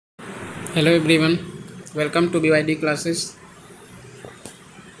Hello everyone, welcome to BYD Classes.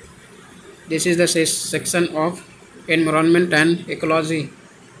 This is the section of Environment and Ecology,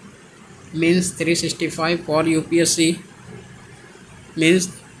 means 365 for UPSC, means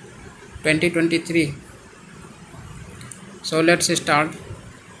 2023. So let's start.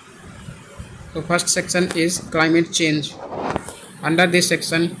 The first section is climate change. Under this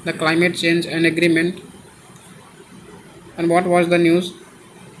section, the climate change and agreement. And what was the news?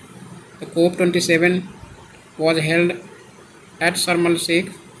 The COP27 was held at Sharm el-Sheikh,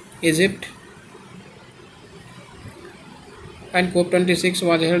 Egypt, and COP26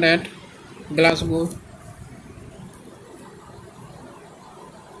 was held at Glasgow.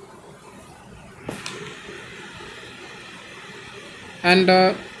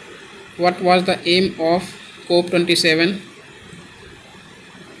 And what was the aim of COP27?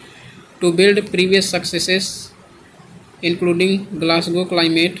 To build previous successes, including Glasgow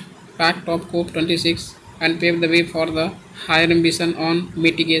Climate Pact of COP26, and pave the way for the higher ambition on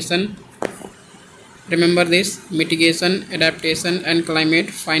mitigation. Remember this: mitigation, adaptation, and climate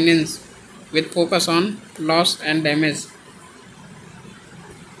finance, with focus on loss and damage.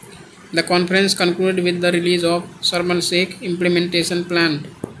 The conference concluded with the release of Sharm el-Sheikh Implementation Plan.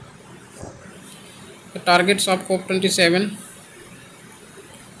 The targets of COP27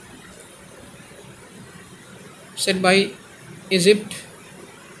 set by Egypt.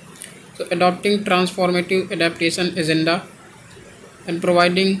 So, adopting transformative adaptation agenda and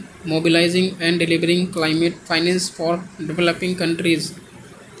providing, mobilizing and delivering climate finance for developing countries.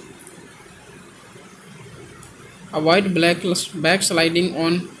 Avoid backsliding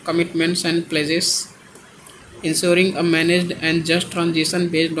on commitments and pledges, ensuring a managed and just transition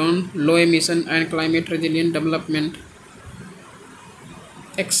based on low emission and climate resilient development.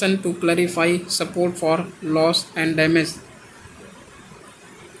 Action to clarify support for loss and damage,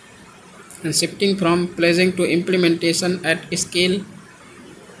 and shifting from pledging to implementation at scale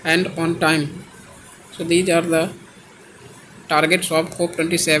and on time. So these are the targets of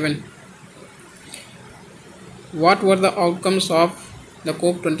COP27. What were the outcomes of the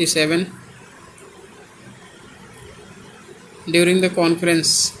COP27 during the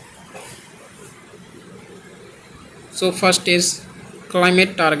conference? So first is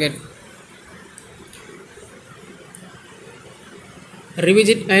climate target.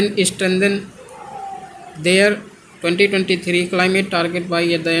 Revisit and strengthen their 2023 climate target by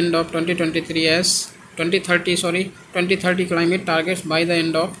at the end of 2023 as 2030 climate targets by the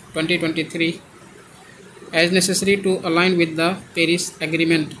end of 2023 as necessary to align with the Paris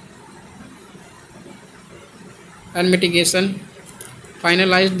Agreement. And mitigation.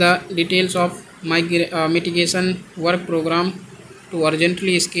 Finalize the details of mitigation work program to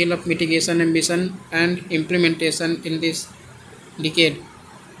urgently scale up mitigation ambition and implementation in this decade.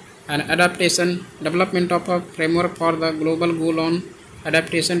 And adaptation. Development of a framework for the global goal on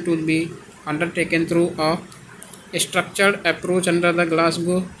adaptation to be undertaken through a structured approach under the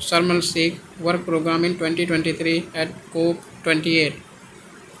Glasgow Sharm el-Sheikh work program in 2023 at COP28.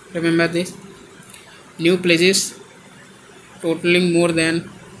 Remember this. New pledges totaling more than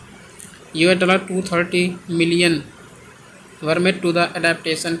 $230 million were made to the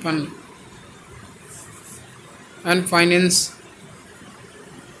adaptation fund. And finance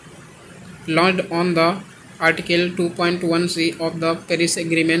launched on the Article 2.1c of the Paris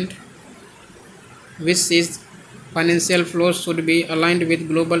Agreement, which says financial flows should be aligned with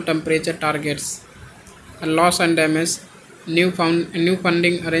global temperature targets. And loss and damage. New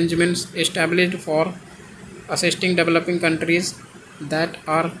funding arrangements established for assisting developing countries that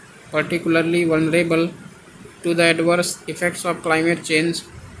are particularly vulnerable to the adverse effects of climate change,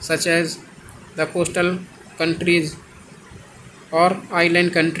 such as the coastal countries or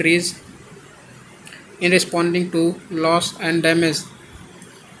island countries, in responding to loss and damage.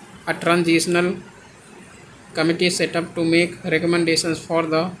 A transitional committee set up to make recommendations for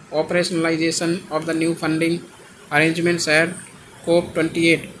the operationalization of the new funding arrangements at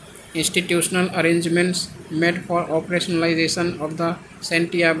COP28. Institutional arrangements made for operationalization of the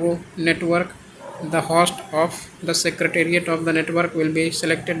Santiago network. The host of the secretariat of the network will be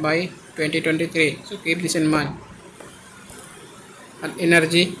selected by 2023. So keep this in mind. And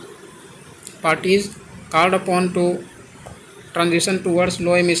energy. Parties called upon to transition towards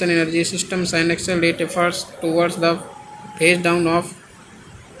low emission energy systems and accelerate efforts towards the phase down of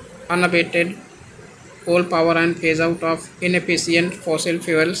unabated coal power and phase out of inefficient fossil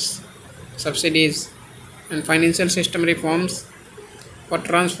fuels subsidies. And financial system reforms. For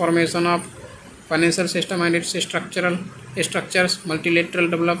transformation of financial system and its structures, multilateral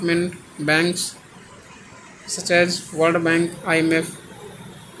development banks such as World Bank, IMF,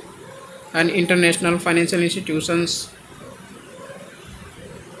 and international financial institutions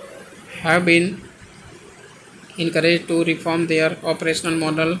have been encouraged to reform their operational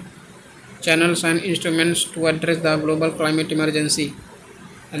model, channels and instruments to address the global climate emergency.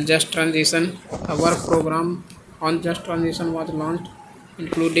 And just transition, a work program on just transition was launched,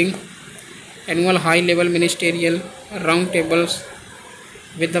 including annual high-level ministerial roundtables,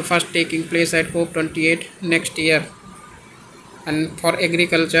 with the first taking place at COP28 next year. And for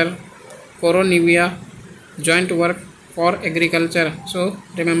agriculture, Coronivia joint work for agriculture. So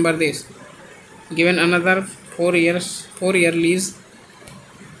remember this. Given another 4 year lease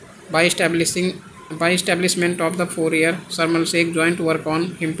by establishment of the 4-year Sharm Sheikh joint work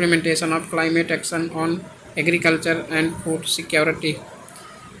on implementation of climate action on agriculture and food security.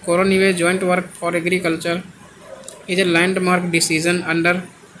 Coronivia joint work for agriculture is a landmark decision under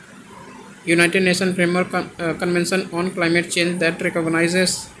United Nations Framework Convention on Climate Change that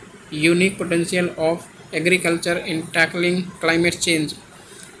recognizes unique potential of agriculture in tackling climate change.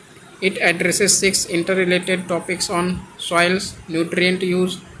 It addresses 6 interrelated topics on soils, nutrient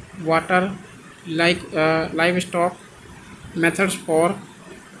use, water, livestock, methods for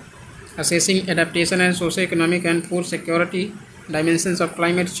assessing adaptation and socio-economic and food security, dimensions of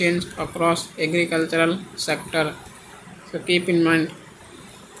climate change across agricultural sector. So keep in mind.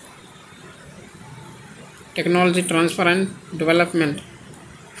 Technology transfer and development.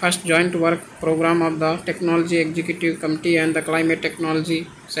 First joint work program of the Technology Executive Committee and the Climate Technology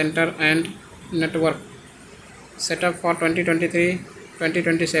Center and Network set up for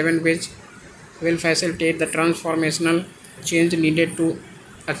 2023-2027, which will facilitate the transformational change needed to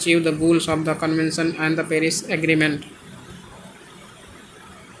achieve the goals of the Convention and the Paris Agreement.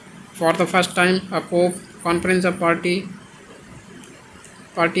 For the first time, a COP conference of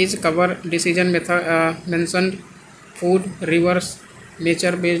parties cover decision mentioned food, rivers,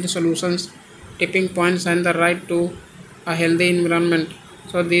 nature-based solutions, tipping points and the right to a healthy environment.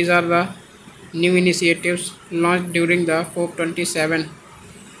 So these are the new initiatives launched during the COP27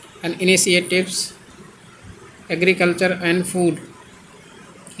 and initiatives: agriculture and food,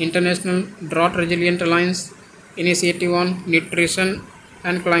 International Drought Resilient Alliance, Initiative on Nutrition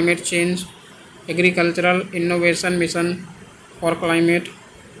and Climate Change, Agricultural Innovation Mission for Climate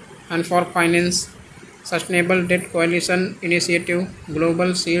and for Finance, Sustainable Debt Coalition Initiative,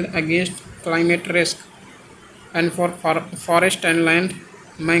 Global Shield Against Climate Risk, and for Forest and Land,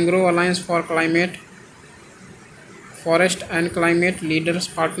 Mangrove Alliance for Climate, Forest and Climate Leaders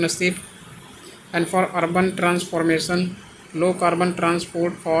Partnership, and for Urban Transformation, Low Carbon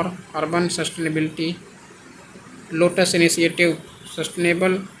Transport for Urban Sustainability, Lotus Initiative,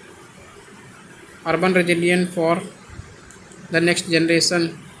 Sustainable Urban Resilience for the Next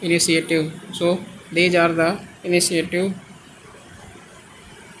Generation Initiative. So these are the initiatives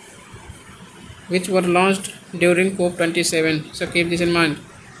which were launched during COP27. So keep this in mind.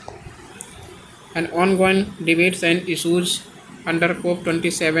 And ongoing debates and issues under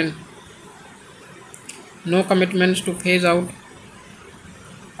COP27. No commitments to phase out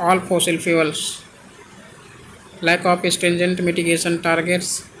all fossil fuels. Lack of stringent mitigation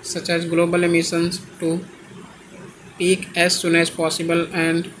targets such as global emissions to peak as soon as possible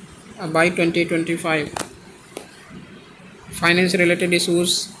and by 2025. Finance related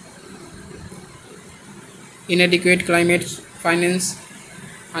issues: inadequate climate finance,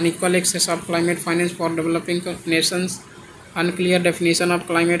 unequal access of climate finance for developing nations, unclear definition of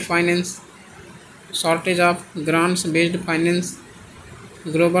climate finance, shortage of grants based finance,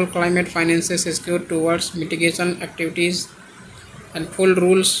 global climate finances skewed towards mitigation activities, and full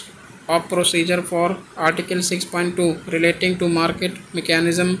rules of procedure for Article 6.2 relating to market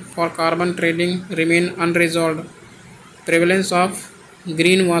mechanism for carbon trading remain unresolved. Prevalence of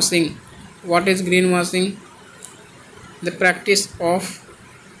greenwashing. What is greenwashing? The practice of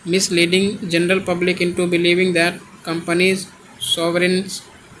misleading general public into believing that companies, sovereigns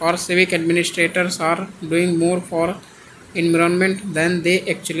or civic administrators are doing more for environment than they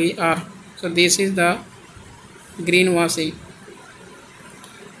actually are. So this is the greenwashing.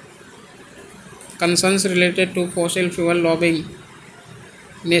 Concerns related to fossil fuel lobbying.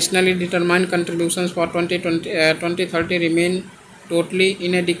 Nationally determined contributions for 2030 remain totally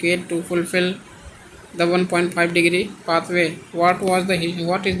inadequate to fulfill the 1.5 degree pathway.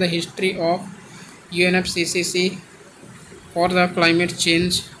 What is the history of UNFCCC for the climate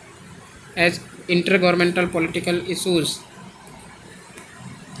change as intergovernmental political issues?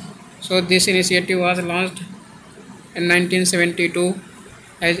 So this initiative was launched in 1972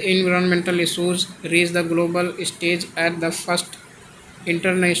 as environmental issues reached the global stage at the first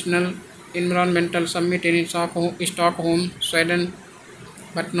International Environmental Summit in Stockholm, Sweden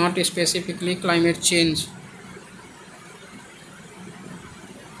but not specifically climate change.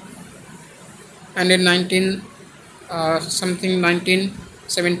 And in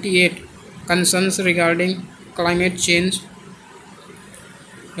 1978, concerns regarding climate change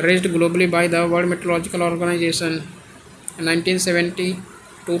raised globally by the World Meteorological Organization. In 1972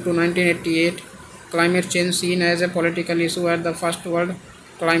 to 1988, climate change seen as a political issue at the First World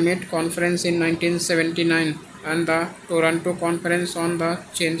Climate Conference in 1979 and the Toronto Conference on the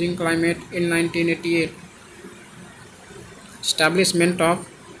Changing Climate in 1988. Establishment of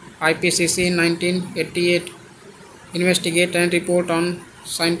IPCC in 1988. Investigate and report on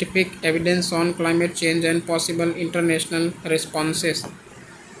scientific evidence on climate change and possible international responses.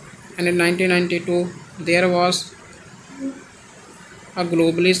 And in 1992, there was a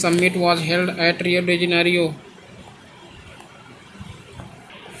globally summit was held at Rio de Janeiro.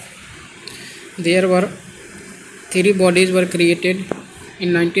 There were 3 bodies were created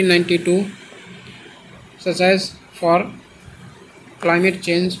in 1992, such as for climate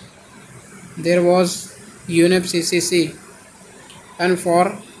change there was UNFCCC, and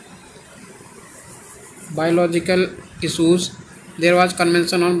for biological issues there was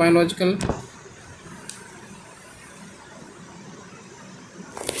Convention on Biological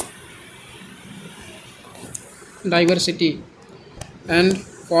Diversity, and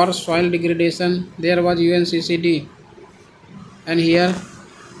for soil degradation there was UNCCD, and here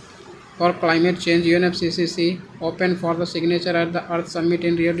for climate change UNFCCC opened for the signature at the Earth Summit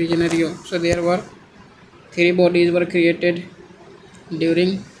in Rio de Janeiro. So there were 3 bodies were created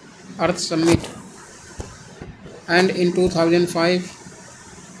during Earth Summit. And in 2005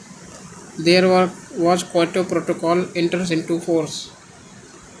 there was Kyoto Protocol enters into force,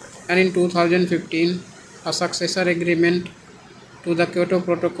 and in 2015 a successor agreement to the Kyoto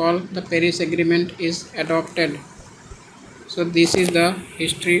Protocol, the Paris Agreement, is adopted. So this is the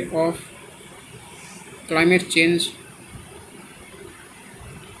history of climate change.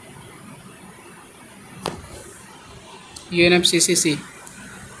 UNFCCC.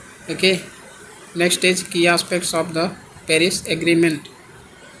 Okay, next is key aspects of the Paris Agreement.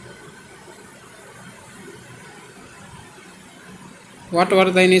 What were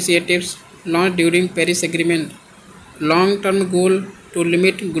the initiatives launched during Paris Agreement? Long-term goal to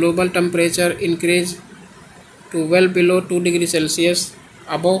limit global temperature increase to well below 2 degrees Celsius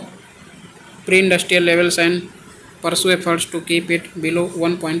above pre-industrial levels and pursue efforts to keep it below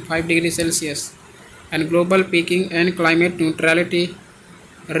 1.5 degrees Celsius, and global peaking and climate neutrality,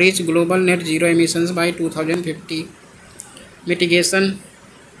 reach global net zero emissions by 2050. Mitigation.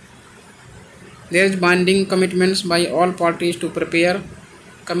 There is binding commitments by all parties to prepare,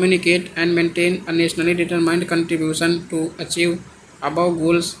 communicate and maintain a nationally determined contribution to achieve above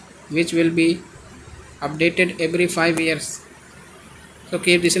goals, which will be updated every 5 years. So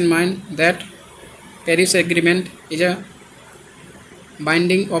keep this in mind that Paris Agreement is a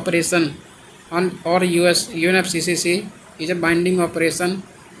binding operation on, or UNFCCC is a binding operation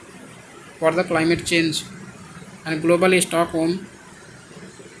for the climate change, and global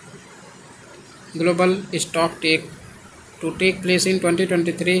stock take to take place in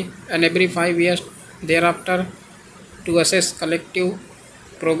 2023 and every 5 years thereafter to assess collective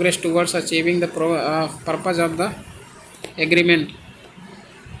progress towards achieving the purpose of the agreement.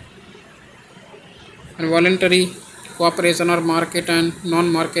 And voluntary cooperation or market and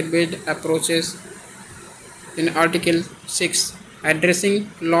non-market based approaches. In Article 6, addressing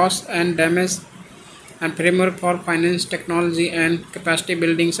loss and damage and framework for finance, technology and capacity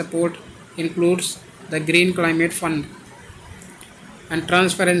building support includes the Green Climate Fund. And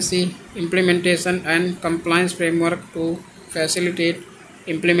transparency, implementation and compliance framework to facilitate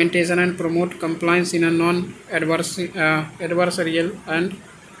implementation and promote compliance in a non-adversarial and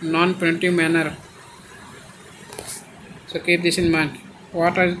non-punitive manner. So keep this in mind.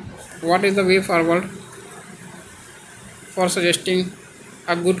 What is the way forward for suggesting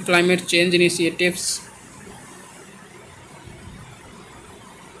a good climate change initiatives?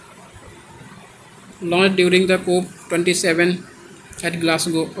 Launched during the COP27 at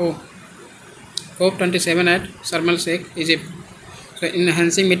Glasgow. COP27 at Sharm el-Sheikh, Egypt. So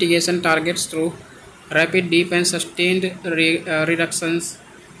enhancing mitigation targets through rapid, deep and sustained reductions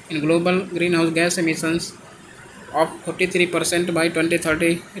in global greenhouse gas emissions of 43% by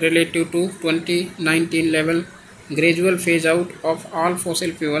 2030 relative to 2019 level, gradual phase out of all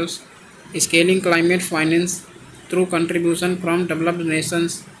fossil fuels, scaling climate finance through contribution from developed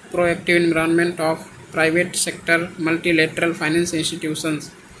nations, proactive involvement of private sector multilateral finance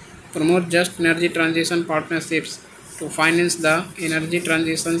institutions, promote just energy transition partnerships to finance the energy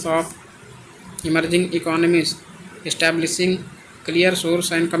transitions of emerging economies, establishing clear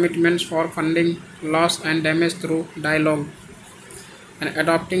source and commitments for funding loss and damage through dialogue, and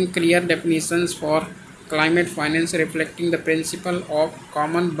adopting clear definitions for climate finance reflecting the principle of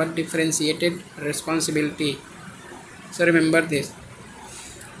common but differentiated responsibility. So remember this.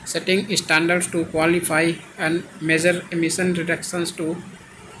 Setting standards to qualify and measure emission reductions to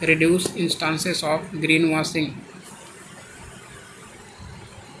reduce instances of greenwashing.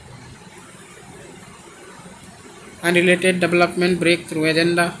 And related development breakthrough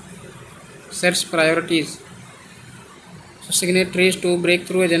agenda sets priorities. So signatories to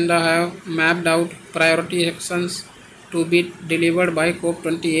breakthrough agenda have mapped out priority actions to be delivered by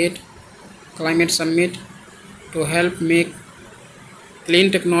COP28 climate summit to help make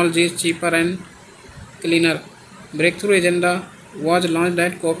clean technologies cheaper and cleaner. Breakthrough agenda was launched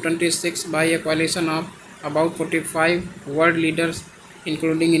at COP26 by a coalition of about 45 world leaders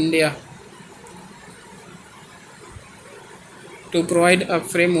including India, to provide a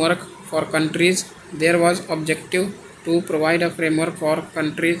framework for countries. There was objective to provide a framework for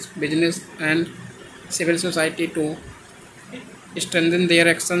countries, business and civil society to strengthen their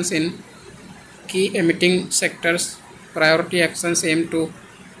actions in key emitting sectors. Priority actions aim to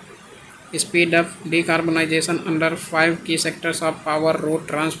speed up decarbonization under 5 key sectors of power, road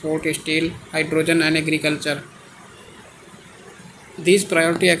transport, steel, hydrogen and agriculture. These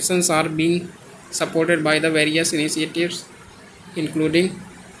priority actions are being supported by the various initiatives including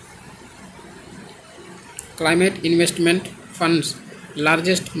climate investment funds,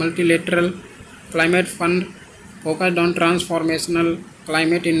 largest multilateral climate fund focused on transformational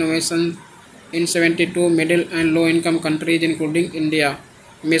climate innovation in 72 middle and low income countries including India,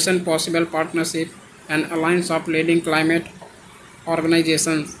 Mission Possible Partnership, and alliance of leading climate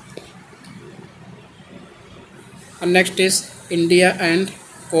organizations. And next is India and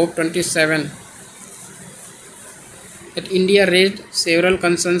COP27. India raised several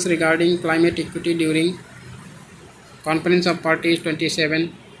concerns regarding climate equity during Conference of Parties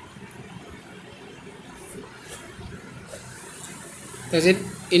 27.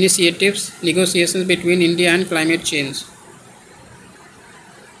 Initiatives, negotiations between India and climate change.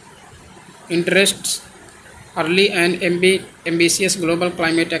 Interests, early and ambitious global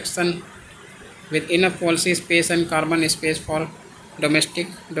climate action with enough policy space and carbon space for domestic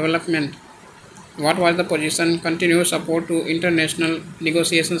development. What was the position? Continued support to international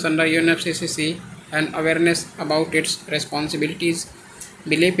negotiations under UNFCCC and awareness about its responsibilities.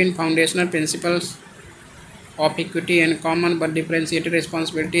 Belief in foundational principles of equity and common but differentiated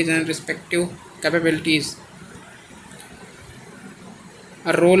responsibilities and respective capabilities.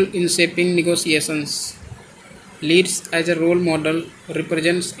 A role in shaping negotiations. Leads as a role model,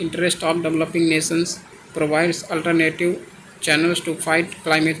 represents interest of developing nations, provides alternative channels to fight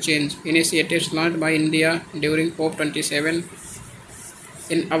climate change. Initiatives launched by India during COP27.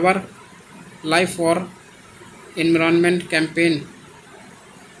 In our Life for Environment campaign,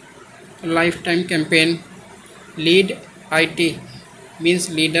 lifetime campaign, Lead IT means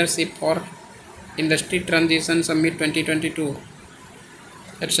Leadership for Industry Transition Summit 2022,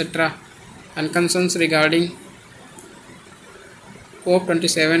 etc. And concerns regarding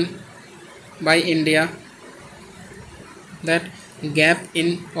COP27 by India, that gap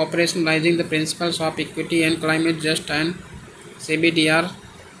in operationalizing the principles of equity and climate justice and CBDR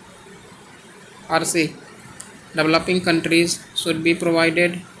RC. Developing countries should be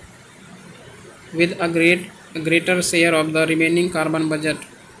provided with a greater share of the remaining carbon budget.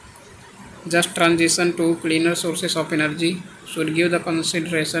 Just transition to cleaner sources of energy should give the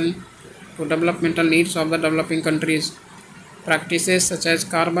consideration to developmental needs of the developing countries. Practices such as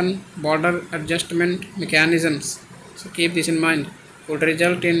carbon border adjustment mechanisms, so keep this in mind, could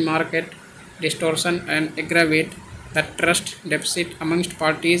result in market distortion and aggravate the trust deficit amongst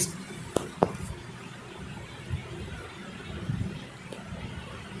parties.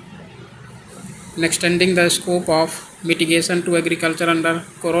 And extending the scope of mitigation to agriculture under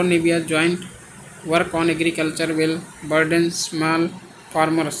Coronavia joint work on agriculture will burden small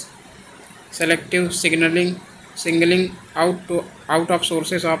farmers. Selective singling out of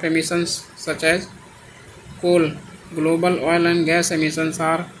sources of emissions such as coal. Global oil and gas emissions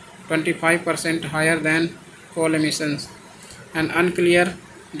are 25% higher than coal emissions. An unclear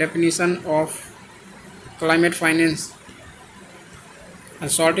definition of climate finance. A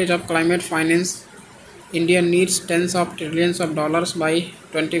shortage of climate finance. India needs tens of trillions of dollars by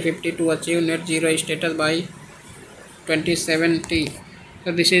 2050 to achieve net zero status by 2070.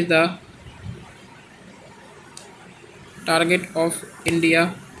 So this is the target of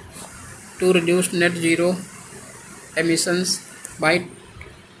India to reduce net zero emissions by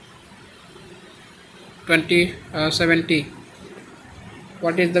 2070.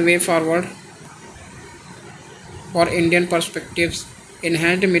 What is the way forward for Indian perspectives?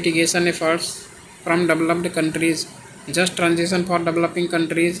 Enhanced mitigation efforts from developed countries. Just transition for developing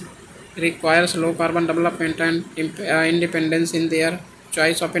countries requires low carbon development and independence in their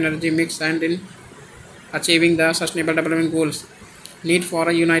choice of energy mix and in achieving the sustainable development goals. Need for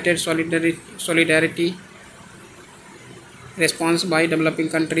a united solidarity response by developing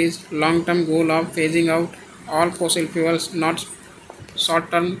countries. Long-term goal of phasing out all fossil fuels, not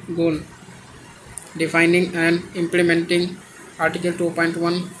short-term goal. Defining and implementing Article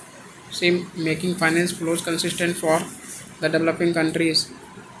 2.1 C, making finance flows consistent for the developing countries.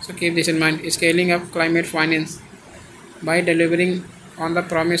 So keep this in mind. Scaling up climate finance by delivering on the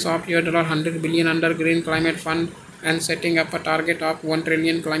promise of $100 billion under Green Climate Fund and setting up a target of 1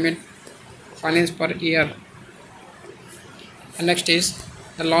 trillion climate finance per year. And next is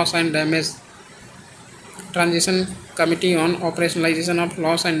the loss and damage. Transition Committee on Operationalization of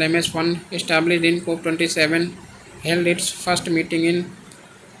Loss and Damage Fund, established in COP27, held its first meeting in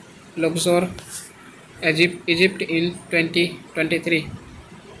Luxor, Egypt in 2023.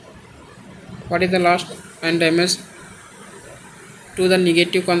 What is the loss and damage? To the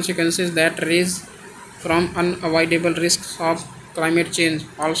negative consequences that arise from unavoidable risks of climate change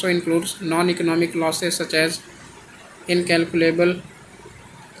also includes non-economic losses such as incalculable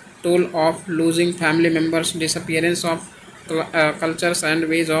toll of losing family members, disappearance of cultures and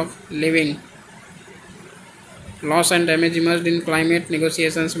ways of living. Loss and damage emerged in climate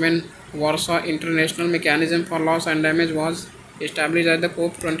negotiations when Warsaw International Mechanism for Loss and Damage was established at the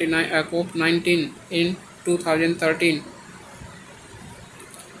COP19 in 2013.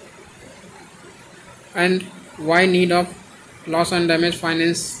 And why need of loss and damage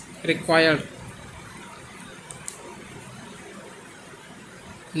finance required?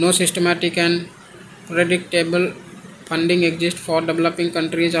 No systematic and predictable funding exists for developing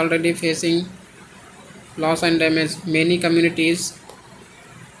countries already facing loss and damage. Many communities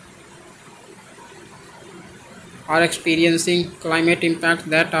are experiencing climate impacts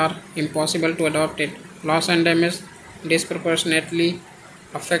that are impossible to adapt it. Loss and damage disproportionately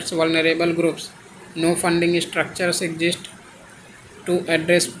affects vulnerable groups. No funding structures exist to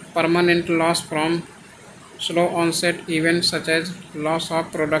address permanent loss from slow onset events such as loss of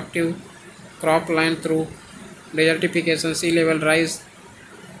productive cropland through desertification, sea level rise,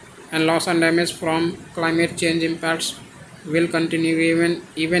 and loss and damage from climate change impacts will continue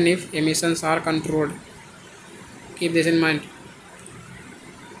even if emissions are controlled. Keep this in mind.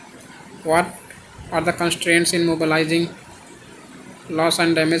 What are the constraints in mobilizing loss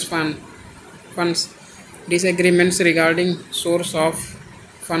and damage funds? Disagreements regarding source of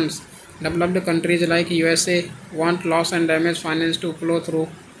funds. Developed countries like USA want loss and damage finance to flow through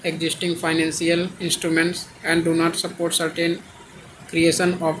existing financial instruments and do not support certain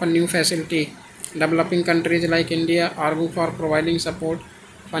creation of a new facility. Developing countries like India argue for providing support,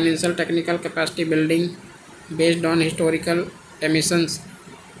 financial technical capacity building based on historical emissions.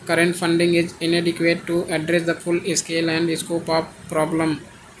 Current funding is inadequate to address the full scale and scope of problem.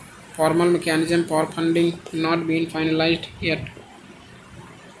 Formal mechanism for funding not been finalized yet.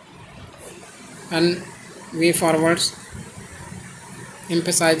 And way forwards,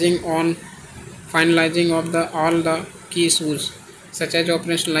 emphasizing on finalizing of all the key issues such as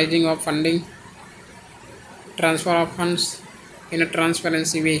operationalizing of funding, transfer of funds in a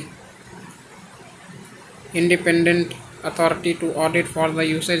transparency way, independent authority to audit for the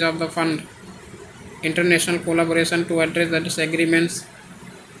usage of the fund, international collaboration to address the disagreements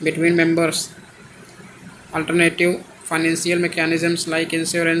between members, alternative financial mechanisms like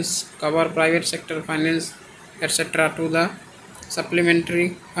insurance, cover, private sector finance, etc. to the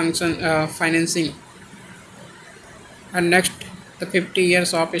supplementary financing. And next, the 50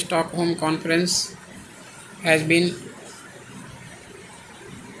 years of Stockholm Conference has been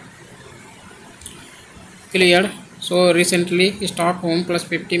cleared. So recently Stockholm plus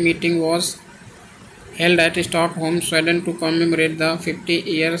 50 meeting was held at Stockholm, Sweden to commemorate the 50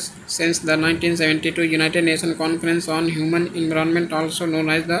 years since the 1972 United Nations Conference on Human Environment, also known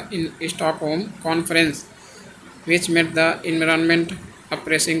as the Stockholm Conference, which made the environment a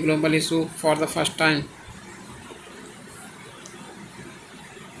pressing global issue for the first time.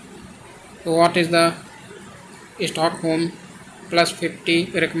 So what is the Stockholm plus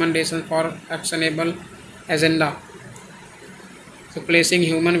 50 recommendations for actionable agenda? So placing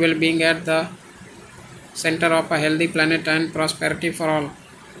human well-being at the center of a healthy planet and prosperity for all,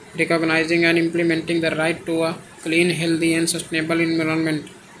 recognizing and implementing the right to a clean, healthy and sustainable environment,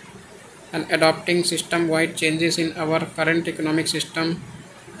 and adopting system-wide changes in our current economic system,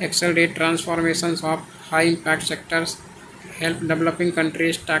 accelerate transformations of high-impact sectors, help developing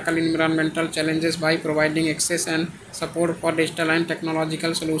countries tackle environmental challenges by providing access and support for digital and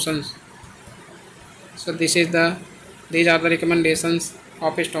technological solutions. So these are the recommendations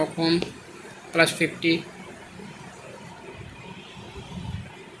of Stockholm plus 50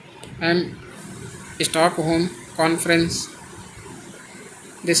 and Stockholm conference.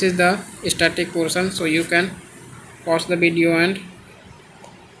 This is the static portion, so you can pause the video and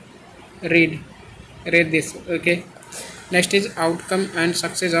read this. Okay, next is outcome and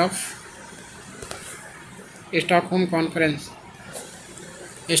success of Stockholm conference.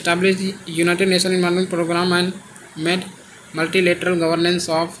 Established United Nations Environment Program and made multilateral governance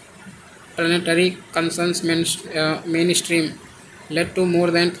of planetary concerns mainstream, led to more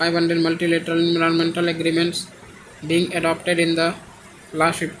than 500 multilateral environmental agreements being adopted in the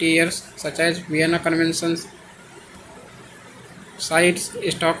last 50 years, such as Vienna Conventions, CITES,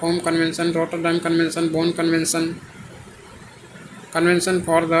 Stockholm Convention, Rotterdam Convention, Bonn Convention, Convention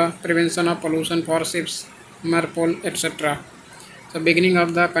for the Prevention of Pollution for Ships, MARPOL, etc. So beginning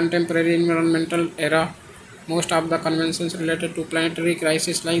of the contemporary environmental era, most of the conventions related to planetary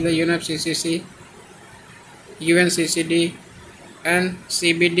crisis like the UNFCCC, UNCCD and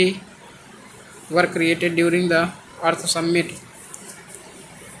CBD were created during the Earth Summit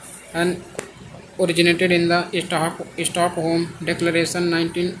and originated in the Stockholm Declaration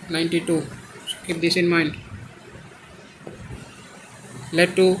 1992. So keep this in mind.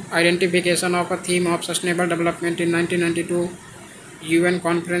 Led to identification of a theme of sustainable development in 1992 UN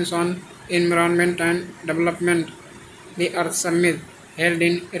Conference on Environment and Development, the Earth Summit, held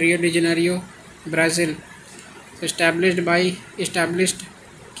in Rio de Janeiro, Brazil. Established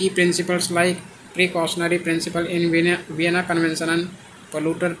key principles like precautionary principle in Vienna Convention and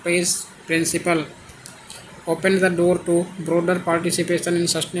polluter pays principle, opened the door to broader participation in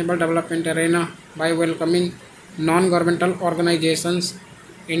sustainable development arena by welcoming non-governmental organizations,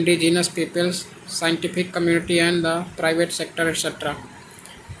 indigenous peoples, scientific community and the private sector, etc.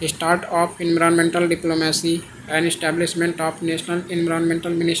 Start of environmental diplomacy and establishment of national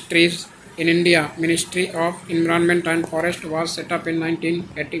environmental ministries in India. Ministry of Environment and Forest was set up in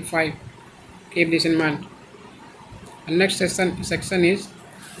 1985. Keep this in mind. And next section is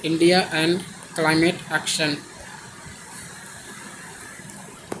India and climate action.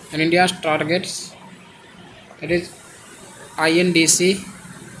 And India's targets, that is INDC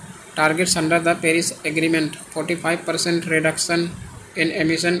targets under the Paris Agreement, 45% reduction in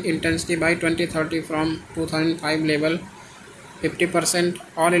emission intensity by 2030 from 2005 level, 50%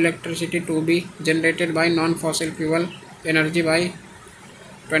 all electricity to be generated by non-fossil fuel energy by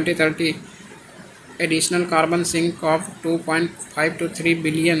 2030, additional carbon sink of 2.5 to 3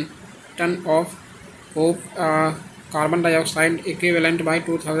 billion ton of carbon dioxide equivalent by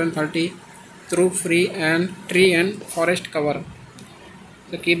 2030 through tree and forest cover.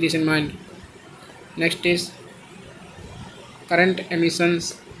 So keep this in mind. Next is current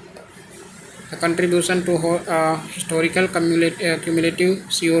emissions. The contribution to historical cumulative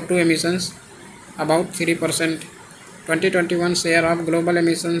CO2 emissions about 3%. 2021 share of global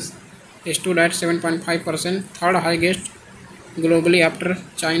emissions stood at 7.5%, third highest globally after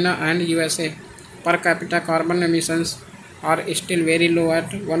China and USA. Per capita carbon emissions are still very low at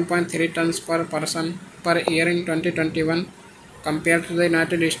 1.3 tons per person per year in 2021 compared to the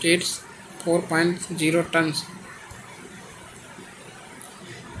United States 4.0 tons.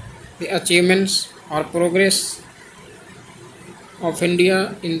 The achievements or progress of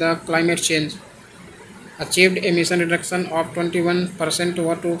India in the climate change. Achieved emission reduction of 21%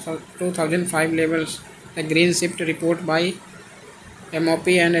 over 2005 levels. The Green Shift report by MOP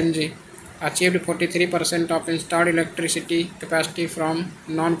and NG. Achieved 43% of installed electricity capacity from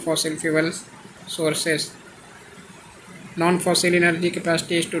non-fossil fuel sources. Non-fossil energy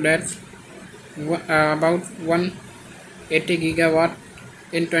capacity stood at about 180 gigawatt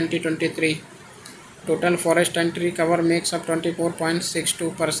in 2023. Total forest and tree cover makes up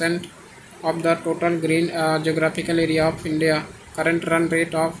 24.62% of the total green geographical area of India. Current run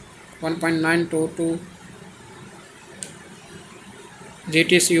rate of 1.922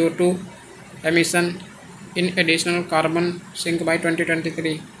 GT CO2 emission in additional carbon sink by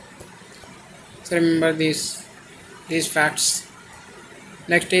 2023. So remember these facts.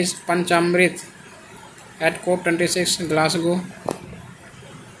 Next is Panchamrit at COP26 Glasgow.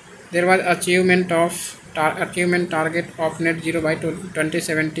 There was achievement target of net zero by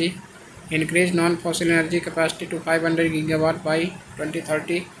 2070. Increase non-fossil energy capacity to 500 gigawatt by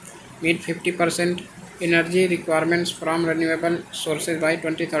 2030. Meet 50% energy requirements from renewable sources by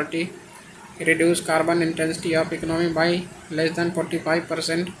 2030. Reduce carbon intensity of economy by less than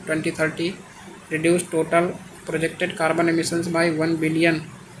 45% 2030. Reduce total projected carbon emissions by 1 billion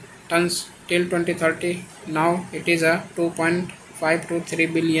tons till 2030. Now it is a 2.5 to 3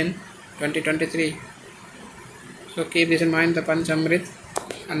 billion 2023. So keep this in mind. The Panchamrit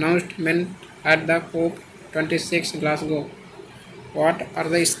announcement at the COP26 Glasgow. What are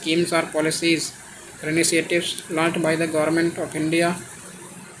the schemes or policies or initiatives launched by the Government of India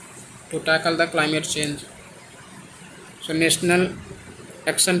to tackle the climate change? So National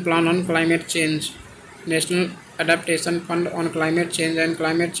Action Plan on Climate Change, National Adaptation Fund on Climate Change and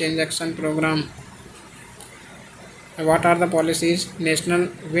Climate Change Action Program. What are the policies? National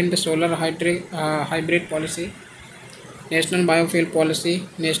Wind Solar Hybrid Policy, National Biofuel Policy,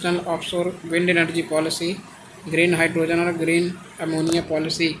 National Offshore Wind Energy Policy, Green Hydrogen or Green Ammonia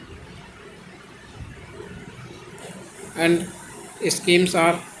Policy. And schemes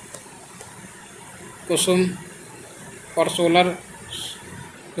are Kusum for Solar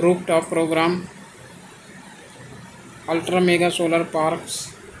Rooftop Program, Ultra Mega Solar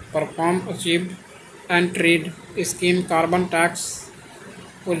Parks, Perform Achieved and Trade Scheme, Carbon Tax,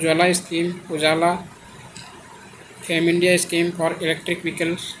 Ujjwala Scheme, Ujala, Fame India Scheme for Electric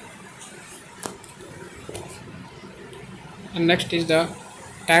Vehicles. And next is the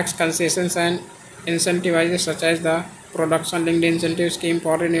tax concessions and incentivizes such as the Production Linked Incentive Scheme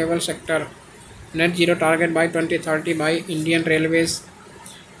for Renewable Sector, Net Zero Target by 2030 by Indian Railways,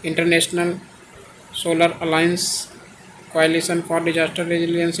 International Solar Alliance, Coalition for Disaster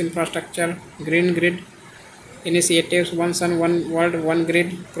Resilience Infrastructure, Green Grid Initiatives, One Sun, One World, One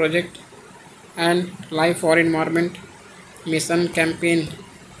Grid Project, and Life for Environment Mission Campaign.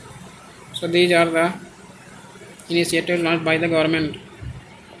 So these are the initiatives launched by the government.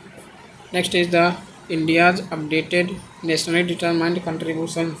 Next is the India's updated nationally determined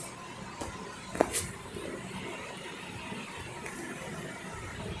contributions.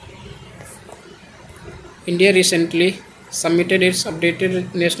 India recently submitted its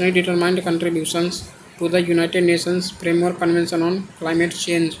updated nationally determined contributions to the United Nations Framework Convention on Climate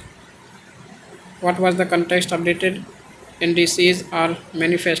Change. What was the context? Updated NDCs are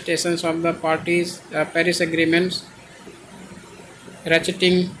manifestations of the parties' Paris Agreement's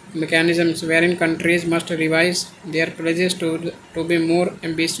ratcheting mechanisms wherein countries must revise their pledges to be more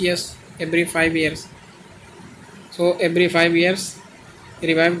ambitious every 5 years. So every 5 years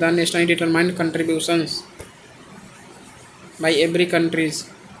revive the nationally determined contributions by every countries.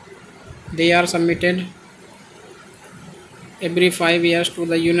 They are submitted every 5 years to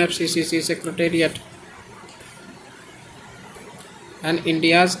the UNFCCC Secretariat. And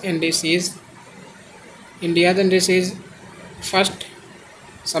India's NDCs first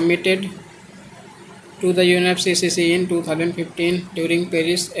submitted to the UNFCCC in 2015 during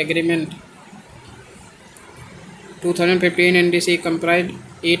Paris Agreement. 2015 NDC comprised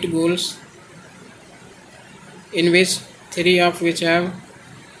 8 goals, in which 3 of which have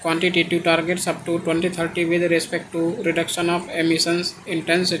quantitative targets up to 2030 with respect to reduction of emissions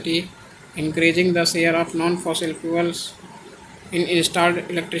intensity, increasing the share of non-fossil fuels in installed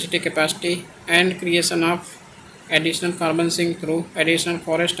electricity capacity, and creation of additional carbon sink through additional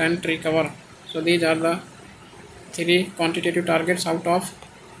forest and tree cover. So these are the 3 quantitative targets out of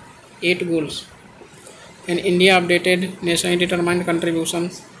 8 goals. And India updated nationally determined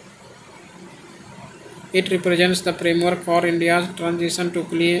contributions. It represents the framework for India's transition to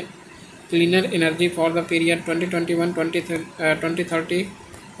cleaner energy for the period 2021-2030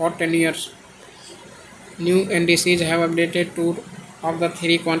 for 10 years. New NDCs have updated 2 of the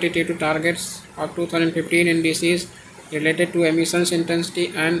 3 quantitative targets of 2015 NDCs related to emissions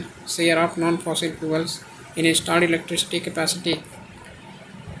intensity and share of non-fossil fuels in installed electricity capacity.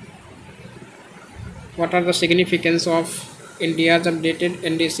 What are the significance of India's updated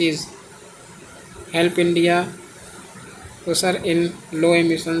NDCs? Help India usher in low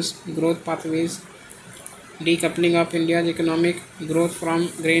emissions growth pathways, decoupling of India's economic growth from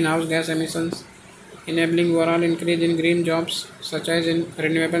greenhouse gas emissions, enabling overall increase in green jobs such as in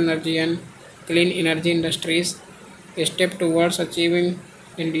renewable energy and clean energy industries, a step towards achieving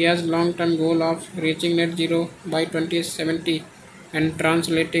India's long-term goal of reaching net zero by 2070 and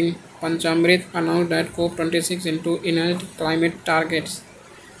translating Panchamrit announced at COP26 into enhanced climate targets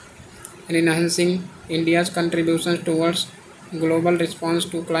and enhancing India's contributions towards global response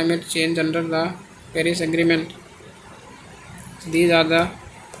to climate change under the Paris Agreement. These are the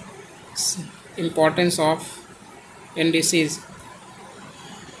importance of NDCs.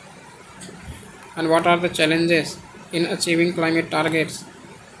 And what are the challenges in achieving climate targets?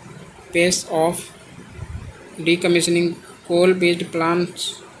 Pace of decommissioning coal-based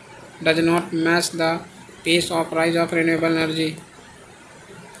plants does not match the pace of rise of renewable energy.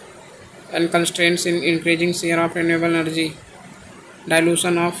 and constraints in increasing share of renewable energy,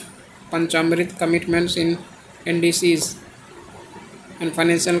 dilution of Panchamrit commitments in NDCs, and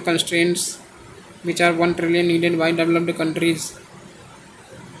financial constraints which are 1 trillion needed by developed countries,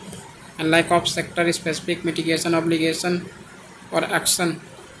 and lack of sector specific mitigation obligation or action,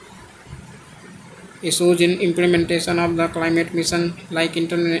 issues in implementation of the climate mission like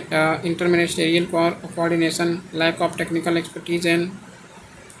interministerial coordination, lack of technical expertise and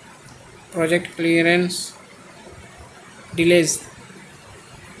project clearance delays.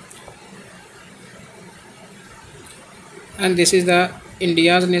 And this is the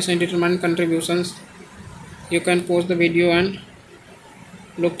India's nation determined contributions. You can pause the video and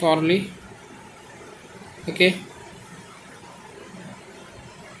look thoroughly. Okay,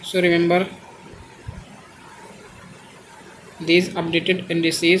 so remember these updated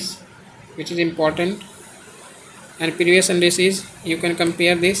indices, which is important, and previous indices you can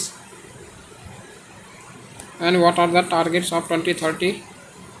compare this, and what are the targets of 2030,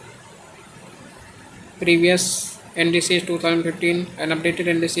 previous indices 2015 and updated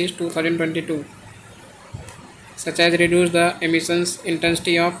indices 2022, such as reduce the emissions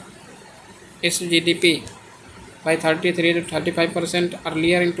intensity of its GDP by 33 to 35%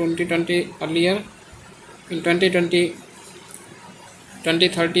 earlier in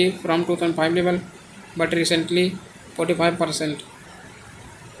 2030 from 2005 level, but recently 45%.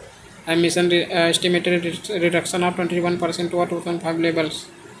 Emission estimated reduction of 21% to 2005 levels.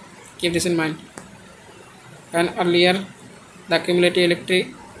 Keep this in mind. And earlier, the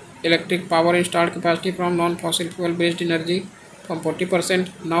cumulative electric power installed capacity from non-fossil fuel based energy from 40%,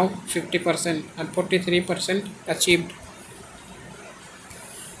 now 50% and 43% achieved.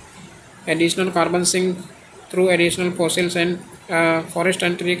 Additional carbon sink through additional fossils and forest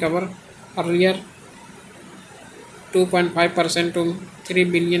and tree cover, earlier 2.5% to 3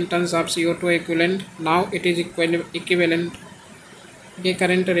 billion tons of CO2 equivalent, now it is equivalent the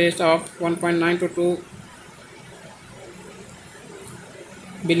current rate of 1.9 to 2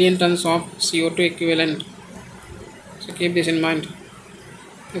 billion tons of CO2 equivalent. So keep this in mind.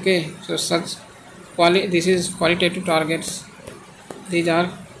 Okay, so this is qualitative targets, these are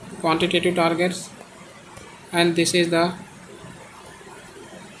quantitative targets, and this is the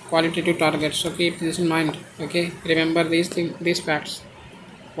qualitative targets. So keep this in mind. Okay, remember these facts.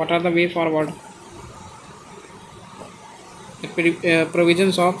 What are the way forward? The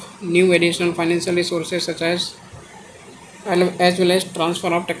provisions of new additional financial resources such as well as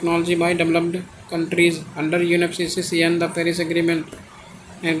transfer of technology by developed countries under UNFCCC and the Paris Agreement,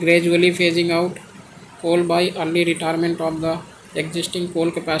 and gradually phasing out coal by early retirement of the existing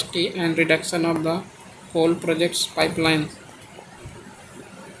coal capacity and reduction of the coal projects pipeline,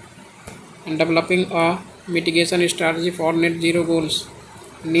 and developing a mitigation strategy for net zero goals,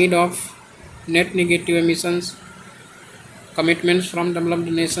 need of net negative emissions commitments from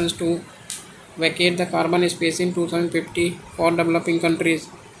developed nations to vacate the carbon space in 2050 for developing countries,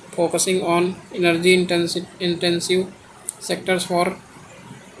 focusing on energy intensive sectors for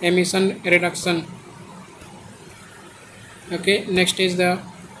emission reduction. Okay, next is the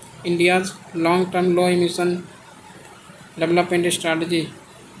India's long-term low emission development strategy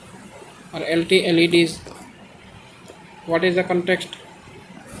or LTLEDs. What is the context?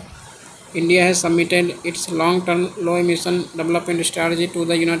 India has submitted its long-term low-emission development strategy to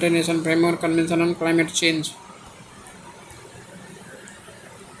the United Nations Framework Convention on Climate Change.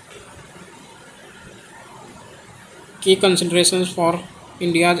 Key considerations for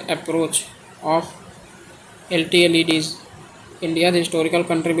India's approach of LTLEDs. India's historical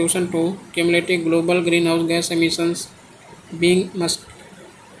contribution to cumulative global greenhouse gas emissions being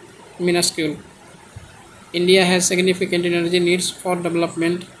minuscule. India has significant energy needs for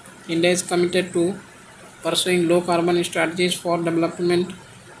development. India is committed to pursuing low carbon strategies for development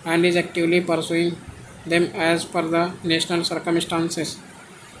and is actively pursuing them as per the national circumstances.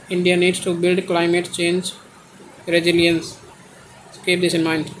 India needs to build climate change resilience. Keep this in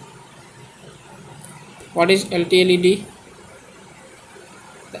mind. What is LTLED?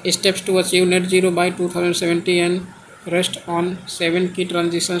 The steps to achieve net zero by 2070 and rest on 7 key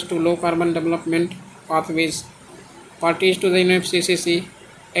transitions to low carbon development pathways. Parties to the UNFCCC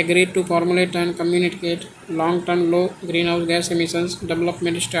agreed to formulate and communicate long-term low greenhouse gas emissions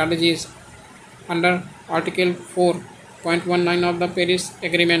development strategies under Article 4.19 of the Paris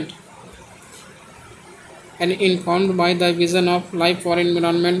Agreement, and informed by the vision of life for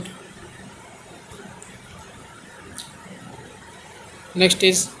environment. Next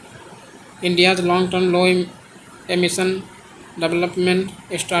is India's long-term low emission development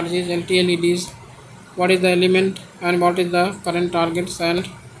strategies LTLEDs. What is the element and what is the current targets and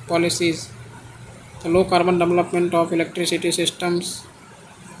policies. The low carbon development of electricity systems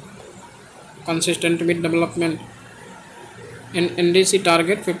consistent with development. An NDC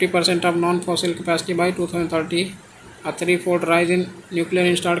target 50% of non-fossil capacity by 2030, a threefold rise in nuclear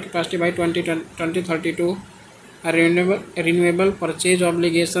installed capacity by 2032, a renewable purchase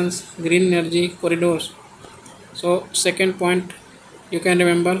obligations, green energy corridors. So second point, you can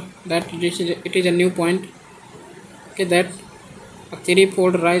remember that it is a new point, okay, that a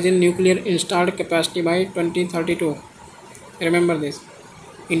threefold rise in nuclear installed capacity by 2032. Remember this.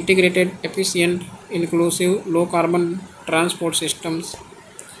 Integrated, efficient, inclusive, low carbon transport systems.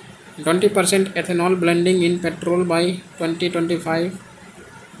 20% ethanol blending in petrol by 2025.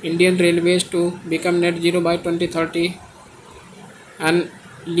 Indian Railways to become net zero by 2030. And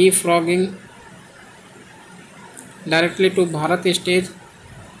leapfrogging directly to Bharat Stage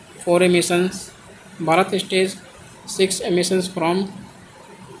 4 emissions. Bharat Stage 6 emissions from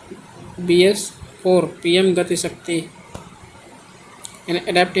BS4 PM Gati Shakti. An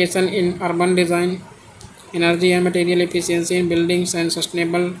adaptation in urban design, energy and material efficiency in buildings and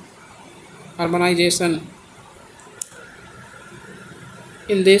sustainable urbanization.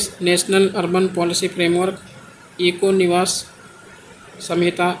 In this National Urban Policy Framework, Eco Nivas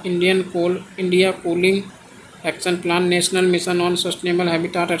Samhita, India Cooling Action Plan, National Mission on Sustainable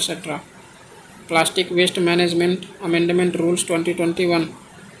Habitat, etc. Plastic Waste Management Amendment Rules 2021.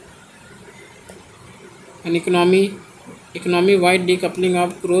 An economy-wide decoupling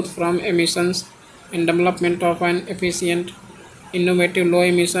of growth from emissions and development of an efficient, innovative,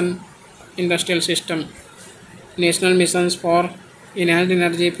 low-emission industrial system. National missions for enhanced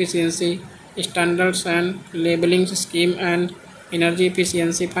energy efficiency, standards and labeling scheme and energy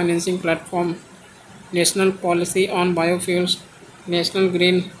efficiency financing platform. National policy on biofuels, national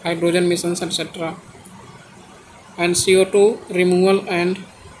green hydrogen missions, etc. And CO2 removal and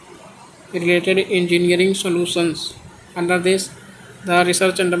related engineering solutions. Under this, the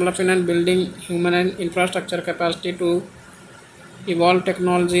research and development and building human and infrastructure capacity to evolve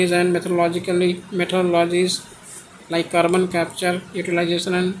technologies and methodologies like carbon capture,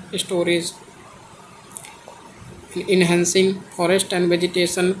 utilization and storage. Enhancing forest and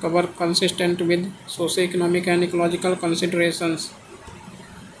vegetation cover consistent with socio-economic and ecological considerations.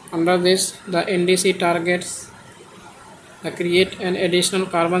 Under this, the NDC targets create an additional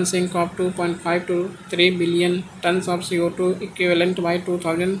carbon sink of 2.5 to 3 billion tons of CO2 equivalent by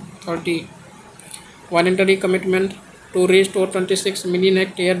 2030. Voluntary commitment to restore 26 million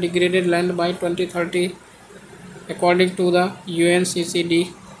hectare degraded land by 2030 according to the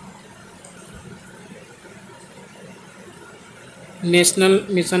UNFCCC. National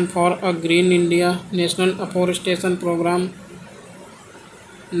Mission for a Green India, National Afforestation Program,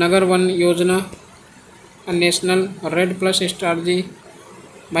 Nagar Van Yojana, a National Red Plus strategy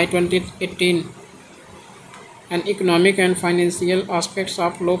by 2018, and economic and financial aspects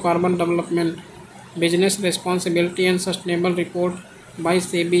of low carbon development, business responsibility and sustainable report by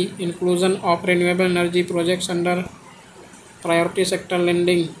SEBI, inclusion of renewable energy projects under priority sector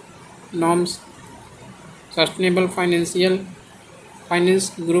lending norms, sustainable finance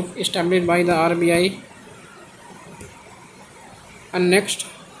group established by the RBI, and next,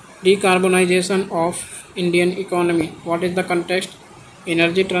 decarbonization of Indian economy. What is the context?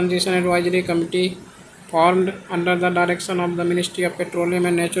 Energy Transition Advisory Committee formed under the direction of the Ministry of Petroleum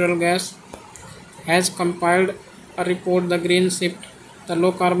and Natural Gas has compiled a report, The Green Shift, the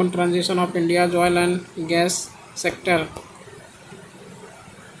Low Carbon Transition of India's Oil and Gas Sector.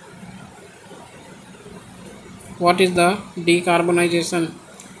 What is the decarbonization?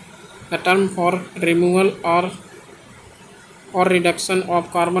 The term for removal or reduction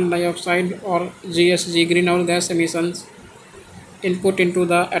of carbon dioxide or GHG, greenhouse gas emissions, input into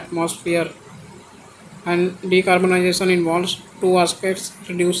the atmosphere. And decarbonization involves two aspects: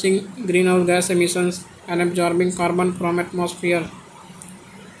 reducing greenhouse gas emissions and absorbing carbon from atmosphere.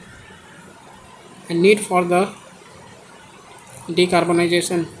 A need for the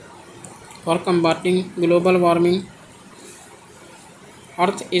decarbonization. For combating global warming,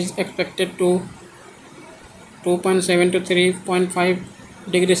 Earth is expected to 2.7 to 3.5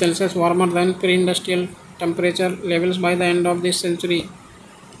 degrees Celsius warmer than pre-industrial temperature levels by the end of this century.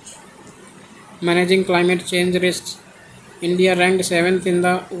 Managing climate change risks. India ranked 7th in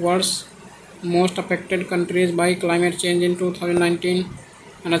the world's most affected countries by climate change in 2019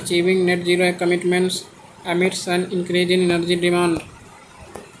 and achieving net zero commitments amidst an increase in energy demand.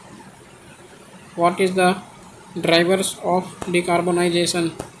 What is the drivers of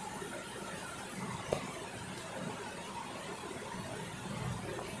decarbonization?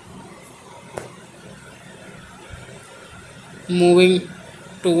 Moving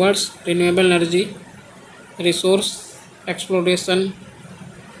towards renewable energy, resource exploration,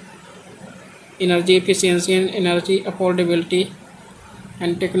 energy efficiency and energy affordability,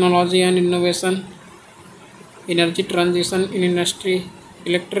 and technology and innovation, energy transition in industry,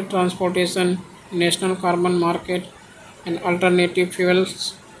 electric transportation, national carbon market, and alternative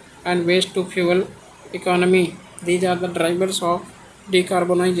fuels and waste to fuel economy. These are the drivers of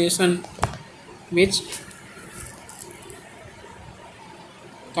decarbonization, which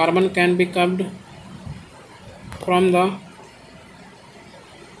carbon can be curbed from the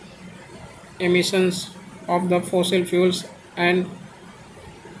emissions of the fossil fuels and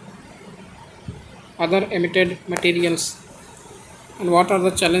other emitted materials. And what are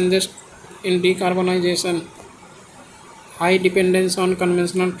the challenges in decarbonization? High dependence on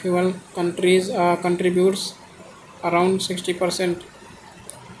conventional fuel contributes around 60%.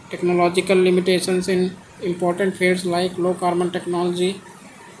 Technological limitations in important fields like low carbon technology,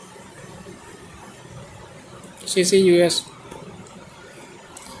 CCUS.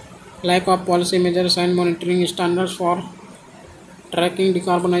 Lack of policy measures and monitoring standards for tracking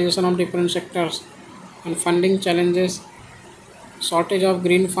decarbonization of different sectors. And funding challenges, shortage of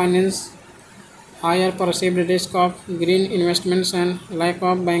green finance, higher perceived risk of green investments and lack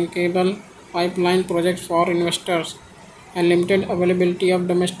of bankable pipeline projects for investors, and limited availability of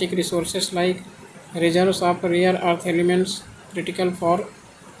domestic resources like reserves of rare earth elements critical for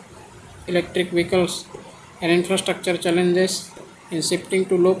electric vehicles, and infrastructure challenges in shifting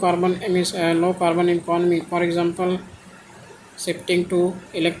to low carbon economy. For example, shifting to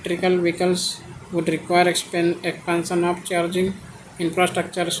electrical vehicles would require expansion of charging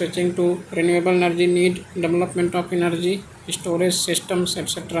infrastructure. Switching to renewable energy need development of energy storage systems,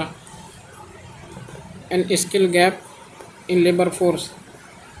 etc. And skill gap in labor force.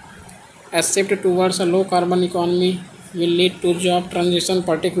 A shift towards a low carbon economy will lead to job transition,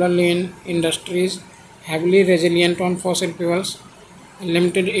 particularly in industries heavily reliant on fossil fuels,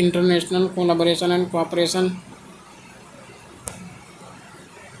 limited international collaboration and cooperation.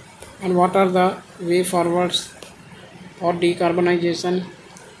 And what are the way forwards for decarbonization?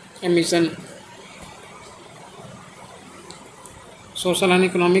 Emission, social and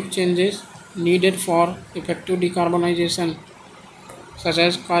economic changes needed for effective decarbonization, such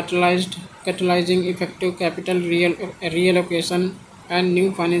as catalyzing effective capital reallocation and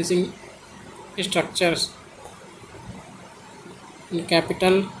new financing structures. In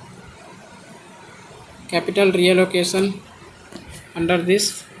capital reallocation, under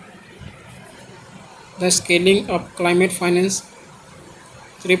this, the scaling of climate finance,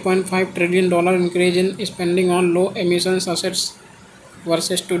 $3.5 trillion increase in spending on low emissions assets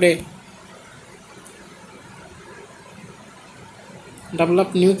versus today.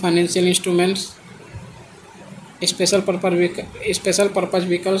 Develop new financial instruments, special purpose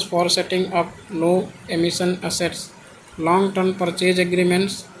vehicles for setting up low emission assets, long-term purchase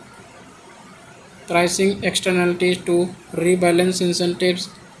agreements, pricing externalities to rebalance incentives,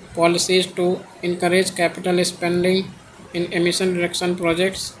 policies to encourage capital spending in emission reduction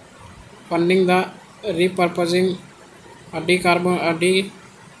projects, funding the repurposing or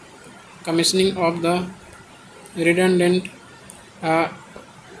decommissioning of the redundant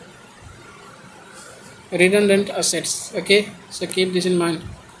assets. Okay, so keep this in mind.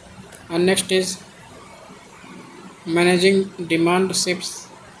 And next is managing demand shifts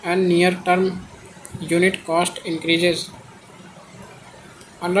and near-term unit cost increases.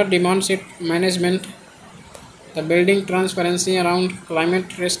 Under demand shift management, the building transparency around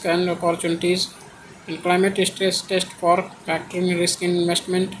climate risk and opportunities, and climate stress test for factoring risk in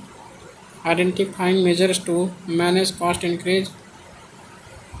investment, identifying measures to manage cost increase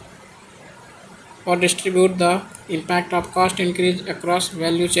or distribute the impact of cost increase across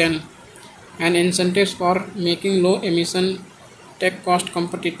value chain, and incentives for making low emission tech cost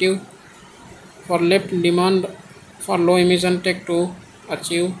competitive for left demand for low emission tech to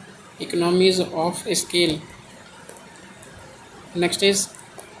achieve economies of scale. Next is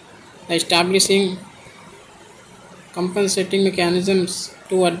establishing compensating mechanisms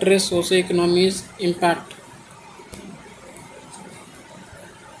to address socio-economy's impact.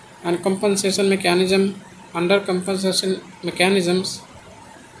 And compensation mechanism, under compensation mechanisms,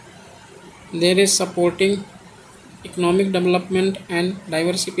 there is supporting economic development and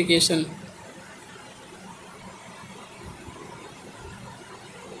diversification.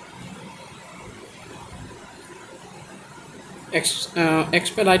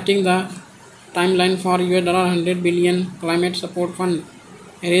 Expediting the timeline for $100 billion climate support fund,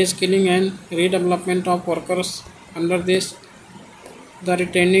 reskilling and redevelopment of workers. Under this, the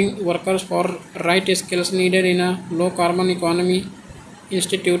retaining workers for right skills needed in a low carbon economy,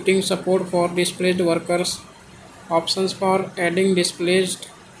 instituting support for displaced workers, options for adding displaced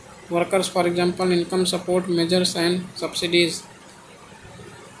workers, for example, income support measures and subsidies.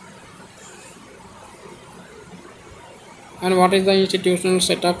 And what is the institutional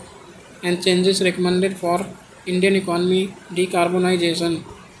setup and changes recommended for Indian economy decarbonization?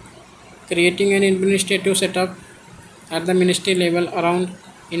 Creating an administrative setup at the ministry level around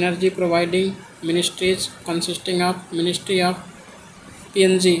energy, providing ministries consisting of Ministry of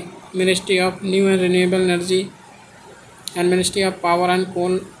PNG, Ministry of New and Renewable Energy, and Ministry of Power and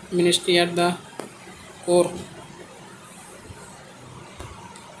Coal Ministry at the core,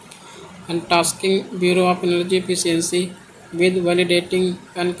 and tasking Bureau of Energy Efficiency with validating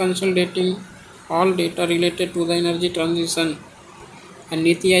and consolidating all data related to the energy transition. And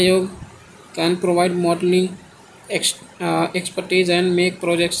Niti Aayog can provide modeling expertise and make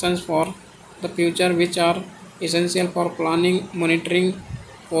projections for the future, which are essential for planning, monitoring,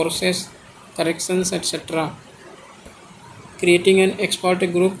 courses, corrections, etc. Creating an expert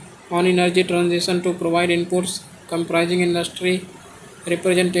group on energy transition to provide inputs comprising industry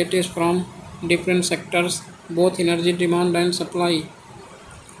representatives from different sectors, both energy demand and supply.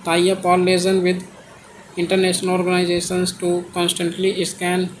 Tie up all liaison with international organizations to constantly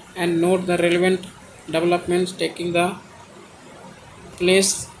scan and note the relevant developments taking the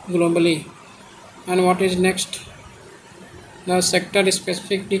place globally. And what is next? The sector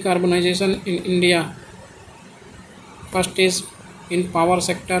specific decarbonization in India. First is in power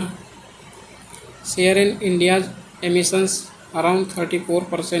sector. Share in India's emissions around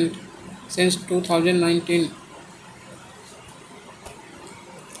 34% since 2019.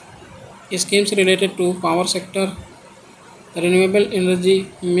 Schemes related to power sector: renewable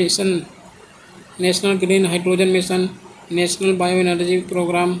energy mission, national green hydrogen mission, national bioenergy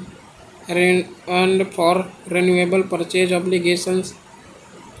program, and for renewable purchase obligations,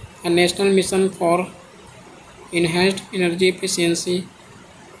 a national mission for enhanced energy efficiency,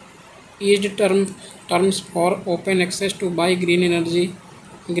 eased terms for open access to buy green energy,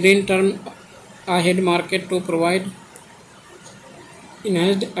 green term ahead market to provide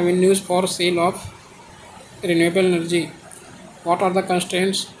enhanced avenues for sale of renewable energy. What are the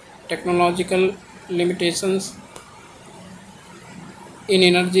constraints? Technological limitations in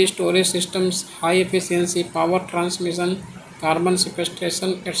energy storage systems, high efficiency power transmission, carbon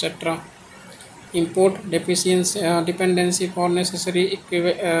sequestration, etc. Import dependency for necessary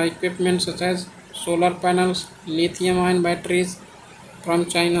equipment such as solar panels, lithium-ion batteries from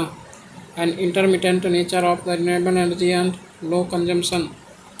China, and intermittent nature of the renewable energy and low consumption.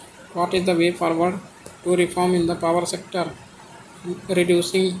 What is the way forward to reform in the power sector?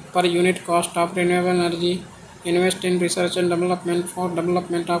 Reducing per unit cost of renewable energy, invest in research and development for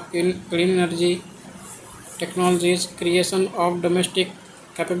development of clean energy technologies, creation of domestic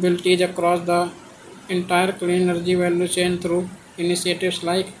capabilities across the entire clean energy value chain through initiatives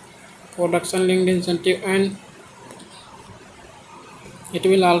like production linked incentive, and it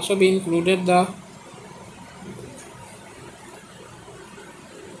will also be included the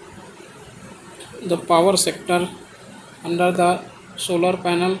power sector under the solar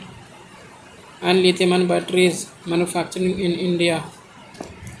panel and lithium-ion batteries manufacturing in India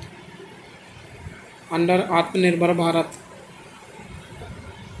under Atmanirbhar Bharat,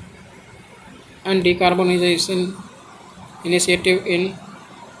 and decarbonization initiative in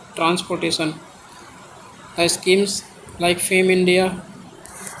transportation. The schemes like FAME India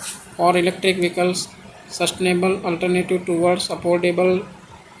for electric vehicles, sustainable alternative towards affordable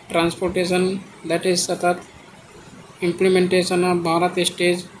transportation, that is SATAT, implementation of Bharat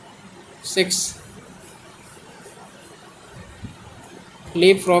Stage 6,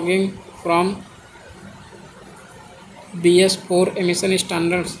 leapfrogging from BS4 emission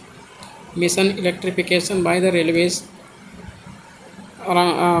standards, mission electrification by the railways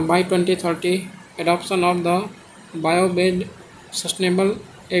by 2030, adoption of the bio-based sustainable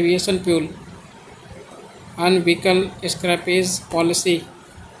aviation fuel, and vehicle scrappage policy.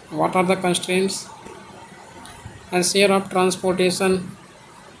 What are the constraints? And share of transportation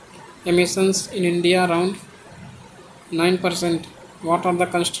emissions in India around 9%. What are the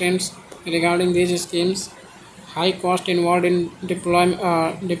constraints regarding these schemes? High cost involved in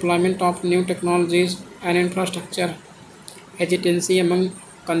deployment of new technologies and infrastructure, hesitancy among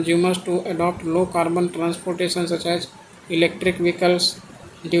consumers to adopt low carbon transportation such as electric vehicles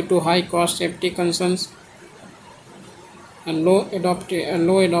due to high cost, safety concerns, and low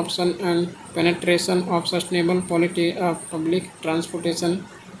adoption and penetration of sustainable public transportation,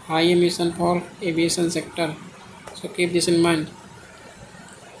 high emission for aviation sector. So keep this in mind.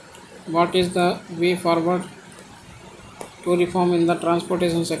 What is the way forward? to reform in the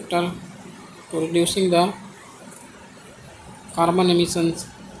transportation sector to reducing the carbon emissions.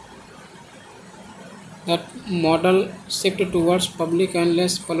 That model shift towards public and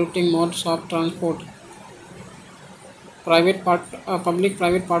less polluting modes of transport.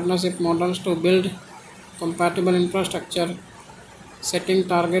 Public-private partnership models to build compatible infrastructure, setting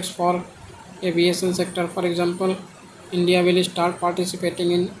targets for aviation sector. For example, India will start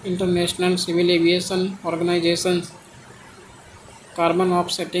participating in international civil aviation organizations, carbon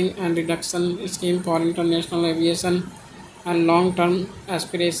offsetting and reduction scheme for international aviation, and long-term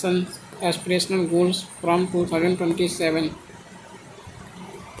aspirational goals from 2027.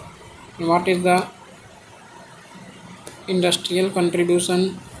 What is the industrial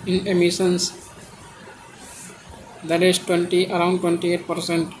contribution in emissions? That is around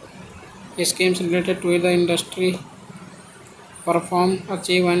 28%. Schemes related to the industry perform,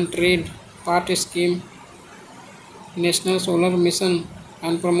 achieve and trade part scheme, national solar mission,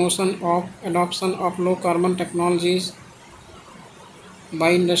 and promotion of adoption of low carbon technologies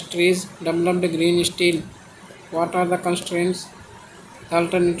by industries, developed green steel. What are the constraints? The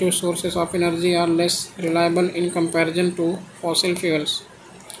alternative sources of energy are less reliable in comparison to fossil fuels.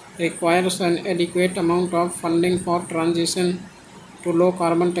 Requires an adequate amount of funding for transition to low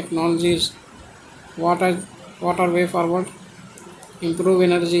carbon technologies. What are way forward? Improve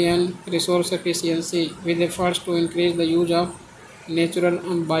energy and resource efficiency with efforts to increase the use of natural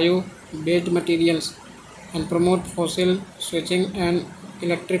and bio-based materials and promote fossil switching and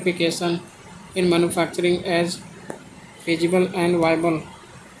electrification in manufacturing as feasible and viable.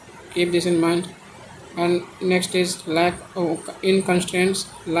 Keep this in mind. And next is constraints,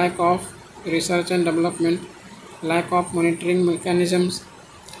 lack of research and development, lack of monitoring mechanisms,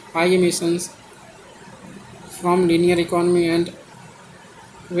 high emissions from linear economy, and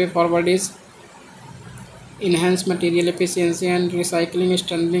way forward is enhance material efficiency and recycling,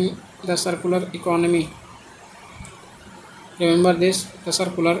 strengthening the circular economy. Remember this, the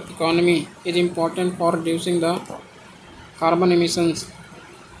circular economy is important for reducing the carbon emissions.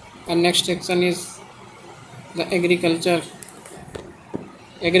 And next section is the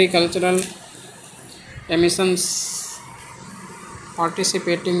agricultural emissions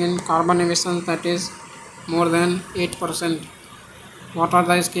participating in carbon emissions, that is more than 8%. What are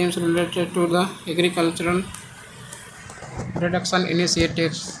the schemes related to the agricultural reduction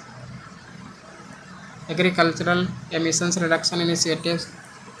initiatives? Agricultural emissions reduction initiatives,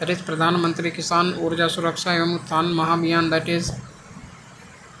 that is Pradhan Mantri Kisan Urja Suraksha Evam Uthan Mahabhiyan, that is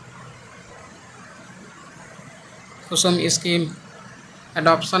Kusum scheme,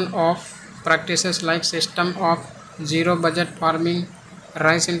 adoption of practices like system of zero budget farming,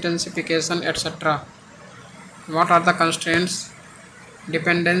 rice intensification, etc. What are the constraints?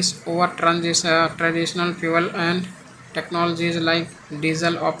 Dependence over traditional fuel and technologies like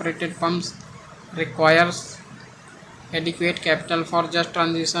diesel operated pumps requires adequate capital for just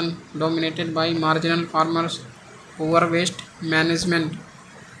transition, dominated by marginal farmers, poor waste management.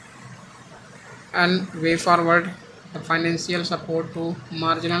 And way forward, the financial support to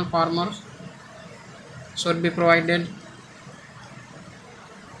marginal farmers should be provided.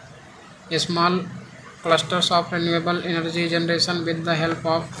 Small clusters of renewable energy generation with the help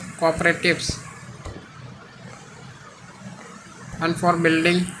of cooperatives. And for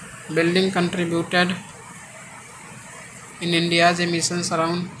building contributed in India's emissions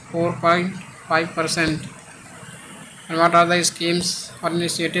around 4.5%. And what are the schemes or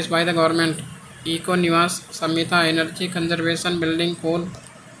initiatives by the government? Eco Niwas Samhita, energy conservation building code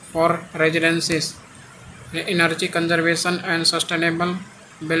for residences, energy conservation and sustainable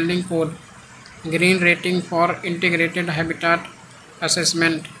building code, green rating for integrated habitat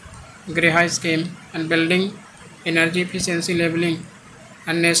assessment, GRIHI scheme, and building energy efficiency labeling,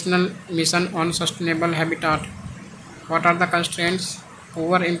 and national mission on sustainable habitat. What are the constraints?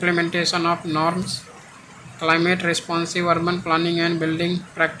 Poor implementation of norms. Climate responsive urban planning and building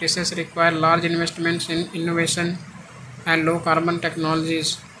practices require large investments in innovation and low carbon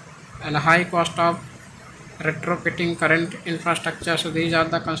technologies, and high cost of retrofitting current infrastructure. So these are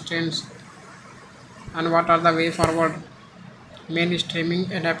the constraints. And what are the way forward?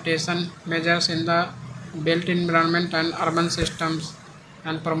 Mainstreaming adaptation measures in the built environment and urban systems,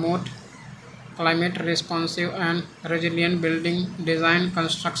 and promote climate responsive and resilient building design,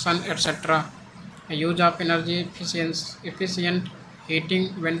 construction, etc. Use of energy efficient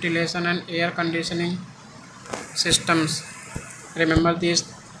heating, ventilation, and air conditioning systems. Remember these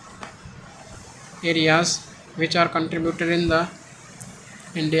areas which are contributed in the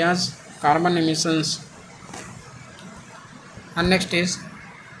India's carbon emissions. And next is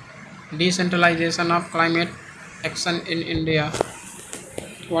decentralization of climate action in India.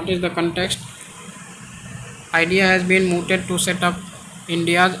 What is the context? Idea has been mooted to set up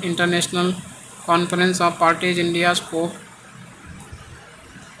India's International Conference of Parties India Scope,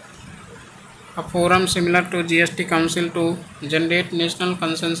 a forum similar to GST Council to generate national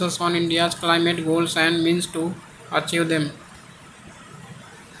consensus on India's climate goals and means to achieve them.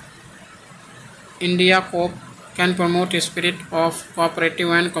 India COP can promote a spirit of cooperative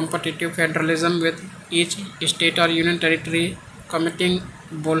and competitive federalism with each state or union territory committing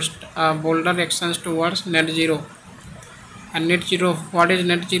bolder actions towards net zero. And net zero, what is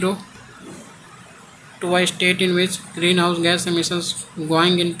net zero? To a state in which greenhouse gas emissions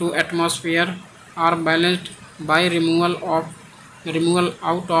going into atmosphere are balanced by removal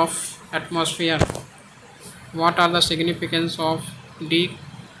out of atmosphere. What are the significance of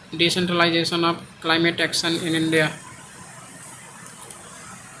decentralization of climate action in India?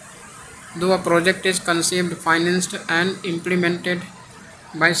 Though a project is conceived, financed and implemented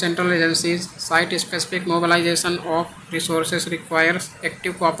by central agencies, site-specific mobilization of resources requires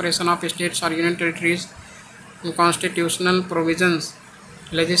active cooperation of states or union territories. Constitutional provisions,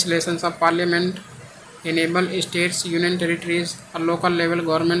 legislations of parliament enable states, union territories or local level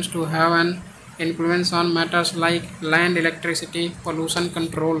governments to have an influence on matters like land, electricity, pollution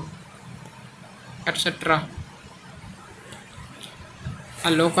control, etc.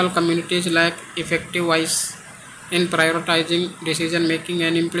 And local communities lack effective voice in prioritizing decision making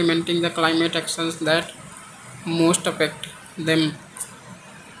and implementing the climate actions that most affect them.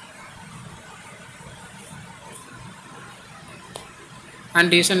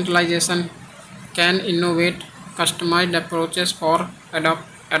 And decentralization can innovate customized approaches for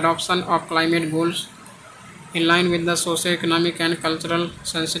adoption of climate goals in line with the socio-economic and cultural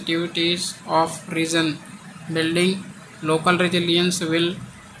sensitivities of region. Building local resilience will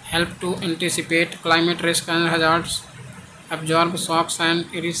help to anticipate climate risk and hazards, absorb shocks and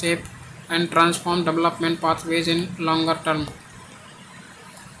reshape and transform development pathways in longer term.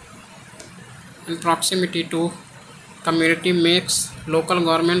 And proximity to community makes local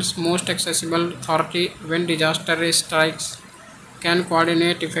governments most accessible authority when disaster strikes, can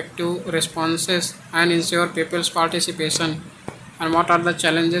coordinate effective responses and ensure people's participation. And what are the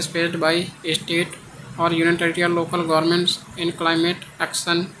challenges faced by state or union territory or local governments in climate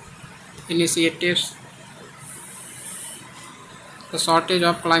action initiatives? The shortage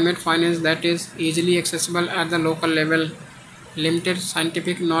of climate finance that is easily accessible at the local level, limited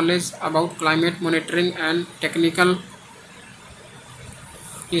scientific knowledge about climate monitoring and technical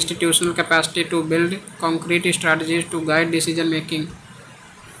institutional capacity to build concrete strategies to guide decision making.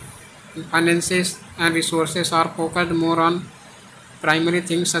 Finances and resources are focused more on primary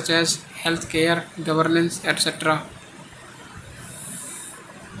things such as healthcare, governance, etc.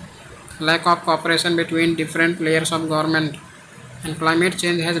 Lack of cooperation between different layers of government, and climate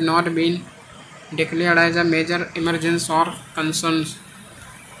change has not been declared as a major emergency or concerns.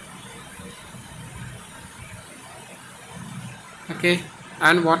 Okay,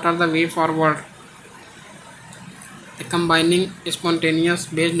 and what are the way forward? Combining spontaneous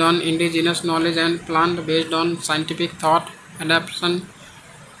based on indigenous knowledge and planned based on scientific thought adaptation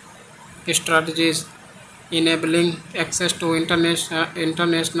strategies, enabling access to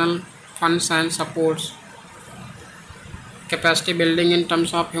international funds and supports. Capacity building in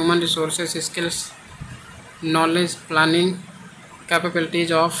terms of human resources, skills, knowledge, planning,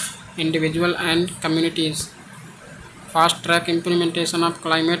 capabilities of individual and communities. Fast track implementation of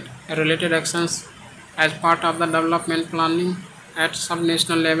climate related actions as part of the development planning at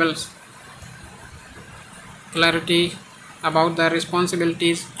subnational levels. Clarity about the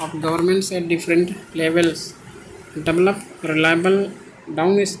responsibilities of governments at different levels. Develop reliable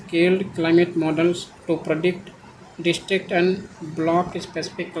downscaled climate models to predict district and block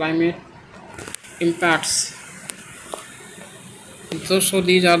specific climate impacts. So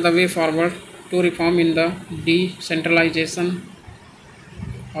these are the way forward to reform in the decentralization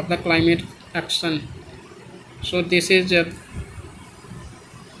of the climate action. So this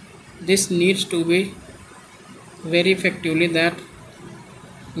needs to be very effectively that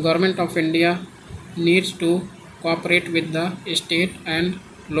Government of India needs to cooperate with the state and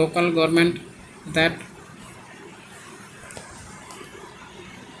local government that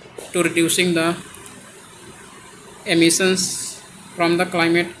to reducing the emissions from the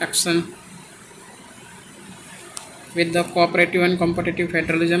climate action with the cooperative and competitive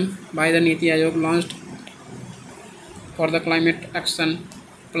federalism by the Niti Aayog launched for the climate action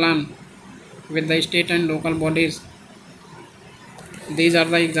plan with the state and local bodies. These are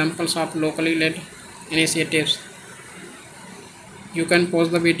the examples of locally led initiatives. You can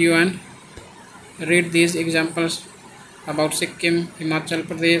pause the video and read these examples about Sikkim, Himachal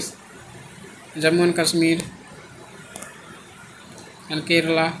Pradesh, Jammu and Kashmir and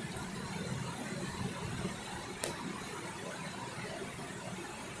Kerala.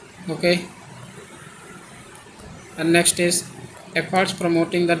 Okay, and next is efforts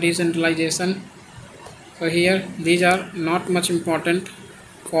promoting the decentralization. So here these are not much important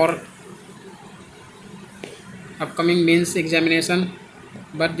for upcoming means examination,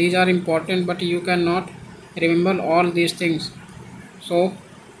 but these are important, but you cannot remember all these things, so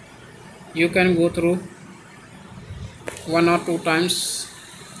you can go through one or two times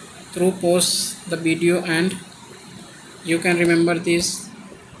through pause the video and you can remember this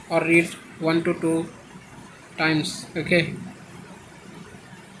or read 1 to 2 times. Okay,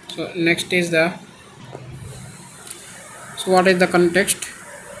 so next is what is the context?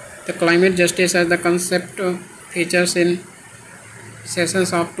 The climate justice as the concept features in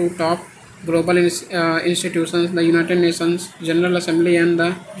sessions of two top global institutions, the United Nations General Assembly and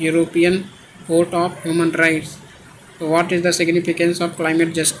the European Court of Human Rights. So what is the significance of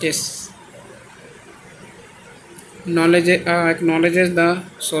climate justice? Knowledge acknowledges the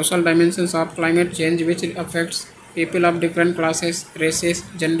social dimensions of climate change, which affects people of different classes, races,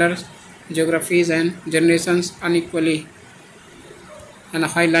 genders, geographies and generations unequally, and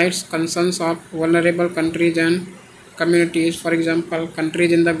highlights concerns of vulnerable countries and communities, for example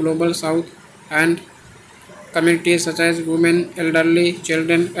countries in the global south and communities such as women, elderly,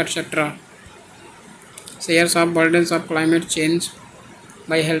 children, etc. Shares of burdens of climate change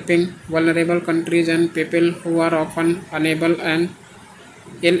by helping vulnerable countries and people who are often unable and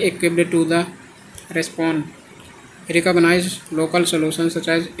ill-equipped to respond. Recognize local solutions such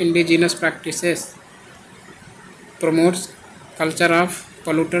as indigenous practices. Promotes culture of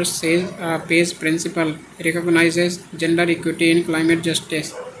polluters pays principle. Recognizes gender equity in climate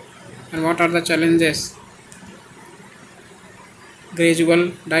justice. And what are the challenges?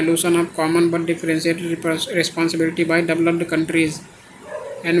 Gradual dilution of common but differentiated responsibility by developed countries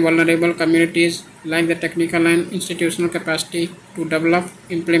and vulnerable communities lack the technical and institutional capacity to develop,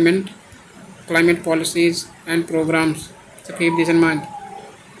 implement climate policies and programs. So keep this in mind.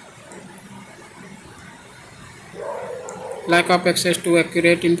 Lack of access to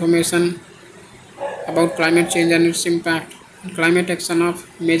accurate information about climate change and its impact. Climate action of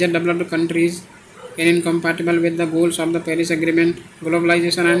major developed countries is incompatible with the goals of the Paris Agreement.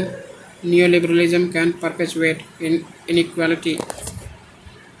 Globalization and neoliberalism can perpetuate inequality.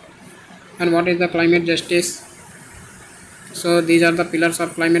 And what is the climate justice? So these are the pillars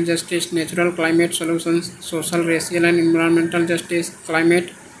of climate justice: natural climate solutions, social, racial and environmental justice,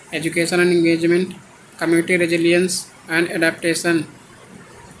 climate education and engagement, community resilience and adaptation,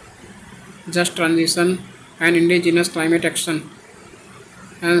 just transition and indigenous climate action.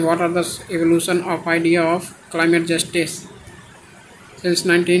 And what are the evolution of idea of climate justice? Since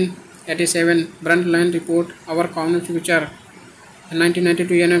 1987, Brundtland report Our Common Future. In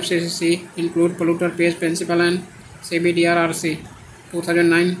 1992, UNFCCC include polluter pays principle and CBDRRC.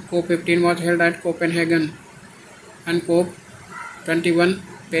 2009, COP15 was held at Copenhagen, and COP21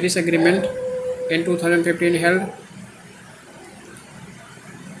 Paris Agreement in 2015 held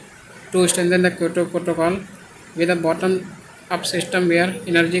to strengthen the Kyoto Protocol with a bottom-up system where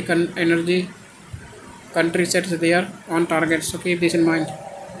energy country sets their own targets. So keep this in mind.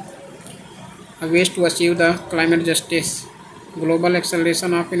 Ways to achieve the climate justice: global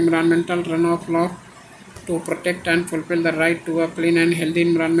acceleration of environmental runoff law to protect and fulfill the right to a clean and healthy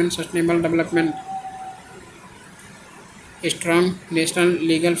environment, sustainable development. Strong national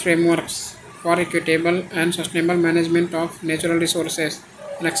legal frameworks for equitable and sustainable management of natural resources,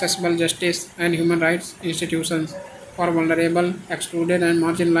 and accessible justice and human rights institutions for vulnerable, excluded and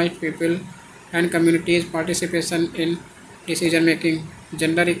marginalized people and communities' participation in decision making.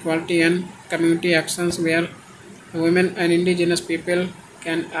 Gender equality and community actions where women and indigenous people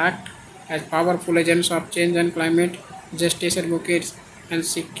can act as powerful agents of change, and climate justice advocates and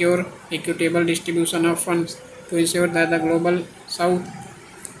secure equitable distribution of funds to ensure that the global south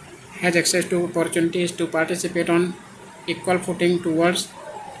has access to opportunities to participate on equal footing towards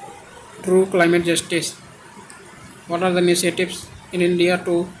true climate justice. What are the initiatives in India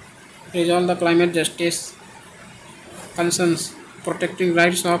to resolve the climate justice concerns? Protecting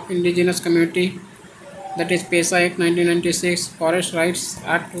rights of indigenous community, that is PESA Act 1996, Forest Rights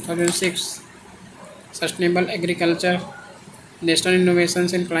Act 2006, sustainable agriculture, national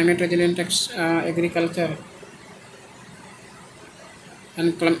innovations in climate resilient agriculture,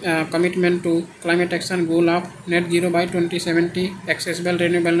 and commitment to climate action goal of net zero by 2070, accessible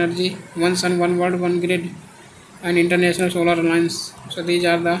renewable energy, one sun, one world, one grid, and International Solar Alliance. So these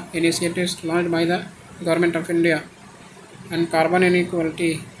are the initiatives launched by the Government of India. And carbon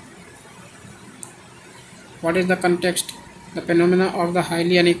inequality. What is the context? The phenomena of the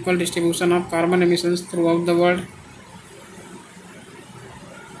highly unequal distribution of carbon emissions throughout the world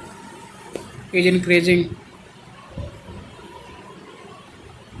is increasing,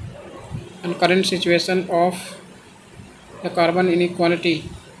 and current situation of the carbon inequality.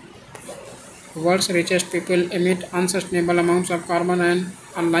 World's richest people emit unsustainable amounts of carbon, and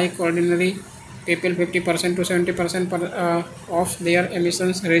unlike ordinary people, 50% to 70% of their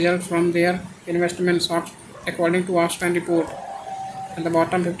emissions result from their investments, according to Oxfam report. And the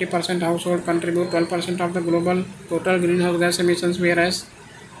bottom 50% household contribute 12% of the global total greenhouse gas emissions, whereas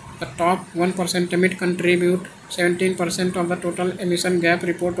the top 1% emit contribute 17% of the total emission gap,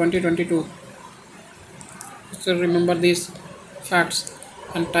 report 2022. So remember these facts.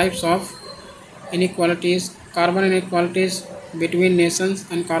 And types of inequalities: carbon inequalities between nations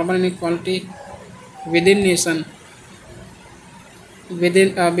and carbon inequality within nation.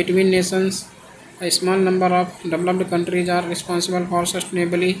 Between nations, a small number of developed countries are responsible for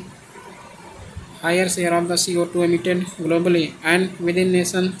sustainably higher share of the CO2 emitted globally, and within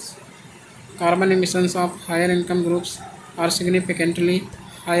nations, carbon emissions of higher income groups are significantly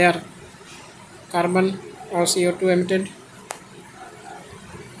higher. Carbon or CO2 emitted.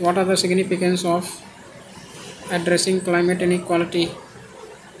 What are the significance of addressing climate inequality?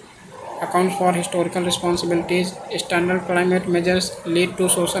 Accounts for historical responsibilities. Standard climate measures lead to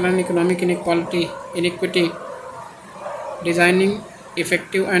social and economic inequity. Designing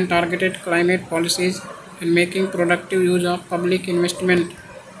effective and targeted climate policies and making productive use of public investment.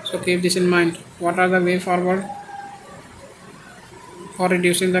 So keep this in mind. What are the way forward for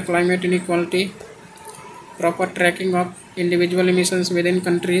reducing the climate inequality? Proper tracking of individual emissions within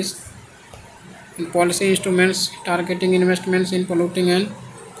countries, and policy instruments targeting investments in polluting and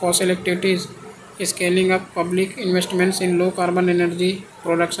fossil activities, scaling up public investments in low carbon energy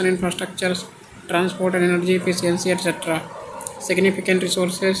production infrastructures, transport and energy efficiency, etc. Significant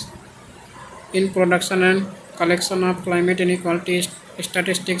resources in production and collection of climate inequality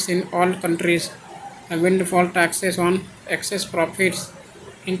statistics in all countries, and windfall taxes on excess profits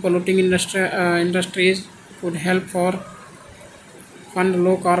in polluting industries would help for fund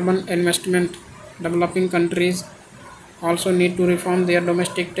low carbon investment. Developing countries also need to reform their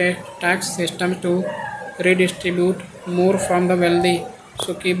domestic tax systems to redistribute more from the wealthy.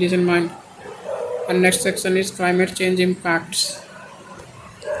 So keep this in mind. And next section is climate change impacts.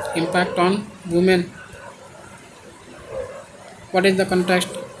 Impact on women. What is the context?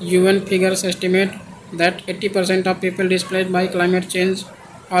 UN figures estimate that 80% of people displaced by climate change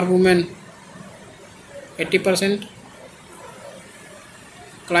are women. 80%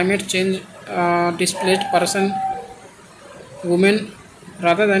 climate change displaced person women,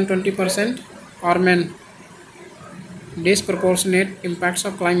 rather than 20% are men. Disproportionate impacts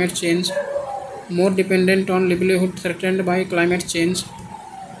of climate change. More dependent on livelihood threatened by climate change.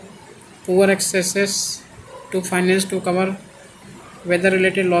 Poor access to finance to cover weather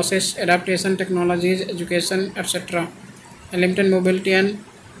related losses, adaptation technologies, education, etc. Limited mobility and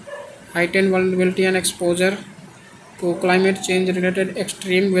heightened vulnerability and exposure to climate change related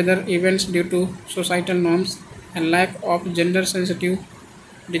extreme weather events due to societal norms, and lack of gender sensitive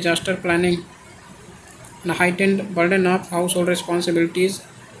disaster planning, and heightened burden of household responsibilities,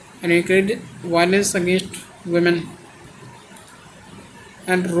 and increased violence against women.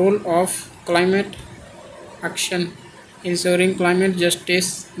 And role of climate action: ensuring climate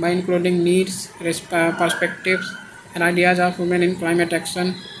justice by including needs, perspectives, and ideas of women in climate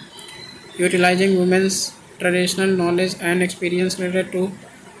action, utilizing women's traditional knowledge and experience related to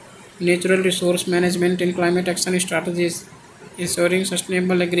natural resource management in climate action strategies, ensuring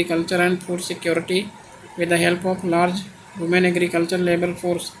sustainable agriculture and food security with the help of large women agriculture labor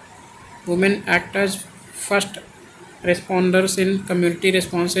force. Women act as first responders in community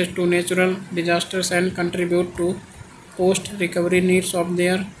responses to natural disasters and contribute to post-recovery needs of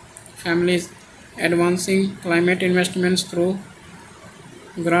their families, advancing climate investments through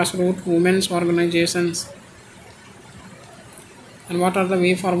grassroots women's organizations. And what are the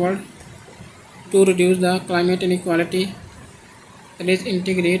way forward to reduce the climate inequality? That is,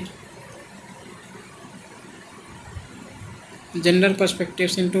 integrate gender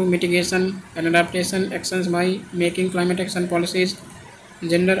perspectives into mitigation and adaptation actions by making climate action policies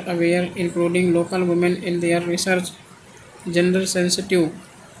gender aware, including local women in their research, gender sensitive,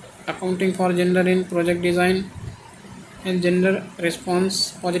 accounting for gender in project design, and gender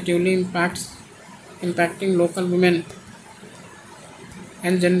response positively impacting local women,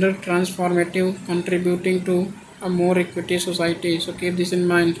 and gender transformative, contributing to a more equity society. So keep this in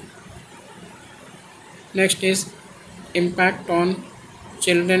mind. Next is impact on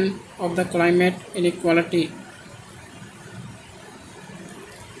children of the climate inequality.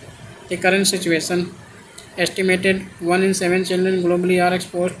 The current situation: estimated 1 in 7 children globally are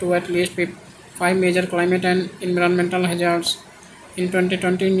exposed to at least 5 major climate and environmental hazards. In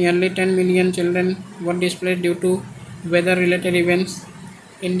 2020, nearly 10 million children were displaced due to weather-related events.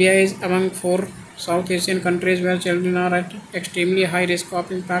 India is among 4 South Asian countries where children are at extremely high risk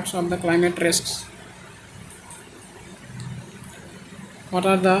of impacts of the climate risks. What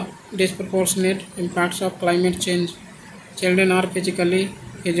are the disproportionate impacts of climate change? Children are physically,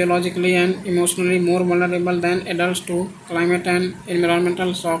 physiologically and emotionally more vulnerable than adults to climate and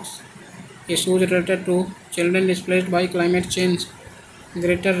environmental shocks. Issues related to children displaced by climate change: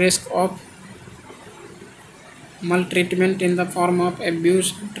 greater risk of maltreatment in the form of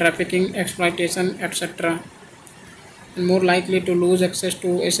abuse, trafficking, exploitation, etc., and more likely to lose access to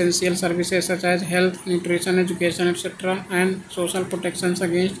essential services such as health, nutrition, education, etc., and social protections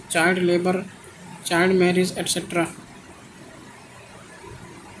against child labor, child marriage, etc.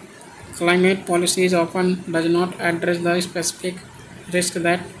 Climate policies often does not address the specific risk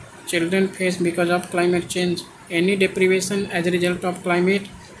that children face because of climate change. Any deprivation as a result of climate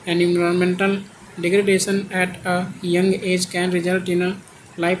and environmental degradation at a young age can result in a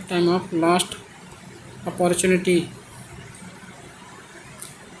lifetime of lost opportunity.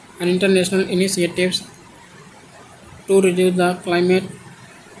 And international initiatives to reduce the climate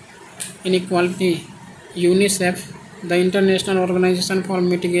inequality. UNICEF, the International Organization for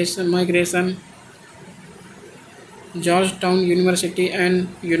Migration, Georgetown University and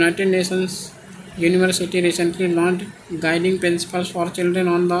United Nations University recently launched guiding principles for children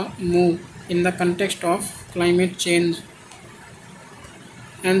on the move in the context of climate change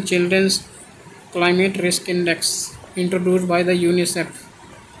and Children's Climate Risk Index introduced by the UNICEF.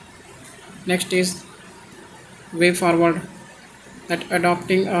 Next is way forward, that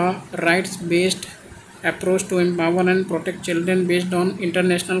adopting a rights-based approach to empower and protect children based on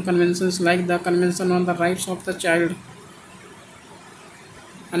international conventions like the Convention on the Rights of the Child.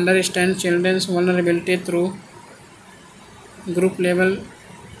 Understand children's vulnerability through group level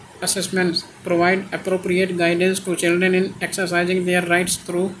assessments. Provide appropriate guidance to children in exercising their rights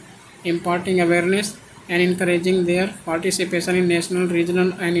through imparting awareness and encouraging their participation in national,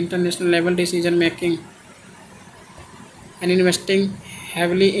 regional and international level decision making, and investing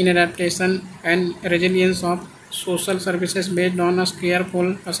heavily in adaptation and resilience of social services based on a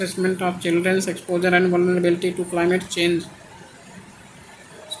careful assessment of children's exposure and vulnerability to climate change.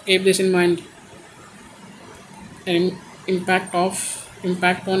 So keep this in mind. And impact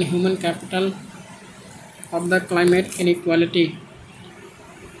on human capital of the climate inequality.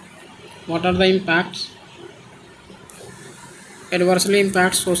 What are the impacts? Adversely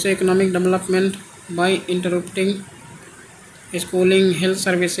impacts socio-economic development by interrupting schooling, health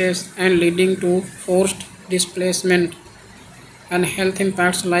services and leading to forced displacement, and health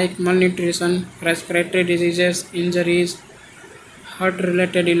impacts like malnutrition, respiratory diseases, injuries,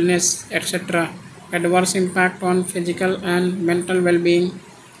 heart-related illness, etc. Adverse impact on physical and mental well-being,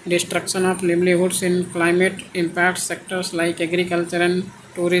 destruction of livelihoods in climate impact sectors like agriculture and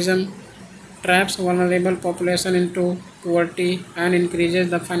tourism, traps vulnerable population into poverty and increases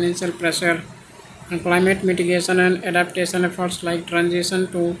the financial pressure. And climate mitigation and adaptation efforts like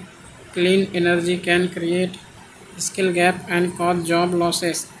transition to clean energy can create skill gap and cause job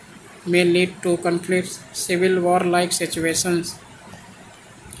losses, may lead to conflicts, civil war-like situations.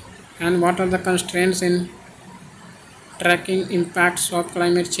 And what are the constraints in tracking impacts of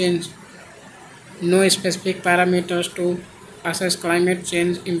climate change? No specific parameters to assess climate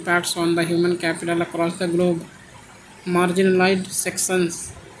change impacts on the human capital across the globe. Marginalized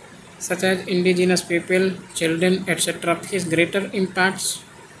sections such as indigenous people, children, etc. face greater impacts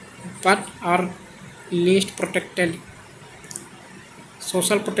but are least protected.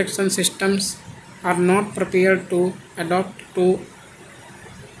 Social protection systems are not prepared to adapt to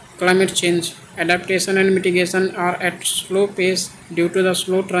climate change. Adaptation and mitigation are at slow pace due to the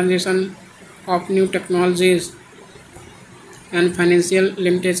slow transition of new technologies and financial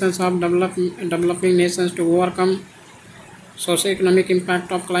limitations of developing nations to overcome socio-economic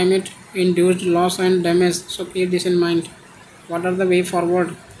impact of climate-induced loss and damage. So keep this in mind. What are the way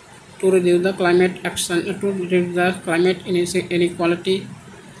forward to reduce the climate action, to reduce the climate inequality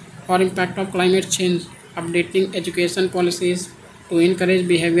or impact of climate change? Updating education policies to encourage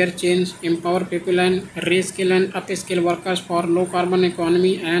behavior change, empower people and reskill and upskill workers for low carbon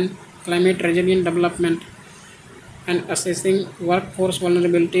economy and climate resilient development, and assessing workforce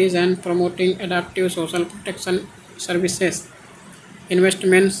vulnerabilities and promoting adaptive social protection services.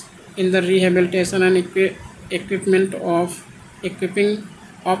 Investments in the rehabilitation and equipping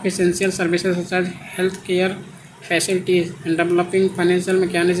of essential services such as healthcare facilities and developing financial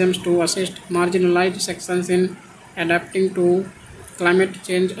mechanisms to assist marginalized sections in adapting to climate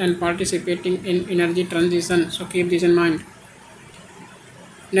change and participating in energy transition. So keep this in mind.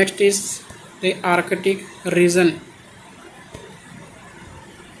 Next is the Arctic region.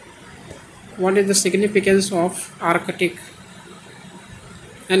 What is the significance of Arctic?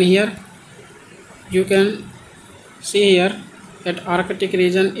 And here you can see here that Arctic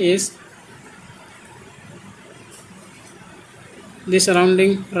region is the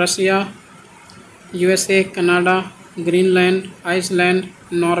surrounding Russia, USA, Canada, Greenland, Iceland,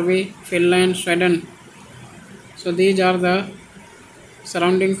 Norway, Finland, Sweden. So these are the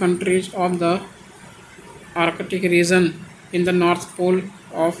surrounding countries of the Arctic region in the North Pole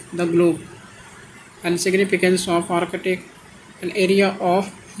of the globe. And significance of Arctic, an area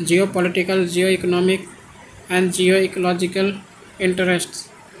of geopolitical, geoeconomic and geoecological interests.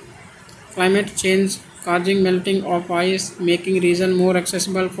 Climate change causing melting of ice, making region more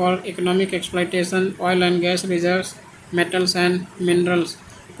accessible for economic exploitation, oil and gas reserves, metals and minerals.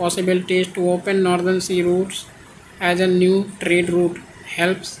 Possibilities to open northern sea routes as a new trade route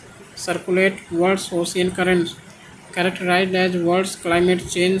helps circulate world's ocean currents, characterized as world's climate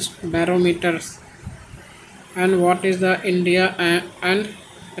change barometers. And what is the India and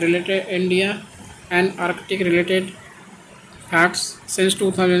Arctic related facts? Since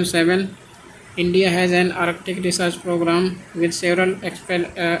 2007, India has an Arctic research program with several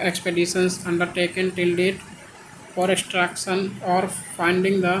expeditions undertaken till date for extraction or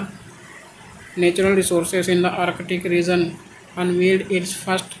finding the natural resources in the Arctic region. Unveiled its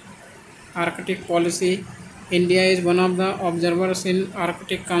first Arctic policy. India is one of the observers in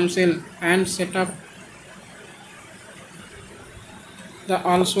Arctic Council and set up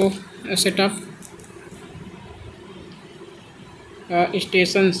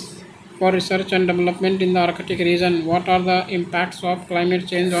stations for research and development in the Arctic region. What are the impacts of climate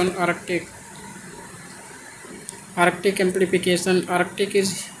change on Arctic? Arctic amplification. Arctic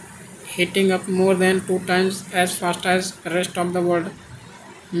is heating up more than 2 times as fast as rest of the world.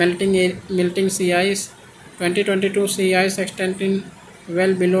 Melting sea ice. 2022 sea ice extending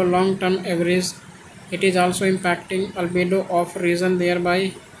well below long-term average. It is also impacting albedo of region,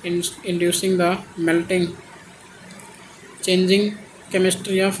 thereby inducing the melting. Changing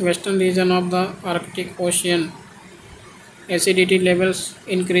chemistry of western region of the Arctic Ocean. Acidity levels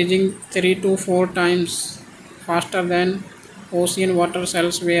increasing 3 to 4 times faster than ocean waters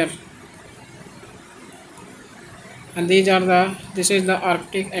elsewhere. And this is the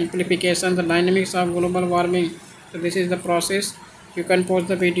Arctic amplification, the dynamics of global warming. So this is the process. You can pause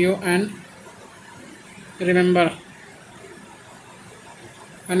the video and remember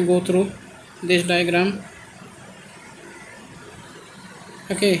and go through this diagram.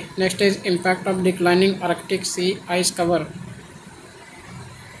 Okay, next is impact of declining Arctic sea ice cover.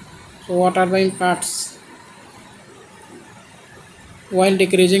 So what are the impacts? While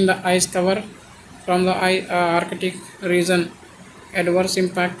decreasing the ice cover from the Arctic region, adverse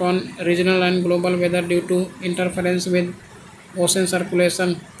impact on regional and global weather due to interference with ocean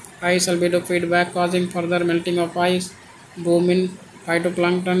circulation, ice albedo feedback causing further melting of ice, boom in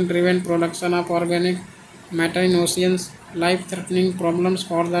phytoplankton driven production of organic matter in oceans, life-threatening problems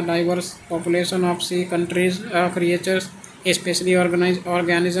for the diverse population of sea creatures, especially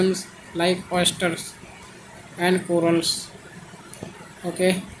organisms like oysters and corals.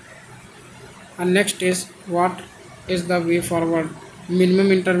 Okay, and next is what is the way forward?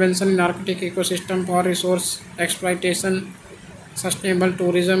 Minimum intervention in Arctic ecosystem for resource exploitation, sustainable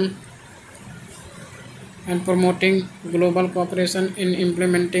tourism, and promoting global cooperation in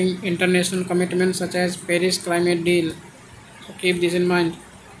implementing international commitments such as Paris Climate Deal. So keep this in mind.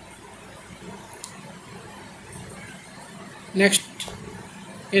 Next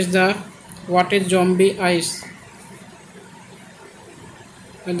is the what is zombie ice,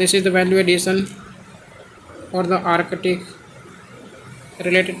 and this is the value addition for the Arctic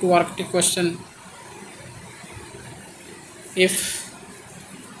related to Arctic question. If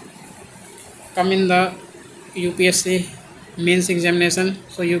come in the UPSC means examination,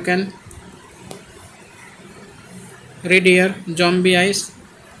 so you can read here zombie ice,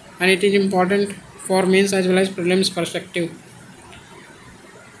 and it is important for means as well as prelims perspective.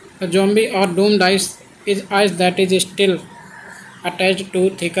 The zombie or doomed ice is ice that is still attached to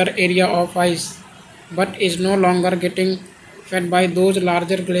thicker area of ice but is no longer getting fed by those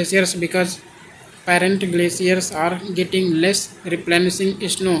larger glaciers because parent glaciers are getting less replenishing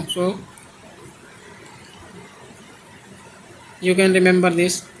snow. So you can remember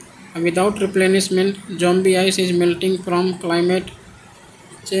this. Without replenishment, zombie ice is melting from climate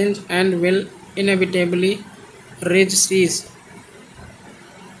change and will inevitably reach seas.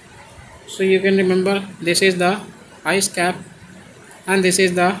 So you can remember this is the ice cap and this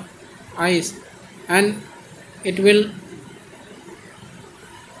is the ice, and it will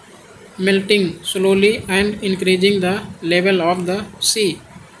melting slowly and increasing the level of the sea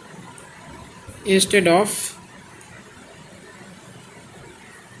instead of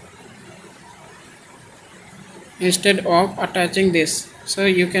attaching this. So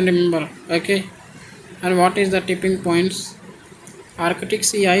you can remember. Okay. And what is the tipping points? Arctic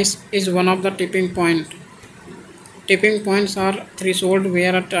sea ice is one of the tipping point. Tipping points are threshold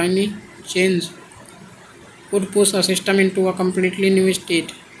where a tiny change could push a system into a completely new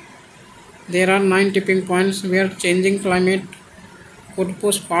state. There are 9 tipping points where changing climate could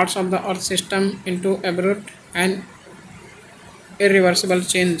push parts of the Earth system into abrupt and irreversible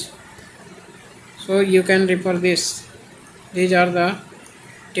change. So you can refer this. These are the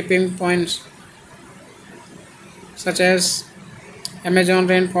tipping points, such as Amazon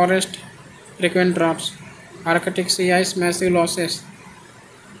rainforest, frequent droughts, Arctic sea ice, massive losses,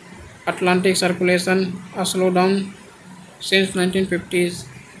 Atlantic circulation, a slowdown since 1950s,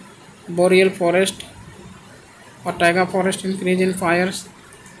 boreal forest or taiga forest, increase in fires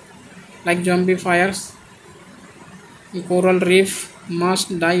like zombie fires, coral reef mass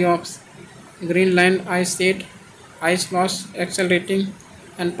die-offs, Greenland ice sheet, ice loss accelerating,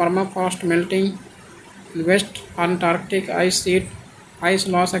 and permafrost melting, West Antarctic ice sheet, ice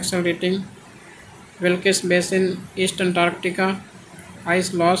loss accelerating, Wilkes Basin, East Antarctica,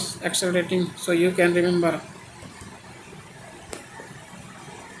 ice loss accelerating. So you can remember.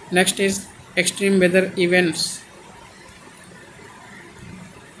 Next is extreme weather events.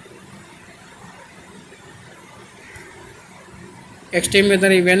 Extreme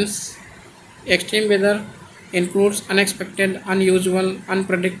weather events. Extreme weather includes unexpected, unusual,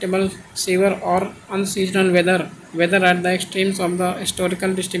 unpredictable, severe or unseasonal weather at the extremes of the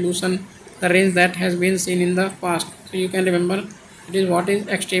historical distribution, the range that has been seen in the past. So you can remember it is what is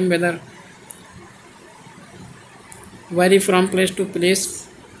extreme weather. Vary from place to place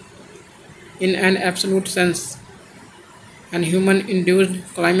in an absolute sense, and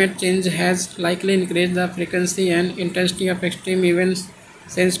human-induced climate change has likely increased the frequency and intensity of extreme events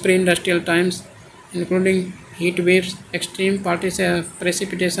since pre-industrial times, including heat waves, extreme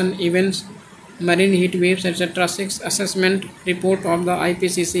precipitation events, marine heat waves, etc. 6 assessment report of the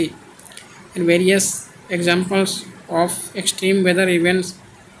IPCC and various examples of extreme weather events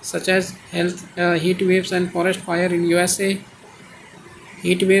such as heat waves and forest fire in USA,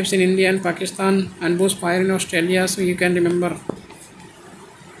 heat waves in India and Pakistan, and bushfire in Australia. So you can remember.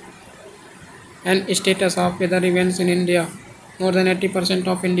 And status of weather events in India. More than 80%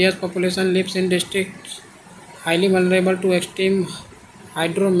 of India's population lives in districts highly vulnerable to extreme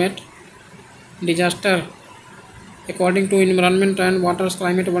hydromet disaster, according to Environment and Water's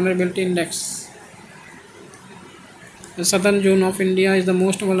Climate Vulnerability Index. The southern zone of India is the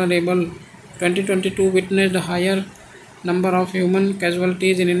most vulnerable. 2022 witnessed a higher number of human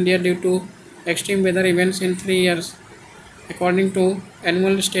casualties in India due to extreme weather events in 3 years, according to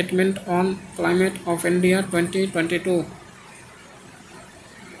Annual Statement on Climate of India 2022.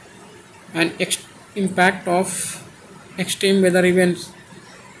 And impact of extreme weather events.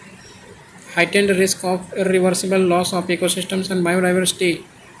 Heightened risk of irreversible loss of ecosystems and biodiversity.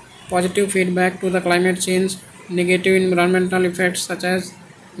 Positive feedback to the climate change. Negative environmental effects such as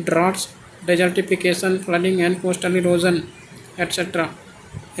droughts, desertification, flooding and coastal erosion, etc.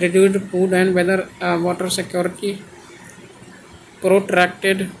 Reduced food and water security.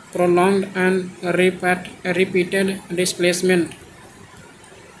 Protracted, prolonged and repeated displacement.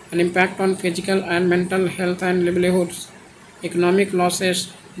 An impact on physical and mental health and livelihoods, economic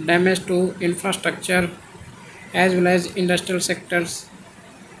losses, damage to infrastructure as well as industrial sectors.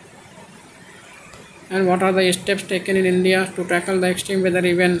 And what are the steps taken in India to tackle the extreme weather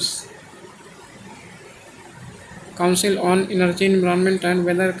events? Council on Energy, Environment and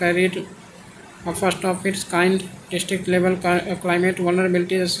Weather carried a first of its kind district level climate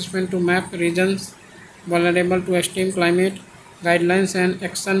vulnerability assessment to map regions vulnerable to extreme climate, guidelines and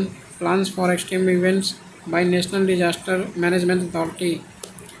action plans for extreme events by National Disaster Management Authority,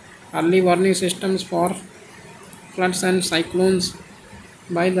 early warning systems for floods and cyclones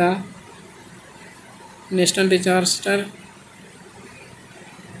by the National Disaster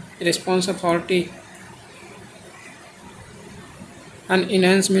Response Authority, and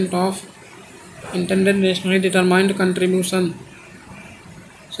enhancement of intended nationally determined contribution.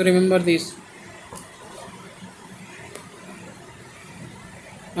 So remember this.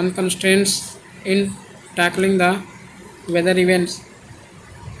 On constraints in tackling the weather events.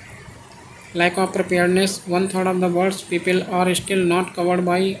 Lack of preparedness. 1/3 of the world's people are still not covered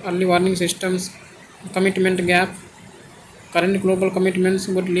by early warning systems. Commitment gap. Current global commitments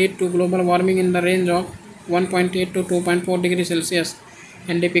would lead to global warming in the range of 1.8 to 2.4 degrees Celsius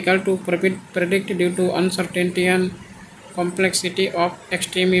and difficult to predict due to uncertainty and complexity of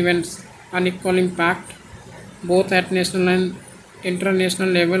extreme events. Unequal impact both at national and international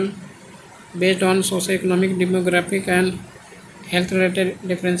level based on socioeconomic, demographic and health related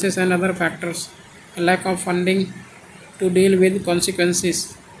differences and other factors. A lack of funding to deal with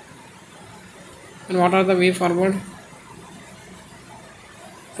consequences. And what are the way forward?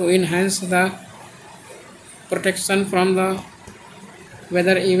 To enhance the protection from the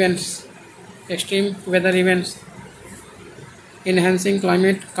weather events, extreme weather events, enhancing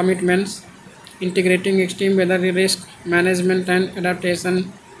climate commitments, integrating extreme weather risk management and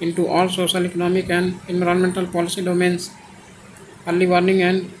adaptation into all social, economic and environmental policy domains, early warning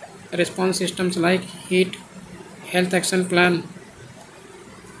and response systems like heat health action plan,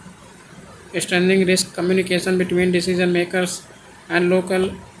 strengthening risk communication between decision makers and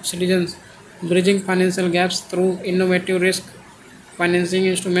local citizens, bridging financial gaps through innovative risk financing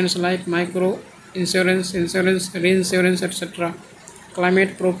instruments like micro insurance, insurance, reinsurance, etc.,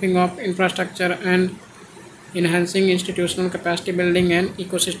 climate proofing of infrastructure, and enhancing institutional capacity building and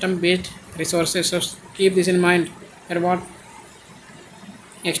ecosystem based resources. So keep this in mind. And what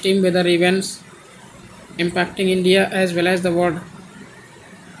extreme weather events impacting India as well as the world,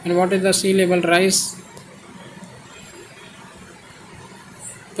 and what is the sea level rise,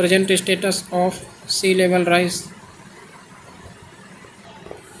 present status of sea level rise.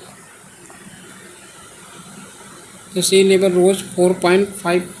 The sea level rose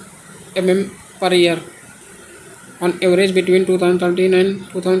 4.5 mm per year on average between 2013 and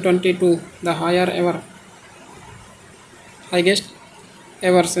 2022, the highest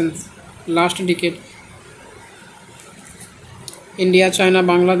ever since last decade. India, China,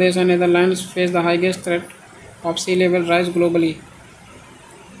 Bangladesh and Netherlands face the highest threat of sea level rise globally.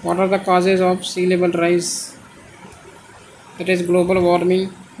 What are the causes of sea level rise? It is global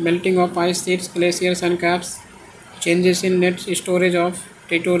warming, melting of ice sheets, glaciers and caps, changes in net storage of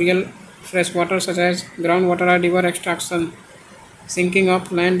territorial freshwater such as groundwater or river extraction, sinking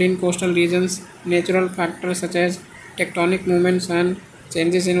of land in coastal regions, natural factors such as tectonic movements and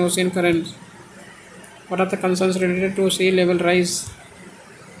changes in ocean currents. What are the concerns related to sea level rise?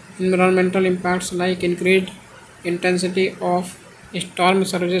 Environmental impacts like increased intensity of storm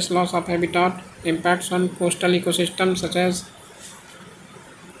surges, loss of habitat, impacts on coastal ecosystems such as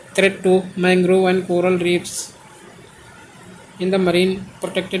threat to mangrove and coral reefs in the marine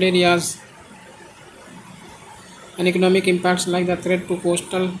protected areas, and economic impacts like the threat to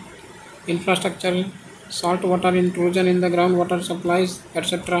coastal infrastructure, saltwater intrusion in the groundwater supplies,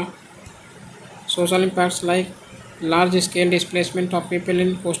 etc. Social impacts like large scale displacement of people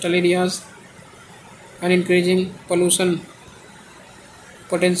in coastal areas and increasing pollution,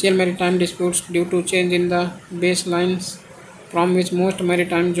 potential maritime disputes due to change in the baselines from which most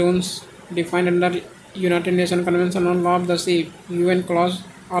maritime zones defined under United Nations Convention on Law of the Sea (UN) clause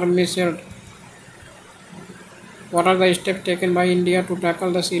are measured. What are the steps taken by India to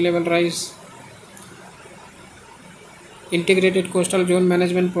tackle the sea level rise? Integrated Coastal Zone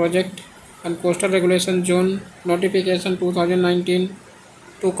Management Project and Coastal Regulation Zone Notification 2019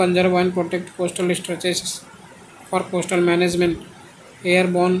 to conserve and protect coastal stretches for coastal management,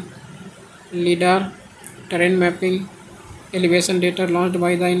 airborne LIDAR, terrain mapping, elevation data launched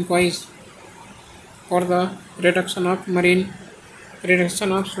by the inquiries for the reduction of tsunami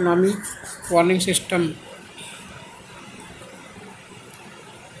warning system,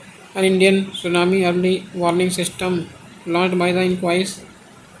 an Indian tsunami early warning system launched by the inquiries,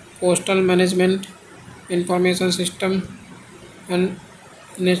 coastal management information system, and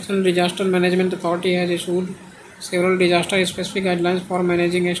National Disaster Management Authority has issued several disaster specific guidelines for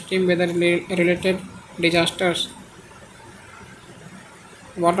managing extreme weather related disasters.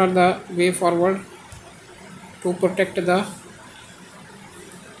 What are the way forward to protect the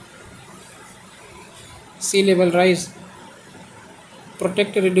sea level rise?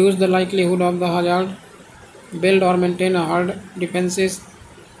 Protect, reduce the likelihood of the hazard, build or maintain a hard defenses,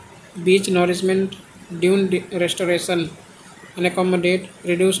 beach nourishment, dune restoration, and accommodate,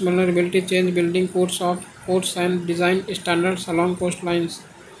 reduce vulnerability, change building codes and design standards along coastlines,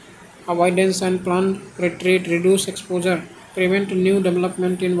 avoidance and planned retreat, reduce exposure, prevent new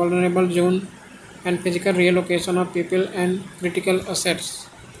development in vulnerable zone, and physical relocation of people and critical assets.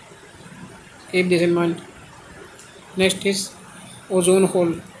 Keep this in mind. Next is ozone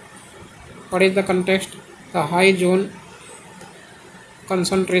hole. What is the context? The high zone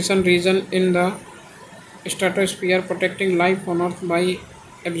concentration region in the stratosphere protecting life on Earth by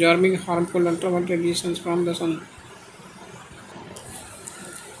absorbing harmful ultraviolet radiations from the sun.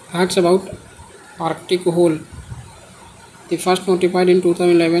 Facts about Arctic hole. The first notified in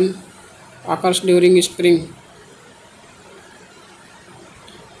 2011 occurs during spring.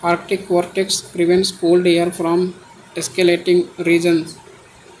 Arctic vortex prevents cold air from escalating regions.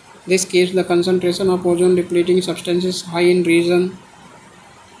 This keeps the concentration of ozone depleting substances high in region.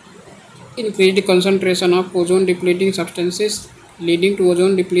 Increased concentration of ozone depleting substances leading to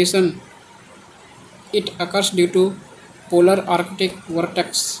ozone depletion. It occurs due to polar Arctic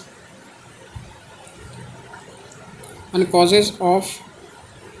vortex. And causes of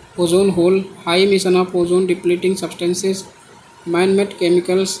ozone hole: high emission of ozone depleting substances, man-made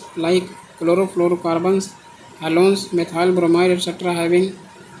chemicals like chlorofluorocarbons, halogens, methyl bromide, etc. having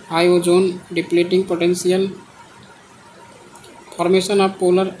high ozone depleting potential, formation of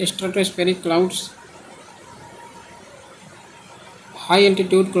polar stratospheric clouds, high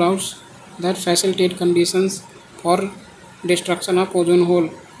altitude clouds that facilitate conditions for destruction of ozone hole,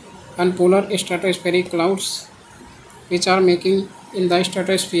 and polar stratospheric clouds which are making in the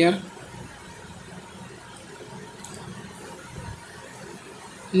stratosphere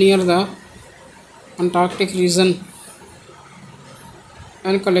near the Antarctic region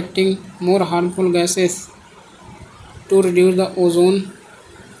and collecting more harmful gases to reduce the ozone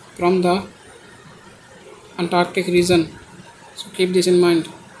from the Antarctic region. So keep this in mind.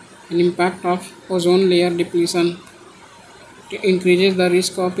 An impact of ozone layer depletion. It increases the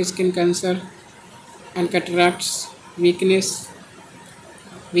risk of skin cancer and cataracts, weakens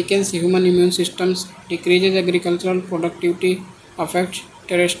human immune systems, decreases agricultural productivity, affects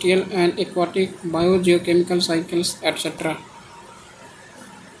terrestrial and aquatic biogeochemical cycles, etc.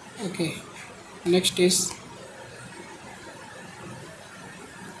 Okay, next is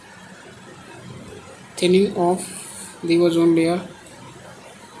thinning of the ozone layer,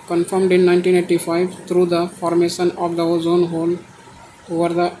 confirmed in 1985 through the formation of the ozone hole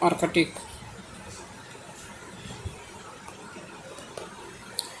over the Arctic.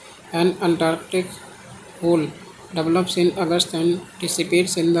 An Antarctic hole develops in August and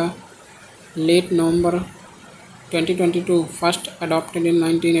dissipates in the late November 2022, first adopted in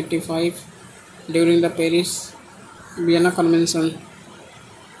 1985 during the Paris Vienna Convention.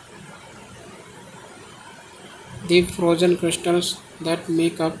 Deep frozen crystals that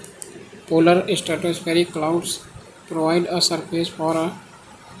make up polar stratospheric clouds provide a surface for a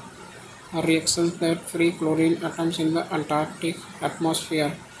reactions that free chlorine atoms in the Antarctic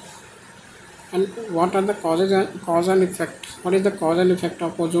atmosphere. And what are the cause and effect? What is the cause and effect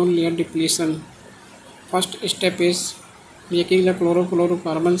of ozone layer depletion? First step is making the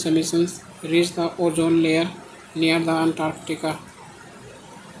chlorofluorocarbons emissions reach the ozone layer near the Antarctica.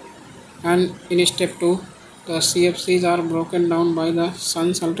 And in step 2, the CFCs are broken down by the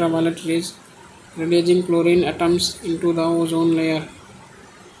sun's ultraviolet rays, releasing chlorine atoms into the ozone layer.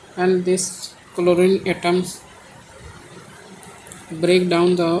 And these chlorine atoms break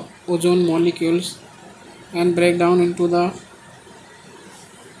down the ozone molecules and break down into the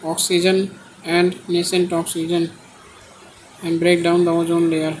oxygen and nascent oxygen and break down the ozone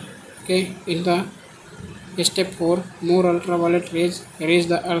layer. Okay, in the step 4, more ultraviolet rays reach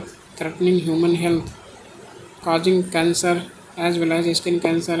the earth, threatening human health, causing cancer as well as skin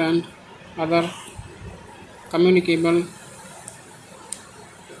cancer and other communicable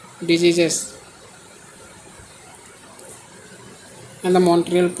diseases. And the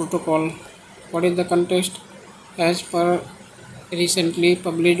Montreal Protocol. What is the context? As per recently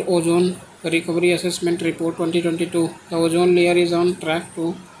published Ozone Recovery Assessment Report 2022, the ozone layer is on track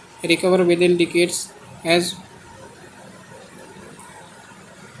to recover within decades as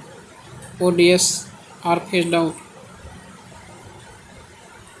ODS are phased out.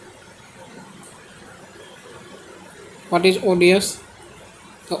 What is ODS?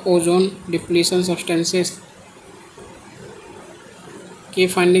 The ozone depletion substances. Key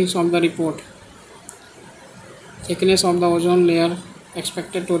findings of the report: thickness of the ozone layer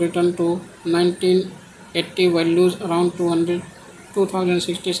expected to return to 1980 values around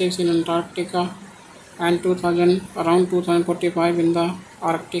 2066 in Antarctica and around 2045 in the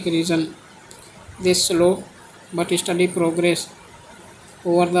Arctic region. This slow but steady progress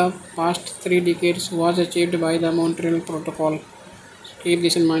over the past 3 decades was achieved by the Montreal Protocol. Keep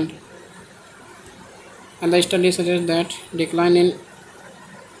this in mind. And the study suggests that decline in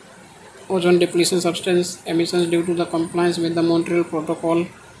ozone depletion substance emissions due to the compliance with the Montreal Protocol,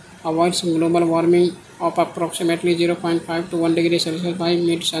 avoids global warming of approximately 0.5 to 1 degree Celsius by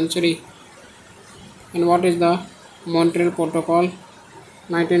mid-century. And what is the Montreal Protocol?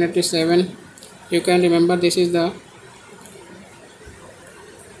 1987. You can remember this is the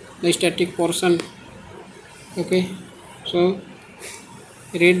static portion. Okay, so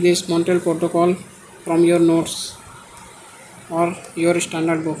read this Montreal Protocol from your notes or your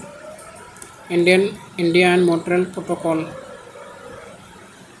standard book. India and Montreal Protocol.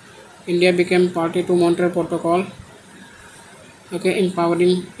 India became party to Montreal Protocol. Okay,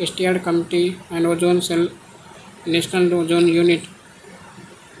 empowering steered committee and ozone cell national ozone unit,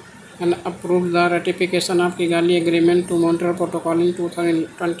 and approved the ratification of Kigali Agreement to Montreal Protocol in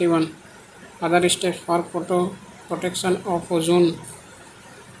 2021. Other steps for protection of ozone.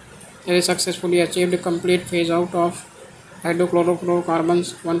 They successfully achieved complete phase out of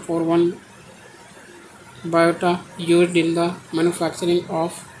hydrochlorofluorocarbons 141 biota used in the manufacturing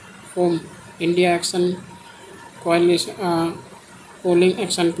of foam. India Action Coalition cooling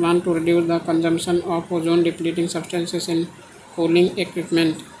action plan to reduce the consumption of ozone depleting substances in cooling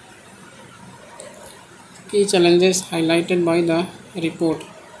equipment. Key challenges highlighted by the report.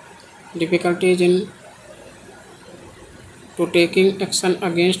 Difficulties in taking action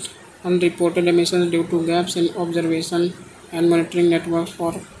against unreported emissions due to gaps in observation and monitoring networks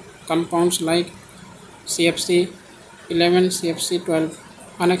for compounds like CFC 11, CFC 12.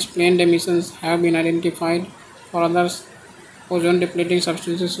 Unexplained emissions have been identified for others ozone depleting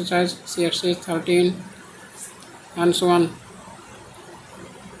substances such as CFC 13 and so on.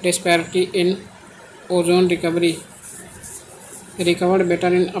 Disparity in ozone recovery. Recovered better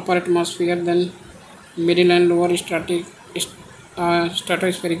in upper atmosphere than middle and lower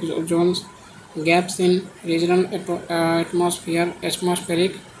stratospheric zones. Gaps in regional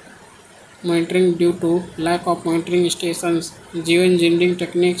atmospheric monitoring due to lack of monitoring stations. Geoengineering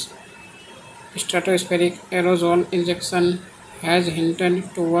techniques. Stratospheric aerosol injection has hinted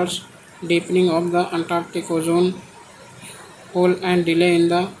towards deepening of the Antarctic ozone hole and delay in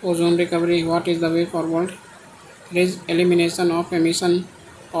the ozone recovery. What is the way forward? There is elimination of emission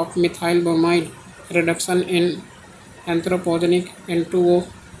of methyl bromide, reduction in anthropogenic N2O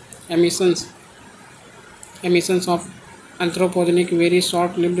emissions of anthropogenic very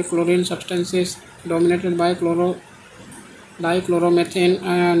short-lived chlorine substances dominated by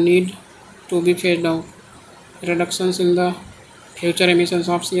dichloromethane need to be phased out. Reductions in the future emissions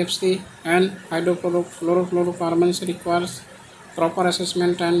of CFC and hydrofluorocarbons requires proper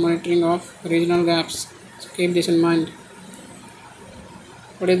assessment and monitoring of regional gaps. So keep this in mind.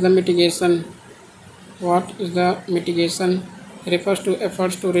 What is the mitigation? What is the mitigation? Refers to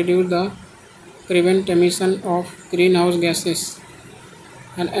efforts to reduce the prevent emission of greenhouse gases.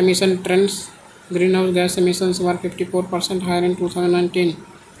 And emission trends. Greenhouse gas emissions were 54% higher in 2019.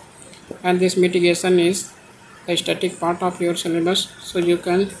 And this mitigation is the static part of your syllabus, so you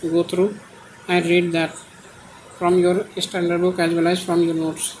can go through and read that from your standard book as well as from your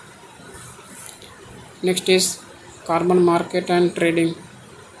notes. Next is carbon market and trading.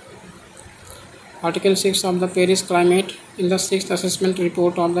 Article 6 of the Paris Climate in the 6th assessment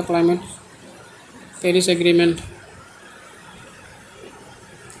report of the Climate Paris Agreement.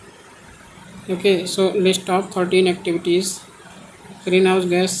 Okay, so list of 13 activities. Greenhouse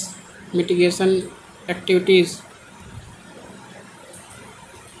gas mitigation activities.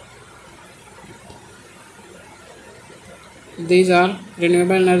 These are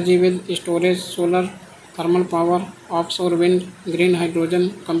renewable energy with storage, solar, thermal power, offshore wind, green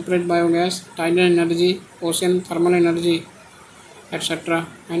hydrogen, compressed biogas, tidal energy, ocean thermal energy, etc.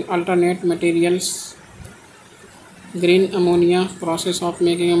 And alternate materials. Green ammonia, process of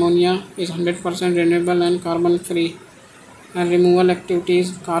making ammonia is 100% renewable and carbon free. And removal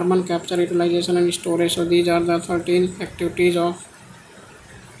activities, carbon capture, utilization and storage. So these are the 13 activities of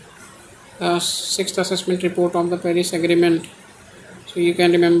the 6th assessment report of the Paris Agreement. So you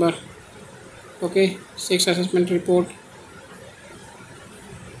can remember. Okay, 6th assessment report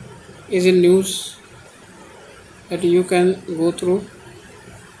is in news that you can go through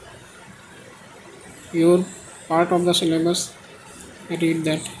your part of the syllabus and read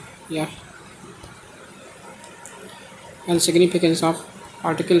that. Yeah. And significance of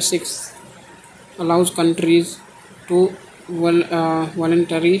Article 6 allows countries to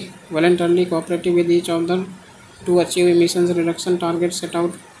voluntarily cooperate with each other to achieve emissions reduction targets set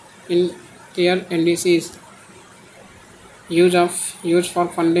out in their NDCs. Use for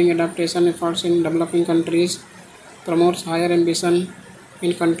funding adaptation efforts in developing countries, promotes higher ambition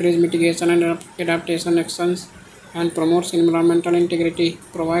in countries' mitigation and adaptation actions, and promotes environmental integrity,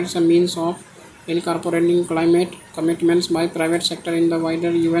 provides a means of incorporating climate commitments by private sector in the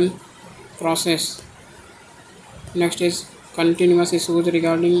wider UN process. Next is continuous issues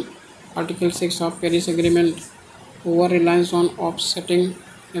regarding Article 6 of Paris Agreement. Over-reliance on offsetting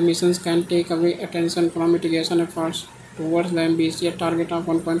emissions can take away attention from mitigation efforts towards the ambitious target of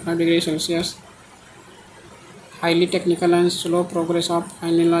 1.5 degrees Celsius. Highly technical and slow progress of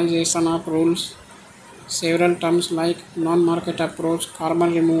finalization of rules. Several terms like non-market approach,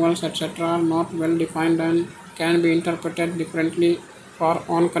 carbon removals, etc. are not well defined and can be interpreted differently for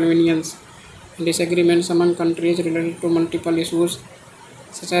own convenience. Disagreements among countries related to multiple issues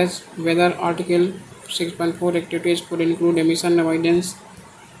such as whether Article 6.4 activities could include emission avoidance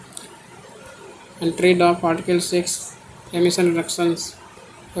and trade of Article 6 emission reductions.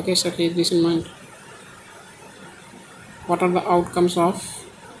 Okay, so keep this in mind. What are the outcomes of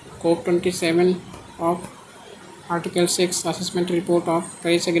COP27 of Article 6 Assessment Report of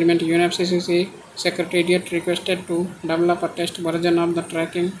Paris Agreement? UNFCCC Secretariat requested to develop a test version of the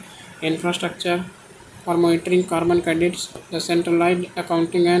tracking infrastructure for monitoring carbon credits, the centralized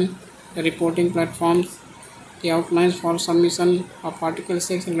accounting and reporting platforms. The outlines for submission of Article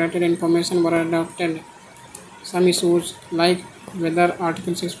 6 related information were adopted. Some issues like whether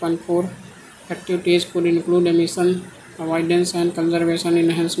Article 6.4 activities could include emission avoidance and conservation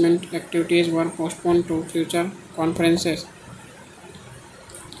enhancement activities were postponed to future conferences.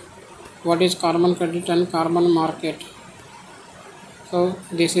 What is carbon credit and carbon market? So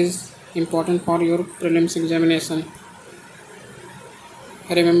this is important for your prelims examination.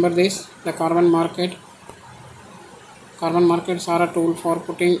 Remember this, the carbon markets are a tool for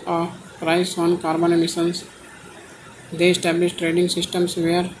putting a price on carbon emissions. They establish trading systems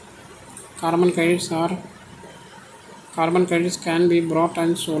where carbon credits can be bought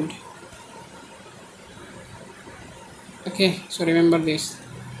and sold. Okay, so remember this.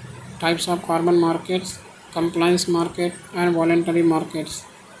 Types of carbon markets: compliance market and voluntary markets.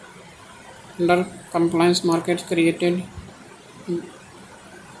 Under compliance markets created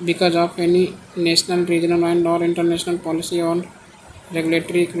because of any national, regional and or international policy or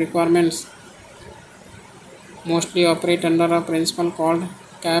regulatory requirements, mostly operate under a principle called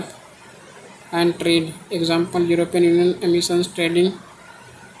cap and trade. Example: European Union emissions trading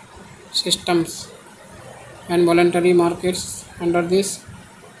systems. And voluntary markets, under this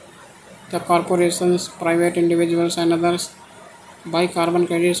the corporations, private individuals and others buy carbon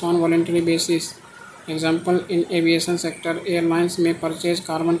credits on voluntary basis. Example: in aviation sector, airlines may purchase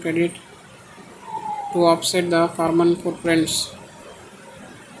carbon credit to offset the carbon footprints.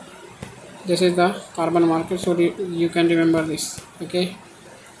 This is the carbon market, so you can remember this. Okay,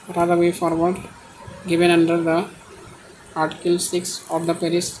 what are the way forward given under the Article 6 of the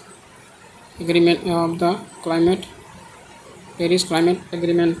Paris Agreement of the Paris Climate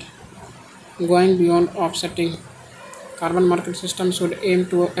Agreement? Going beyond offsetting, carbon market system should aim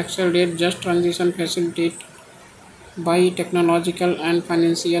to accelerate just transition, facilitate by technological and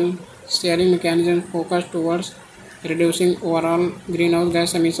financial sharing mechanisms focused towards reducing overall greenhouse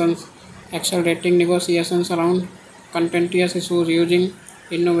gas emissions, accelerating negotiations around contentious issues using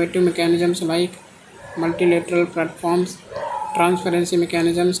innovative mechanisms like multilateral platforms. Transparency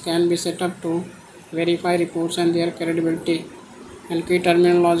mechanisms can be set up to verify reports and their credibility, and key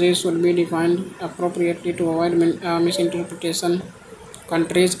terminologies should be defined appropriately to avoid misinterpretation.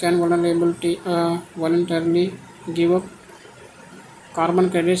 Countries can voluntarily give up carbon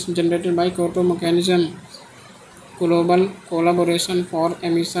credits generated by Kyoto mechanism, global collaboration for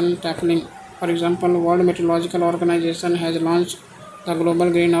emission tackling. For example, World Meteorological Organization has launched the global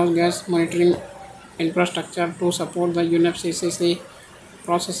greenhouse gas monitoring infrastructure to support the UNFCCC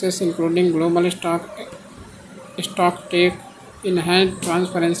processes, including global stock take, enhanced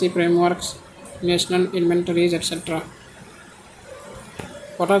transparency frameworks, national inventories, etc.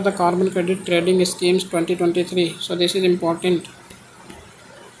 What are the carbon credit trading schemes 2023? So this is important.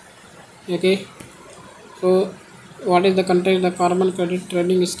 Okay, so what is the context? The carbon credit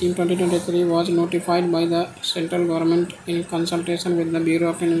trading scheme 2023 was notified by the central government in consultation with the Bureau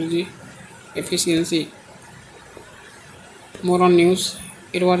of Energy Efficiency. More on news.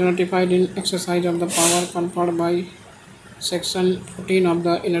 It was notified in exercise of the power conferred by Section 14 of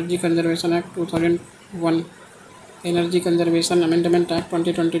the Energy Conservation Act 2001. Energy Conservation Amendment Act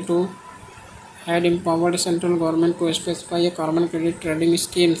 2022 had empowered central government to specify a carbon credit trading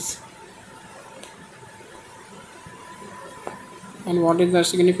schemes. And what is the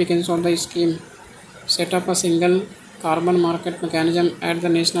significance of the scheme? Set up a single carbon market mechanism at the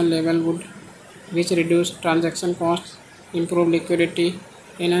national level which reduce transaction costs, improve liquidity,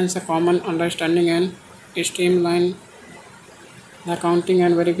 enhance a common understanding and streamline the accounting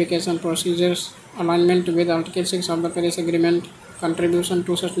and verification procedures, alignment with Article 6 of the Paris Agreement, contribution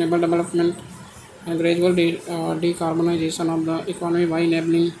to sustainable development, and gradual decarbonization of the economy by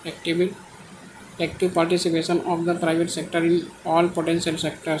enabling active participation of the private sector in all potential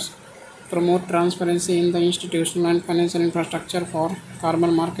sectors, promote transparency in the institutional and financial infrastructure for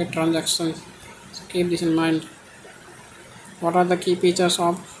carbon market transactions. So keep this in mind. What are the key features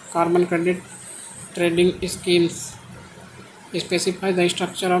of carbon credit trading schemes? Specify the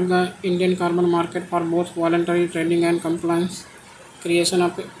structure of the Indian carbon market for both voluntary trading and compliance. Creation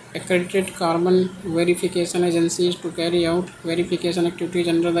of accredited carbon verification agencies to carry out verification activities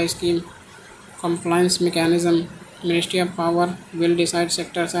under the scheme. Compliance mechanism. Ministry of Power will decide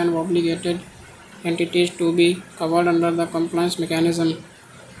sectors and obligated entities to be covered under the compliance mechanism.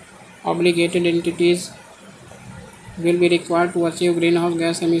 Obligated entities will be required to achieve greenhouse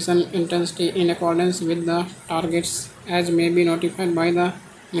gas emission intensity in accordance with the targets as may be notified by the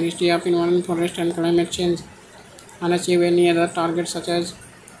Ministry of Environment, Forest and Climate Change, and achieve any other targets such as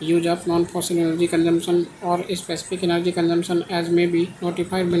use of non-fossil energy consumption or specific energy consumption as may be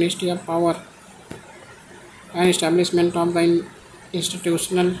notified Ministry of Power, and establishment of the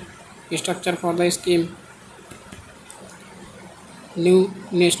institutional structure for the scheme. New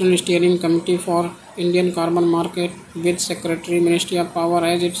National Steering Committee for Indian Carbon Market with Secretary Ministry of Power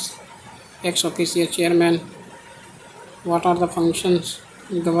as its ex officio chairman. What are the functions?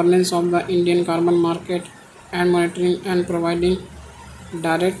 Governance of the Indian carbon market and monitoring and providing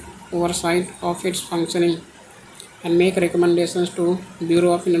direct oversight of its functioning, and make recommendations to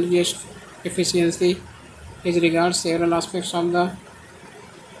Bureau of Energy Efficiency as regards several aspects of the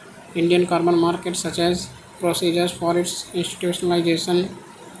Indian carbon market such as procedures for its institutionalization,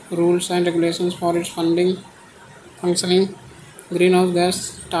 rules and regulations for its functioning, greenhouse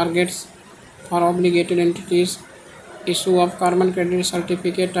gas targets for obligated entities, issue of carbon credit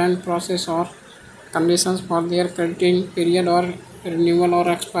certificate and process or conditions for their crediting period or renewal or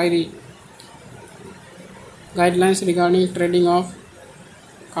expiry, guidelines regarding trading of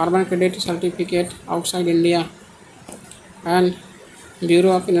carbon credit certificate outside India, and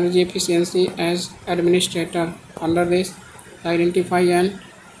Bureau of Energy Efficiency as administrator. Under this, identify and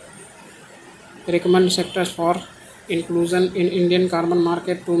recommend sectors for inclusion in Indian carbon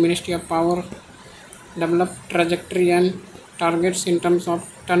market to Ministry of Power, develop trajectory and targets in terms of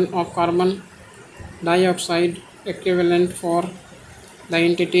ton of carbon dioxide equivalent for the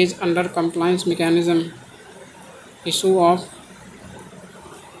entities under compliance mechanism, issue of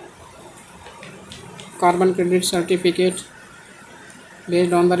carbon credit certificate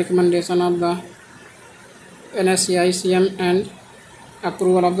based on the recommendation of the NSCICM and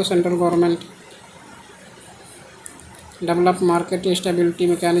approval of the central government, develop market stability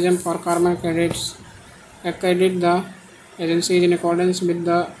mechanism for carbon credits, accredit the agencies in accordance with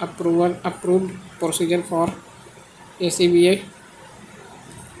the approved procedure for ACBA,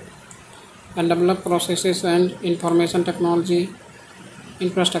 and develop processes and information technology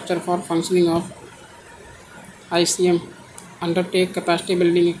infrastructure for functioning of ICM, undertake capacity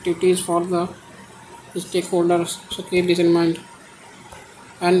building activities for the stakeholders. So keep this in mind.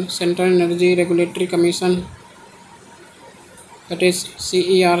 And Central Energy Regulatory Commission, that is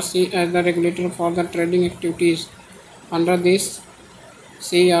CERC, as the regulator for the trading activities. Under this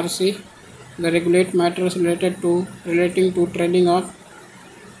CERC, the regulate matters relating to trading of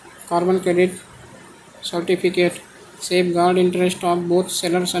carbon credit certificate, safeguard interest of both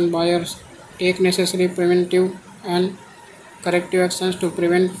sellers and buyers, take necessary preventive and corrective actions to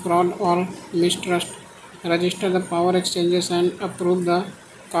prevent fraud or mistrust, register the power exchanges and approve the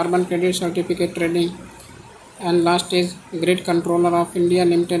carbon credit certificate trading, and last is Grid Controller of India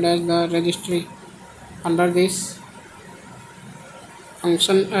Limited as the registry. Under this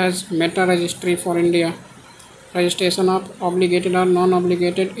function as meta registry for India, registration of obligated or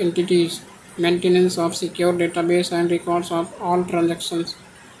non-obligated entities, maintenance of secure database and records of all transactions,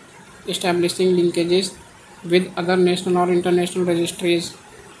 establishing linkages with other national or international registries.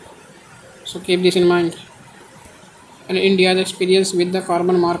 So keep this in mind. And India's experience with the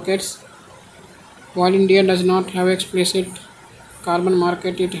carbon markets. While India does not have explicit carbon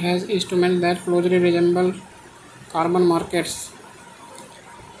market, it has instruments that closely resemble carbon markets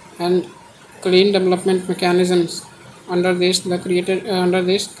and clean development mechanisms. Under this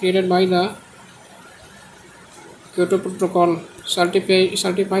created by the Kyoto Protocol,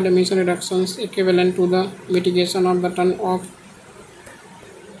 certified emission reductions equivalent to the mitigation of the ton of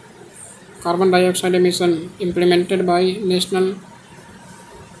carbon dioxide emission implemented by National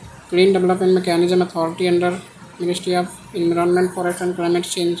Clean Development Mechanism Authority under Ministry of Environment, Forest and Climate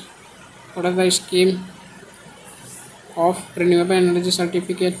Change. What is the scheme? of renewable energy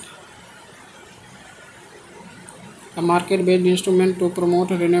certificate, a market-based instrument to promote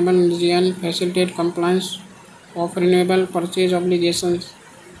renewable energy and facilitate compliance of renewable purchase obligations.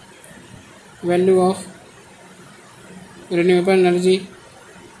 Value of renewable energy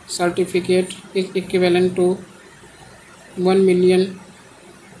certificate is equivalent to 1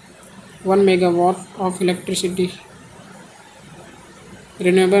 megawatt of electricity.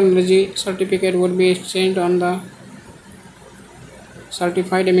 Renewable energy certificate would be exchanged on the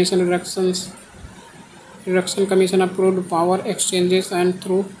Certified Emission Reduction Commission approved power exchanges and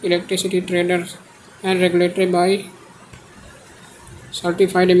through electricity traders, and regulated by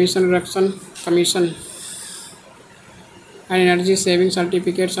Certified Emission Reduction Commission. And energy saving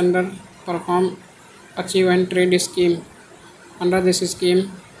certificates under Perform, Achieve and Trade scheme. Under this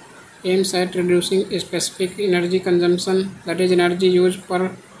scheme aims at reducing specific energy consumption, that is energy used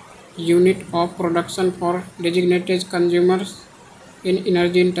per unit of production for designated consumers in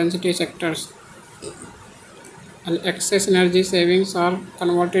energy intensity sectors. And excess energy savings are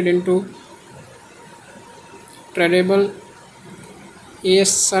converted into tradable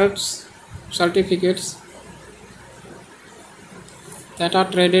AS certificates that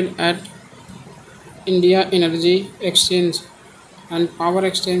are traded at India Energy Exchange and Power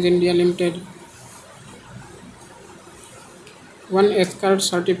Exchange India Limited. One SCART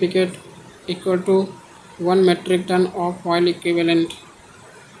certificate equal to 1 metric ton of oil equivalent,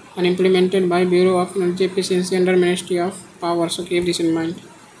 and implemented by Bureau of Energy Efficiency under Ministry of Power. So keep this in mind.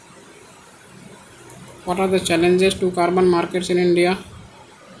 What are the challenges to carbon markets in India?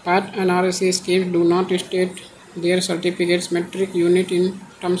 PAT and RSC schemes do not state their certificates metric unit in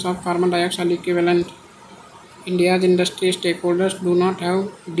terms of carbon dioxide equivalent. India's industry stakeholders do not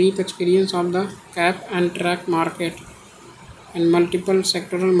have deep experience of the cap and track market, and multiple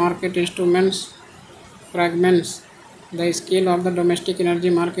sectoral market instruments fragments the scale of the domestic energy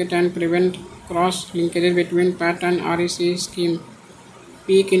market and prevent cross linkages between PAT and REC scheme.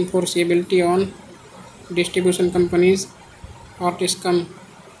 Peak enforceability on distribution companies or TISCOM.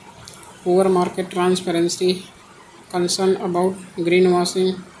 Poor market transparency, concern about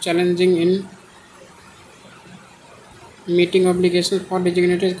greenwashing, challenging in meeting obligations for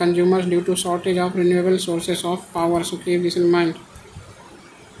designated consumers due to shortage of renewable sources of power. So keep this in mind.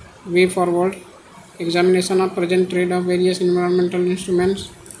 Way forward. Examination of present trade of various environmental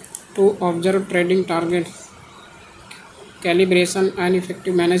instruments to observe trading targets. Calibration and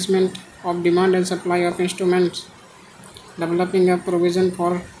effective management of demand and supply of instruments. Developing a provision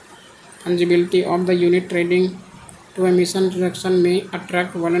for fungibility of the unit trading to emission reduction may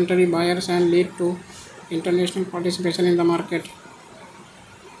attract voluntary buyers and lead to international participation in the market.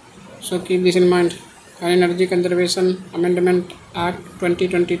 So keep this in mind. Energy Conservation Amendment Act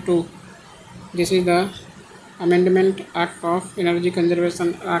 2022. This is the Amendment Act of Energy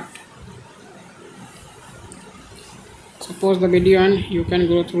Conservation Act. Suppose the video and you can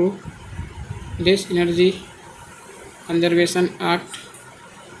go through this Energy Conservation Act.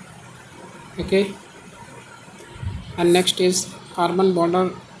 Okay. And next is Carbon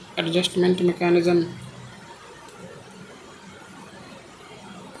Border Adjustment Mechanism.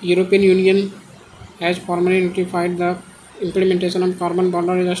 European Union has formally notified the implementation of Carbon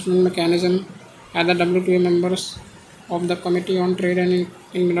Border Adjustment Mechanism as the WTO members of the Committee on Trade and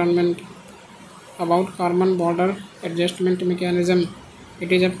Environment. About Carbon Border Adjustment Mechanism,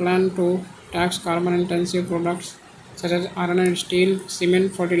 it is a plan to tax carbon-intensive products such as iron and steel,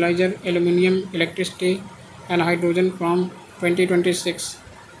 cement, fertilizer, aluminium, electricity, and hydrogen from 2026.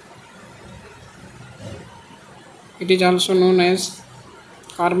 It is also known as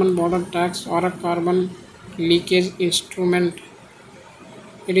Carbon Border Tax or a Carbon Leakage Instrument.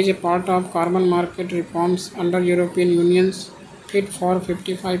 It is a part of carbon market reforms under European Union's Fit for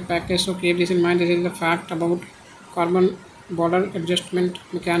 55 package. So keep this in mind. This is the fact about Carbon Border Adjustment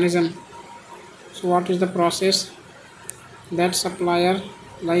Mechanism. So what is the process? That supplier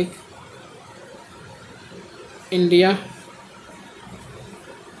like India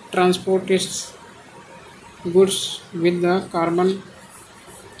transport its goods with the carbon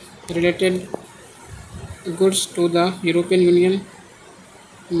related goods to the European Union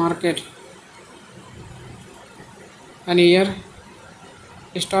market, and here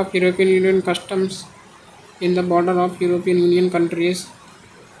stop European Union customs in the border of European Union countries,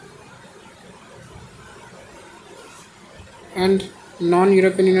 and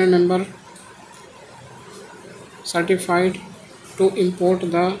non-European Union member certified to import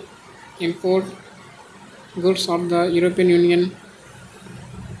goods of the European Union,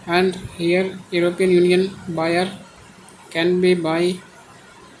 and here European Union buyer can be buy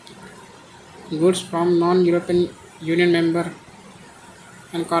goods from non-European Union member,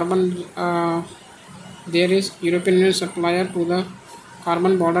 and there is European Union supplier to the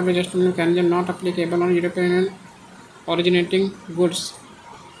carbon border adjustment mechanism not applicable on European Union originating goods,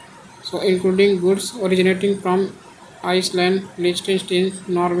 so including goods originating from Iceland, Liechtenstein,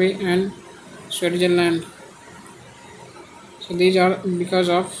 Norway and Switzerland. So these are because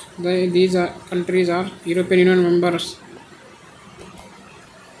of these countries are European Union members.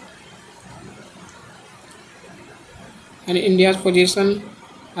 And India's position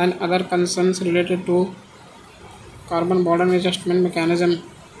and other concerns related to carbon border adjustment mechanism: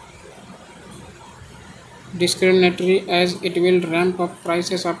 discriminatory, as it will ramp up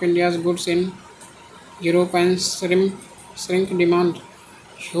prices of India's goods in Europe and shrink demand.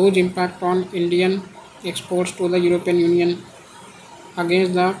 Huge impact on Indian exports to the European Union.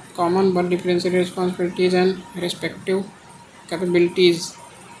 Against the common but differentiated responsibilities and respective capabilities.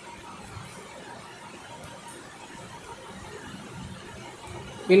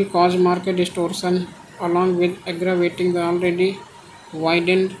 Will cause market distortion along with aggravating the already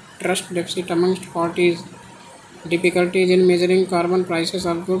widened trust deficit amongst parties. Difficulties in measuring carbon prices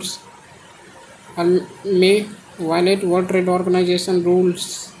of goods and may violate World Trade Organization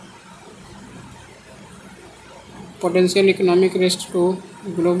rules. Potential economic risks to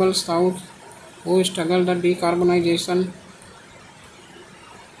Global South, who struggle the decarbonization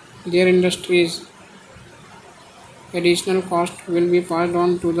their industries. Additional cost will be passed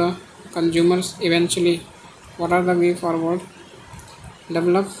on to the consumers eventually. What are the way forward?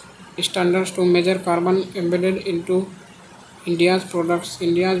 Develop standards to measure carbon embedded into India's products.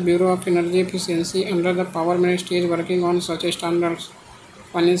 India's Bureau of Energy Efficiency under the Power Ministry is working on such standards.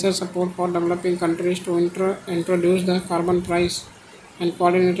 Financial support for developing countries to introduce the carbon price and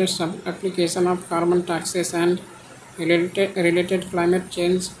coordinated application of carbon taxes and related climate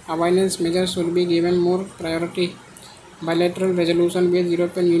change avoidance measures should be given more priority. Bilateral resolution with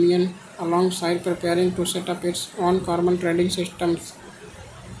European Union alongside preparing to set up its own carbon trading systems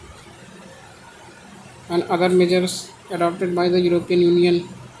and other measures adopted by the European Union.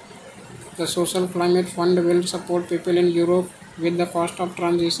 The Social Climate Fund will support people in Europe with the cost of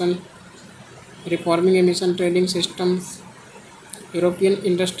transition, reforming emission trading systems. European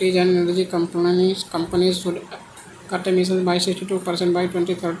industries and energy companies should cut emissions by 62% by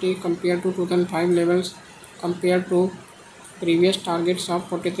 2030 compared to 2005 levels, compared to previous targets of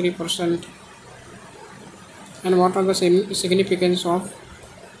 43%. And what are the significance of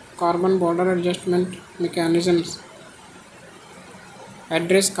carbon border adjustment mechanisms?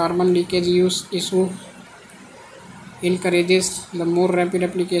 Address carbon leakage issue, encourages the more rapid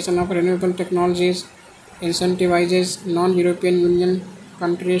application of renewable technologies, incentivizes non-European Union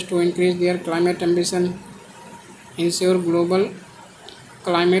countries to increase their climate ambition, ensure global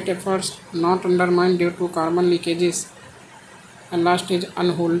climate efforts not undermined due to carbon leakages, and last is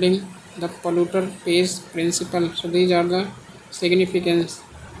unholding the polluter pays principle. So these are the significance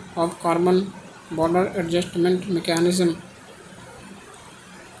of carbon border adjustment mechanism.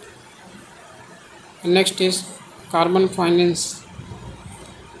 And next is carbon finance.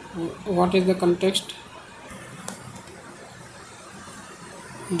 What is the context?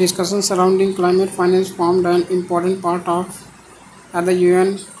 Discussions surrounding climate finance formed an important part of at the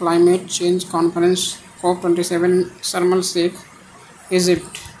UN Climate Change Conference COP27 in Sharm el-Sheikh,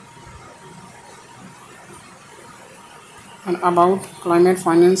 Egypt. And about climate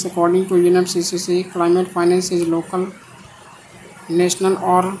finance, according to UNFCCC, climate finance is local, national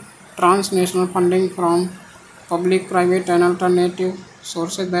or transnational funding from public, private and alternative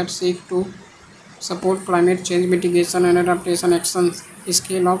sources that seek to support climate change mitigation and adaptation actions.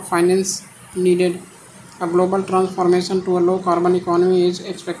 Scale of finance needed. A global transformation to a low carbon economy is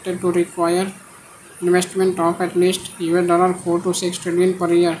expected to require investment of at least $4 to 6 trillion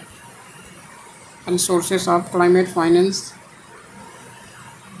per year. And sources of climate finance.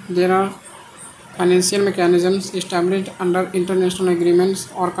 There are financial mechanisms established under international agreements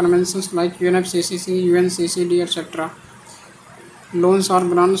or conventions like UNFCCC, UNCCD, etc. Loans or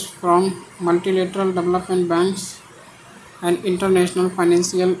grants from multilateral development banks and international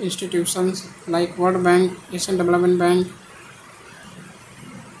financial institutions like World Bank, Asian Development Bank.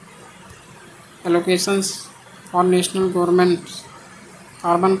 Allocations for national governments.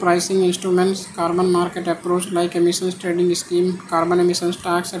 Carbon pricing instruments, carbon market approach like emissions trading scheme, carbon emissions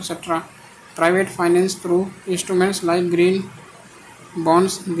tax, etc. Private finance through instruments like green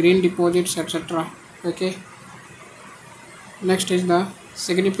bonds, green deposits, etc. Okay. Next is the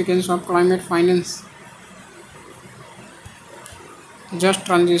significance of climate finance. Just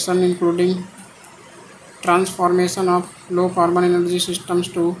transition, including transformation of low carbon energy systems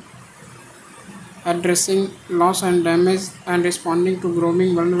to addressing loss and damage and responding to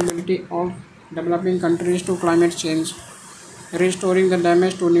growing vulnerability of developing countries to climate change, restoring the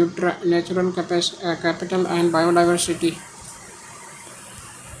damage to natural capital and biodiversity.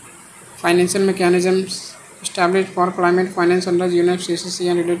 Financial mechanisms established for climate finance under UNFCCC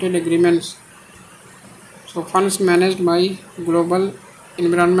and related agreements. So funds managed by Global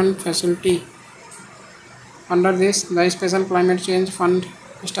Environment Facility. Under this, the Special Climate Change Fund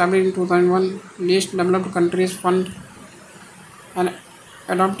established in 2001, Least Developed Countries Fund, and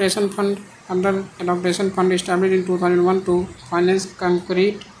Adaptation Fund. Under Adaptation Fund established in 2001 to finance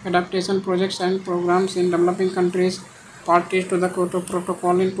concrete adaptation projects and programs in developing countries, parties to the Kyoto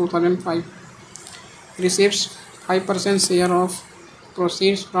Protocol in 2005. Receives 5% share of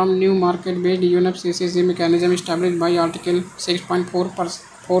proceeds from new market-based UNFCCC mechanism established by Article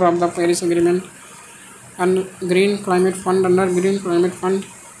 6.4 of the Paris Agreement. And Green Climate Fund. Under Green Climate Fund,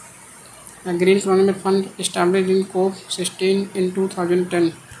 a Green Climate Fund established in COP16 in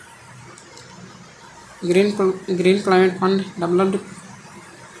 2010. Green Climate Fund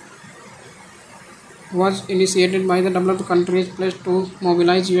was initiated by the developed countries pledged to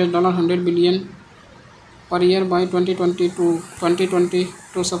mobilize $100 billion per year by 2020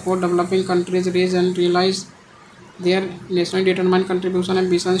 to support developing countries raise and realize their nationally determined contribution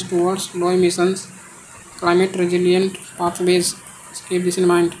ambitions towards low emissions, climate resilient pathways. Keep this in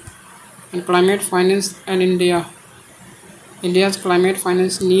mind. And climate finance and India's climate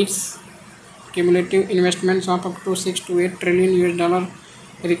finance needs cumulative investments of up to 6 to 8 trillion US dollar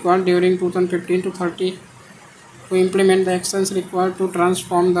required during 2015 to 30 to implement the actions required to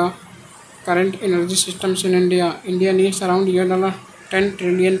transform the current energy systems in India. India needs around $10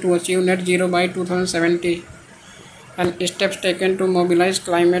 trillion to achieve net zero by 2070. And steps taken to mobilize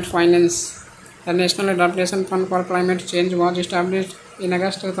climate finance. The National Adaptation Fund for Climate Change was established in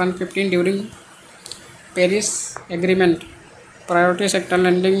August 2015 during Paris Agreement. Priority sector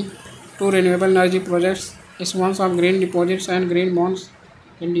lending to renewable energy projects, issuance of green deposits and green bonds.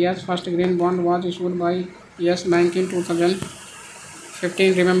 India's first green bond was issued by Yes Bank in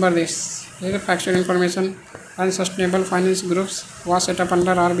 2015. Remember this. This is factual information. And Sustainable Finance Groups was set up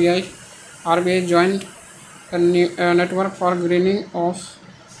under RBI. RBI joined a network for greening of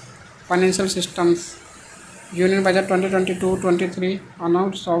financial systems. Union Budget 2022-23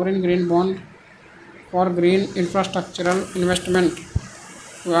 announced sovereign green bond for green infrastructural investment.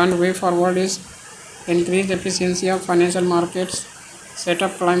 One way forward is increase efficiency of financial markets, set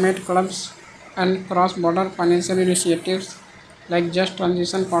up climate clubs and cross-border financial initiatives like Just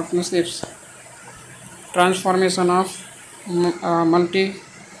Transition Partnerships, transformation of multilateral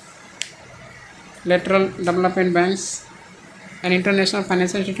development banks and international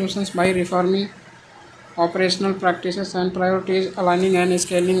financial institutions by reforming operational practices and priorities, aligning and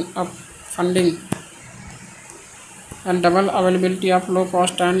scaling up funding, and double availability of low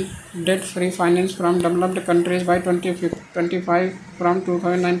cost and debt free finance from developed countries by 2025 from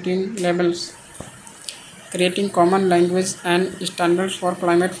 2019 levels, creating common language and standards for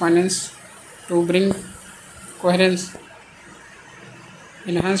climate finance to bring coherence,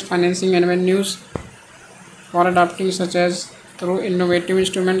 enhance financing avenues for adopting such as through innovative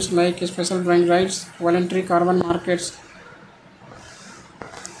instruments like special drawing rights, voluntary carbon markets,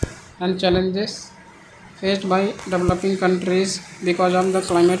 and challenges faced by developing countries because of the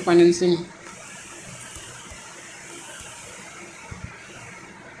climate financing.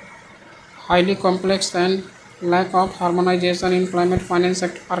 Highly complex and lack of harmonization in climate finance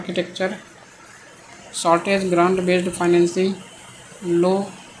architecture, shortage grant-based financing,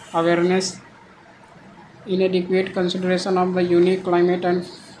 low awareness, inadequate consideration of the unique climate and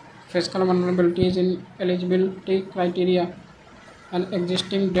fiscal vulnerabilities in eligibility criteria, and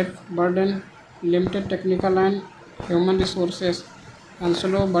existing debt burden, limited technical and human resources, and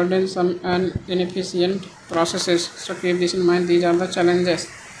slow, burdensome and inefficient processes. So keep this in mind. These are the challenges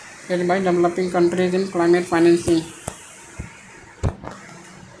faced by developing countries in climate financing.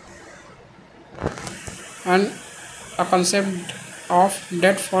 And a concept of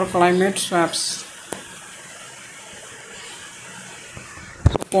debt for climate swaps.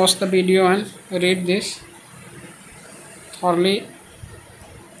 So pause the video and read this thoroughly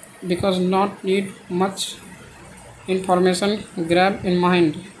because not need much information grab in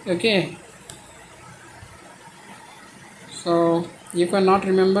mind. Okay, so you cannot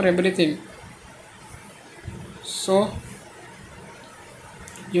remember everything, so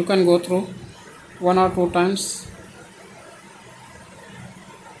you can go through 1 or 2 times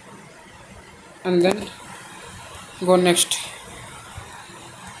and then go next.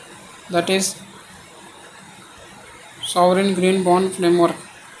 That is sovereign green bond framework.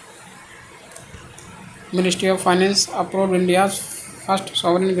 Ministry of Finance approved India's first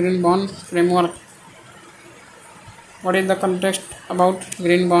sovereign green bond framework. What is the context about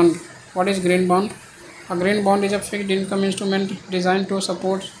green bond? What is green bond? A green bond is a fixed income instrument designed to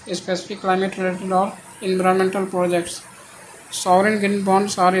support specific climate related or environmental projects. Sovereign green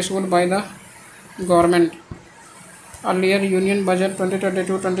bonds are issued by the government. Earlier, Union Budget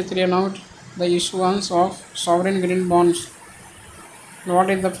 2022-23 announced the issuance of sovereign green bonds. What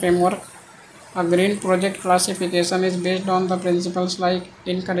is the framework? A green project classification is based on the principles like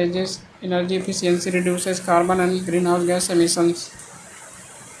encourages energy efficiency, reduces carbon and greenhouse gas emissions.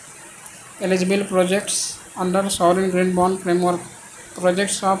 Eligible projects under sovereign green bond framework: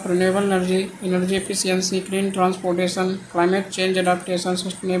 projects of renewable energy, energy efficiency, clean transportation, climate change adaptation,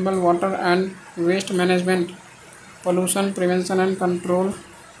 sustainable water and waste management, pollution prevention and control,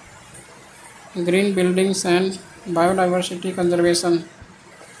 green buildings and biodiversity conservation.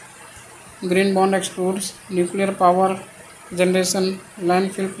 Green bond excludes nuclear power generation,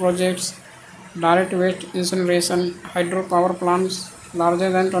 landfill projects, direct waste incineration, hydropower plants larger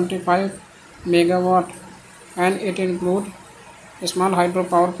than 25 megawatt, and it includes small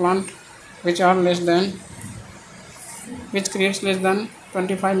hydropower plant which creates less than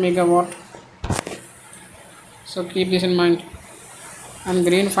 25 megawatt. So keep this in mind. And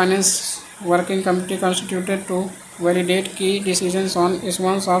Green Finance Working Committee constituted to validate key decisions on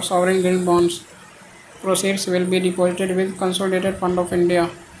issuance of sovereign green bonds. Proceeds will be deposited with Consolidated Fund of India.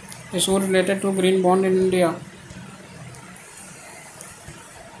 Issues related to green bond in India.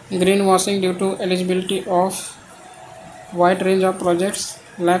 Greenwashing due to eligibility of wide range of projects,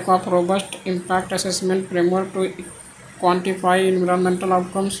 lack of robust impact assessment framework to quantify environmental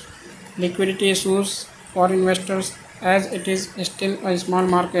outcomes, liquidity issues for investors as it is still a small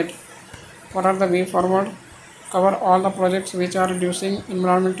market. What are the way forward? Cover all the projects which are reducing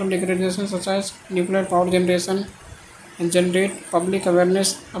environmental degradation such as nuclear power generation, and generate public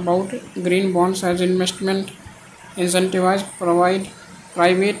awareness about green bonds as investment, incentivize provide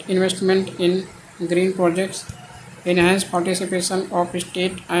private investment in green projects, enhance participation of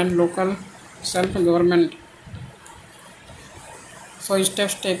state and local self-government. So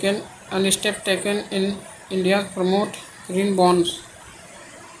steps taken in India promote green bonds.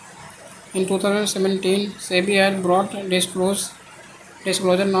 In 2017, SEBI had brought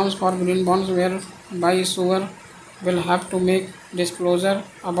disclosure norms for green bonds whereby issuer will have to make disclosure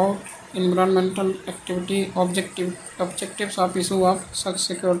about environmental activity objectives of issue of such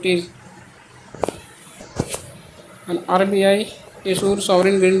securities. And RBI issued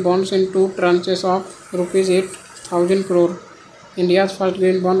sovereign green bonds in two tranches of rupees 8,000 crore. India's first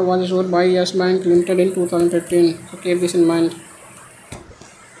green bond was issued by Yes Bank Limited in 2015. So keep this in mind.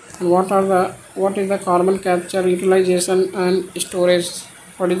 And what is the carbon capture, utilization and storage?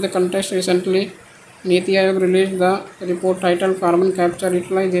 What is the context? Recently, Niti Aayog released the report titled Carbon Capture,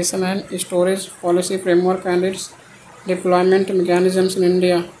 Utilization and Storage Policy Framework and its Deployment Mechanisms in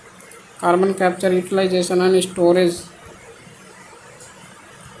India. Carbon capture, utilization and storage.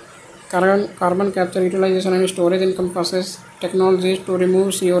 Carbon capture, utilization and storage encompasses technologies to remove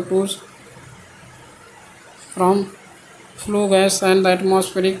CO2s from flue gas and the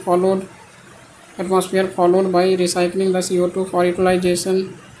atmosphere followed by recycling the CO2 for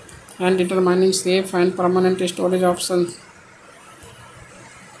utilization and determining safe and permanent storage options.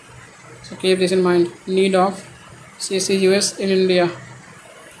 So keep this in mind. Need of CCUS in India.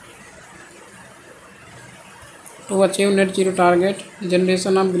 To achieve net zero target,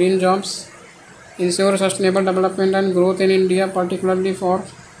 generation of green jobs, ensure sustainable development and growth in India, particularly for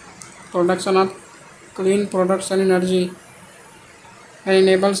production of clean products and energy, and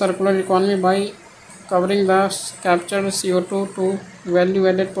enable circular economy by covering the captured CO2 to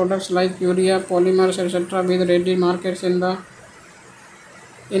value-added products like urea, polymers, etc. with ready markets in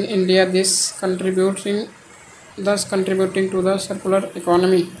India, thus contributing to the circular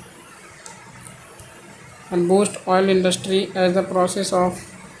economy. And boost oil industry, as the process of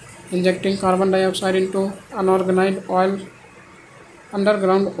injecting carbon dioxide into underground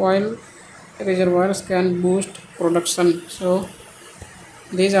oil reservoirs can boost production. So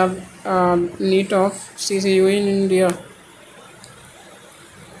these are need of CCU in India.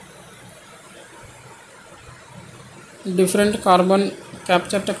 Different carbon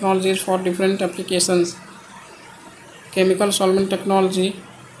capture technologies for different applications. Chemical solvent technology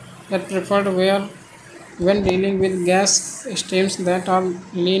that preferred when dealing with gas streams that are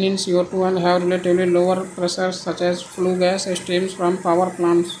lean in CO2 and have relatively lower pressures such as flue gas streams from power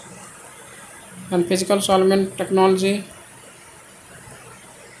plants. And physical solvent technology,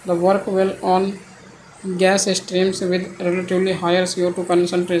 the work well on gas streams with relatively higher CO2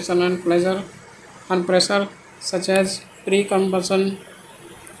 concentration and pressure and pressure such as pre-combustion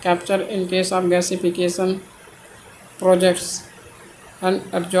capture in case of gasification projects, and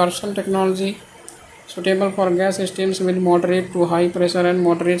absorption technology suitable for gas streams with moderate to high pressure and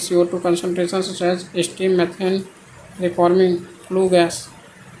moderate CO2 concentrations such as steam methane reforming flue gas,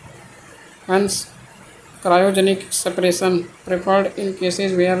 and cryogenic separation preferred in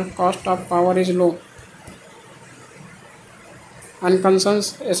cases where cost of power is low, and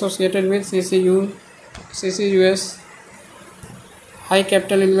concerns associated with CCUS, high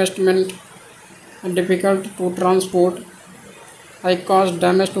capital investment, difficult to transport, high cost,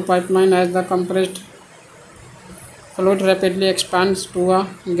 damage to pipeline as the compressed fluid rapidly expands to a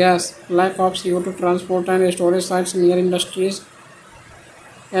gas, lack of CO2 transport and storage sites near industries,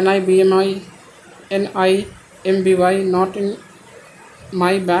 NIBMI, NIMBY, not in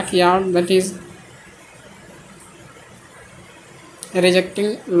my backyard, that is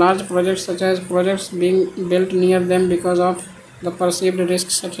rejecting large projects such as projects being built near them because of the perceived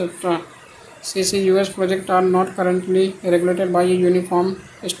risks, etc. CCUS projects are not currently regulated by a uniform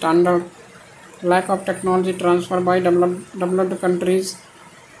standard. Lack of technology transfer by developed countries.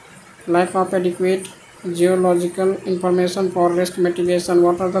 Lack of adequate geological information for risk mitigation.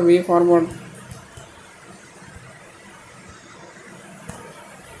 What are the way forward?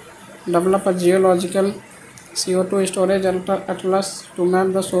 Develop a geological CO2 storage atlas to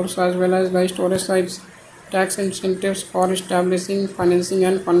map the source as well as the storage sites. Tax incentives for establishing financing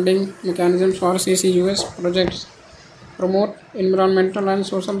and funding mechanisms for CCUS projects. Promote environmental and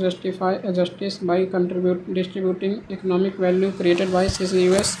social justice by distributing economic value created by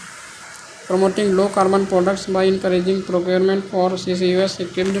CCUS. Promoting low carbon products by encouraging procurement for CCUS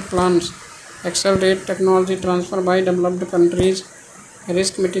equipped plants. Accelerate technology transfer by developed countries.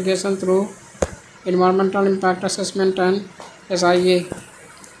 Risk mitigation through environmental impact assessment and SIA.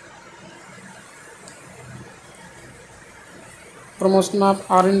 Promotion of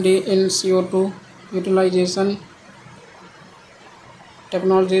R&D in CO2 utilization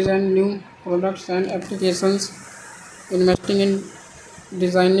technologies and new products and applications. Investing in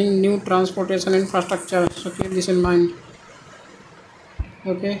designing new transportation infrastructure, so keep this in mind.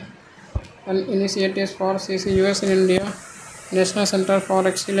 Okay, and initiatives for CCUS in India. National Center for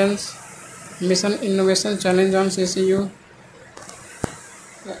Excellence Mission Innovation Challenge on CCU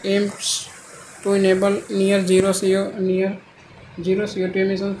aims to enable near zero CO2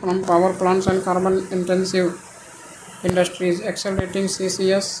 emissions from power plants and carbon intensive industries. Accelerating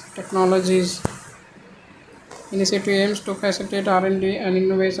CCS technologies. Initiative aims to facilitate R&D and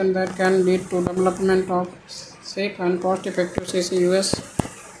innovation that can lead to development of safe and cost effective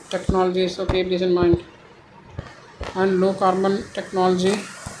CCUS technologies, so keep this in mind. And low carbon technology,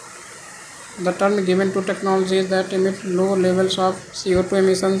 the term given to technologies that emit low levels of CO2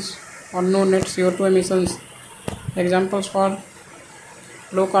 emissions or no net CO2 emissions. Examples for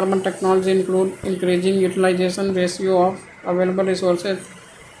low carbon technology include increasing utilization ratio of available resources,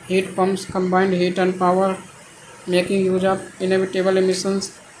 heat pumps, combined heat and power, making use of inevitable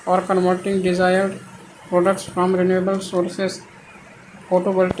emissions, or converting desired products from renewable sources,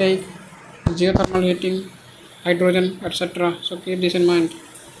 photovoltaic, geothermal heating, hydrogen, etc. So keep this in mind.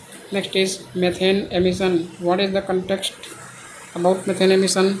 Next is methane emission. What is the context about methane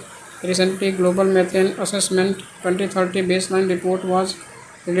emission? Recently, Global Methane Assessment 2030 baseline report was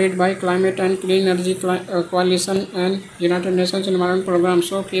released by Climate and Clean Energy Coalition and United Nations Environment Program.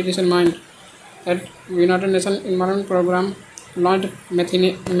 So keep this in mind that United Nations Environment Program launched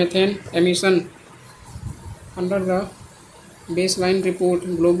methane emission under the baseline report,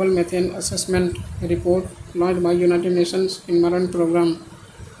 Global Methane Assessment report launched by United Nations Environment Program.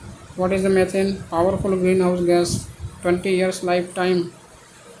 What is the methane? Powerful greenhouse gas, 20 years lifetime,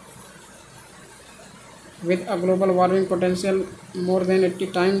 with a global warming potential more than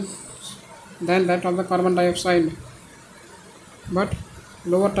 80 times than that of the carbon dioxide, but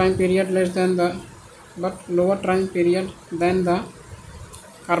lower time period than the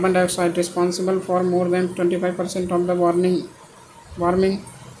carbon dioxide, responsible for more than 25% of the warming,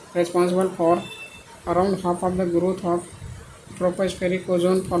 responsible for around half of the growth of tropospheric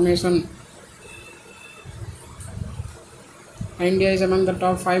ozone formation. India is among the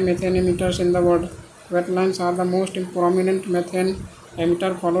top 5 methane emitters in the world. Wetlands are the most prominent methane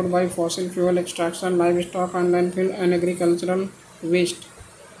emitter, followed by fossil fuel extraction, livestock and landfill, and agricultural waste.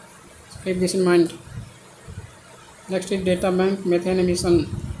 Keep this in mind. Next is data bank methane emission.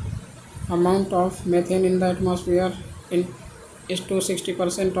 Amount of methane in the atmosphere is to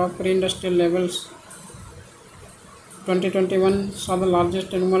 60% of pre-industrial levels. 2021 saw the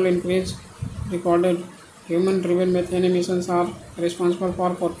largest annual increase recorded. Human-driven methane emissions are responsible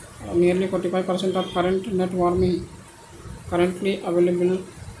for nearly 45% of current net warming. Currently available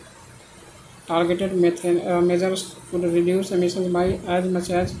targeted measures could reduce emissions by as much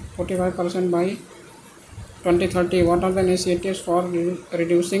as 45% by 2030. What are the initiatives for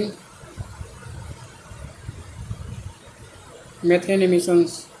reducing methane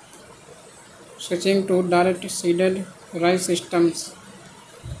emissions? Switching to direct seeded rice systems,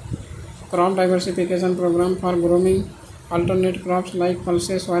 crop diversification program for growing alternate crops like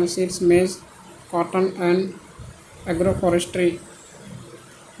pulses, oilseeds, maize, cotton, and agroforestry.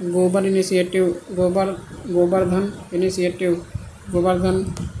 Govardhan initiative.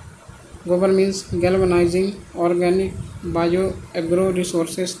 Gobar means galvanizing organic bioagro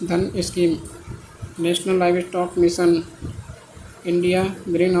resources. Dhan scheme. National Livestock Mission. India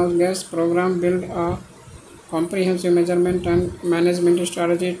Greenhouse Gas Program build a comprehensive measurement and management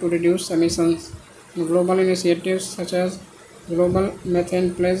strategy to reduce emissions. Global initiatives such as Global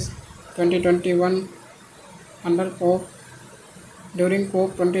Methane Pledge 2021 during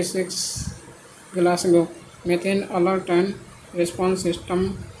COP26 Glasgow, Methane Alert and Response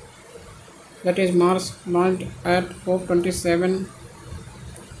System, that is Mars, launched at COP27.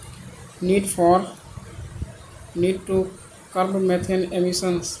 Need to curb methane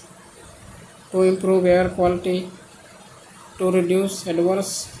emissions, to improve air quality, to reduce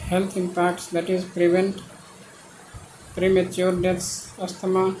adverse health impacts, that is prevent premature deaths,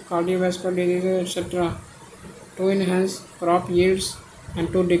 asthma, cardiovascular diseases, etc., to enhance crop yields, and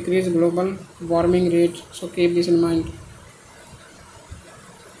to decrease global warming rate. So keep this in mind.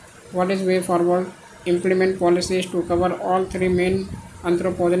 What is way forward? Implement policies to cover all three main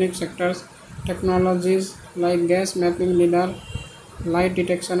anthropogenic sectors. Technologies like gas mapping, lidar, light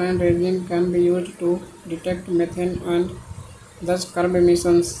detection, and ranging can be used to detect methane and thus curb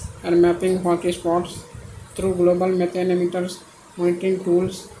emissions, and mapping hotspots through global methane emitters monitoring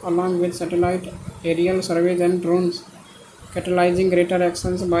tools along with satellite, aerial surveys, and drones, catalyzing greater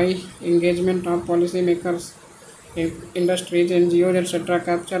actions by engagement of policymakers, industries, NGOs, etc.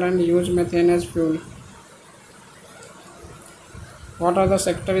 capture and use methane as fuel. What are the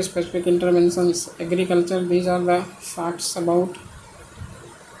sector-specific interventions? Agriculture. These are the facts about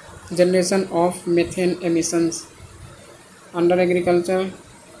generation of methane emissions. Under agriculture,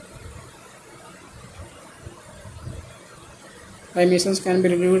 the emissions can be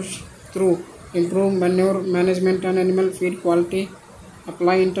reduced through improved manure management and animal feed quality,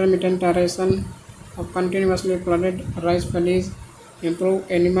 apply intermittent aeration of continuously flooded rice paddies, improve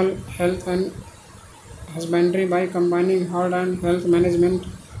animal health and husbandry by combining herd and health management,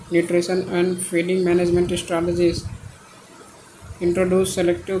 nutrition and feeding management strategies, introduce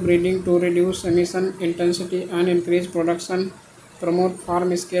selective breeding to reduce emission intensity and increase production, promote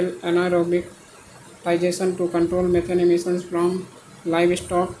farm-scale anaerobic digestion to control methane emissions from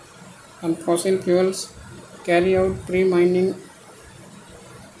livestock and fossil fuels, carry out pre-mining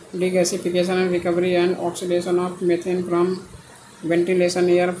degasification and recovery and oxidation of methane from ventilation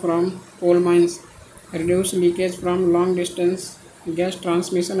air from coal mines, reduce leakage from long-distance gas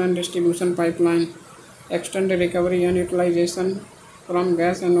transmission and distribution pipeline, extend recovery and utilization from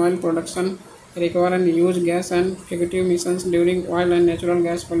gas and oil production, recover and use gas and fugitive emissions during oil and natural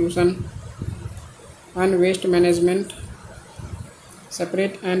gas pollution, and waste management,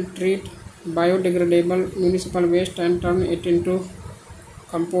 separate and treat biodegradable municipal waste and turn it into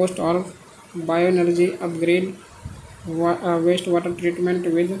compost or bioenergy, upgrade wastewater treatment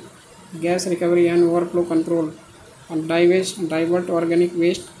with gas recovery and overflow control, and divert organic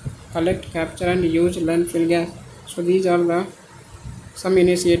waste, collect, capture and use landfill gas. So these are the some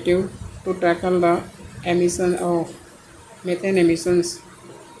initiative to tackle the emission of methane emissions.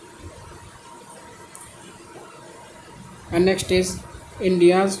 And next is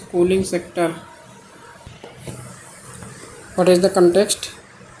India's cooling sector. What is the context?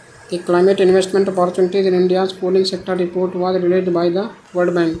 The climate investment opportunities in India's cooling sector report was released by the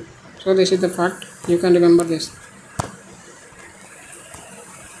World Bank. So this is the fact. You can remember this.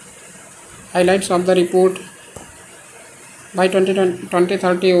 Highlights of the report. By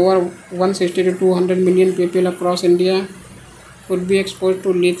 2030, over 160 to 200 million people across India could be exposed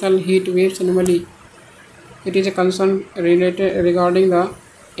to lethal heat waves annually. It is a concern regarding the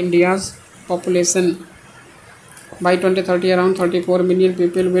India's population. By 2030, around 34 million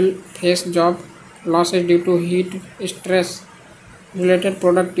people will face job losses due to heat stress, related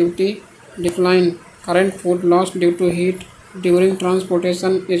productivity decline. Current food loss due to heat during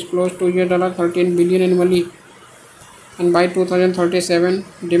transportation is close to $13 billion annually. And by 2037,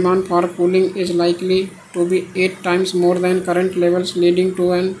 demand for cooling is likely to be 8 times more than current levels, leading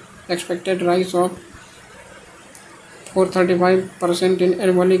to an expected rise of for 35% in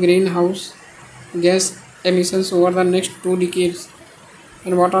annual greenhouse gas emissions over the next 2 decades?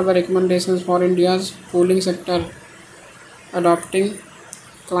 And what are the recommendations for India's cooling sector? Adopting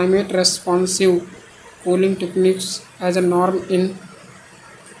climate responsive cooling techniques as a norm in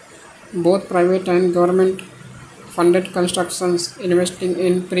both private and government funded constructions. Investing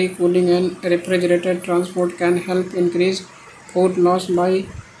in pre-cooling and refrigerated transport can help increase food loss by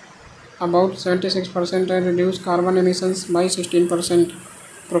about 76% and reduce carbon emissions by 16%.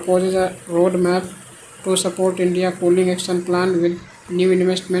 Proposes a roadmap to support India cooling action plan with new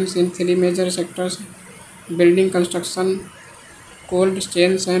investments in 3 major sectors: building construction, cold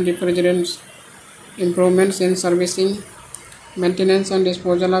chains and refrigerants, improvements in servicing, maintenance and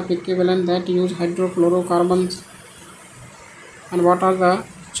disposal of equivalent that use hydrofluorocarbons. And what are the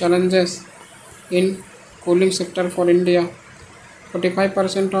challenges in cooling sector for India?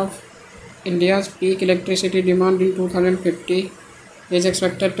 45% of India's peak electricity demand in 2050 is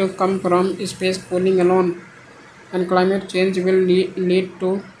expected to come from space cooling alone, and climate change will lead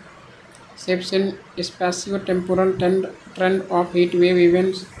to shifts in spatio-temporal trend of heat wave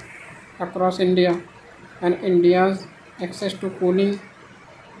events across India, and India's access to cooling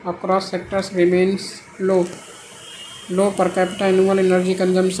across sectors remains low. Low per capita annual energy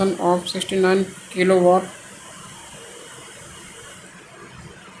consumption of 69 kilowatt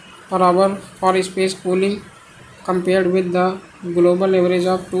per hour for space cooling compared with the global average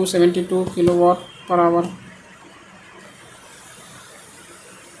of 272 kilowatt per hour.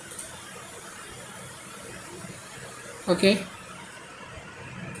 Okay,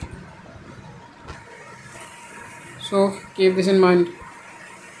 so keep this in mind.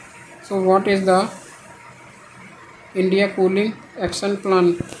 So what is the India Cooling Action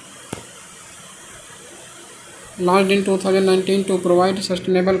Plan? Launched in 2019 to provide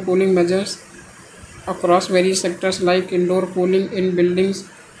sustainable cooling measures across various sectors like indoor cooling in buildings,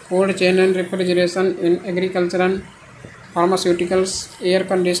 cold chain and refrigeration in agriculture and pharmaceuticals, air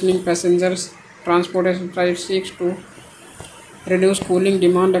conditioning, passengers transportation types, seeks to reduce cooling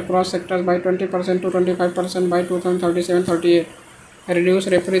demand across sectors by 20% to 25% by 2037-38, reduce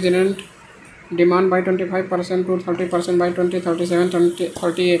refrigerant demand by 25% to 30% by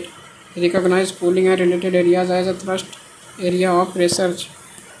 2037-38, recognize cooling and related areas as a thrust area of research,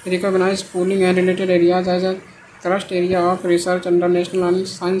 recognize cooling and related areas as a thrust area of research under National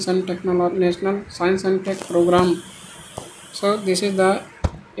Science and Tech Program. So this is the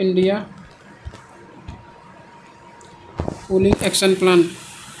India Cooling Action Plan.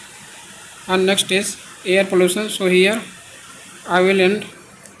 And next is air pollution. So here I will end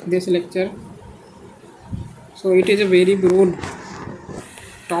this lecture. So it is a very broad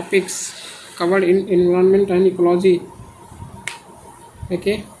topics covered in environment and ecology.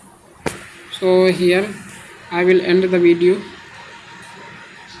 Okay, so here I will end the video.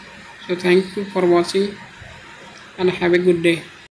 So thank you for watching and have a good day.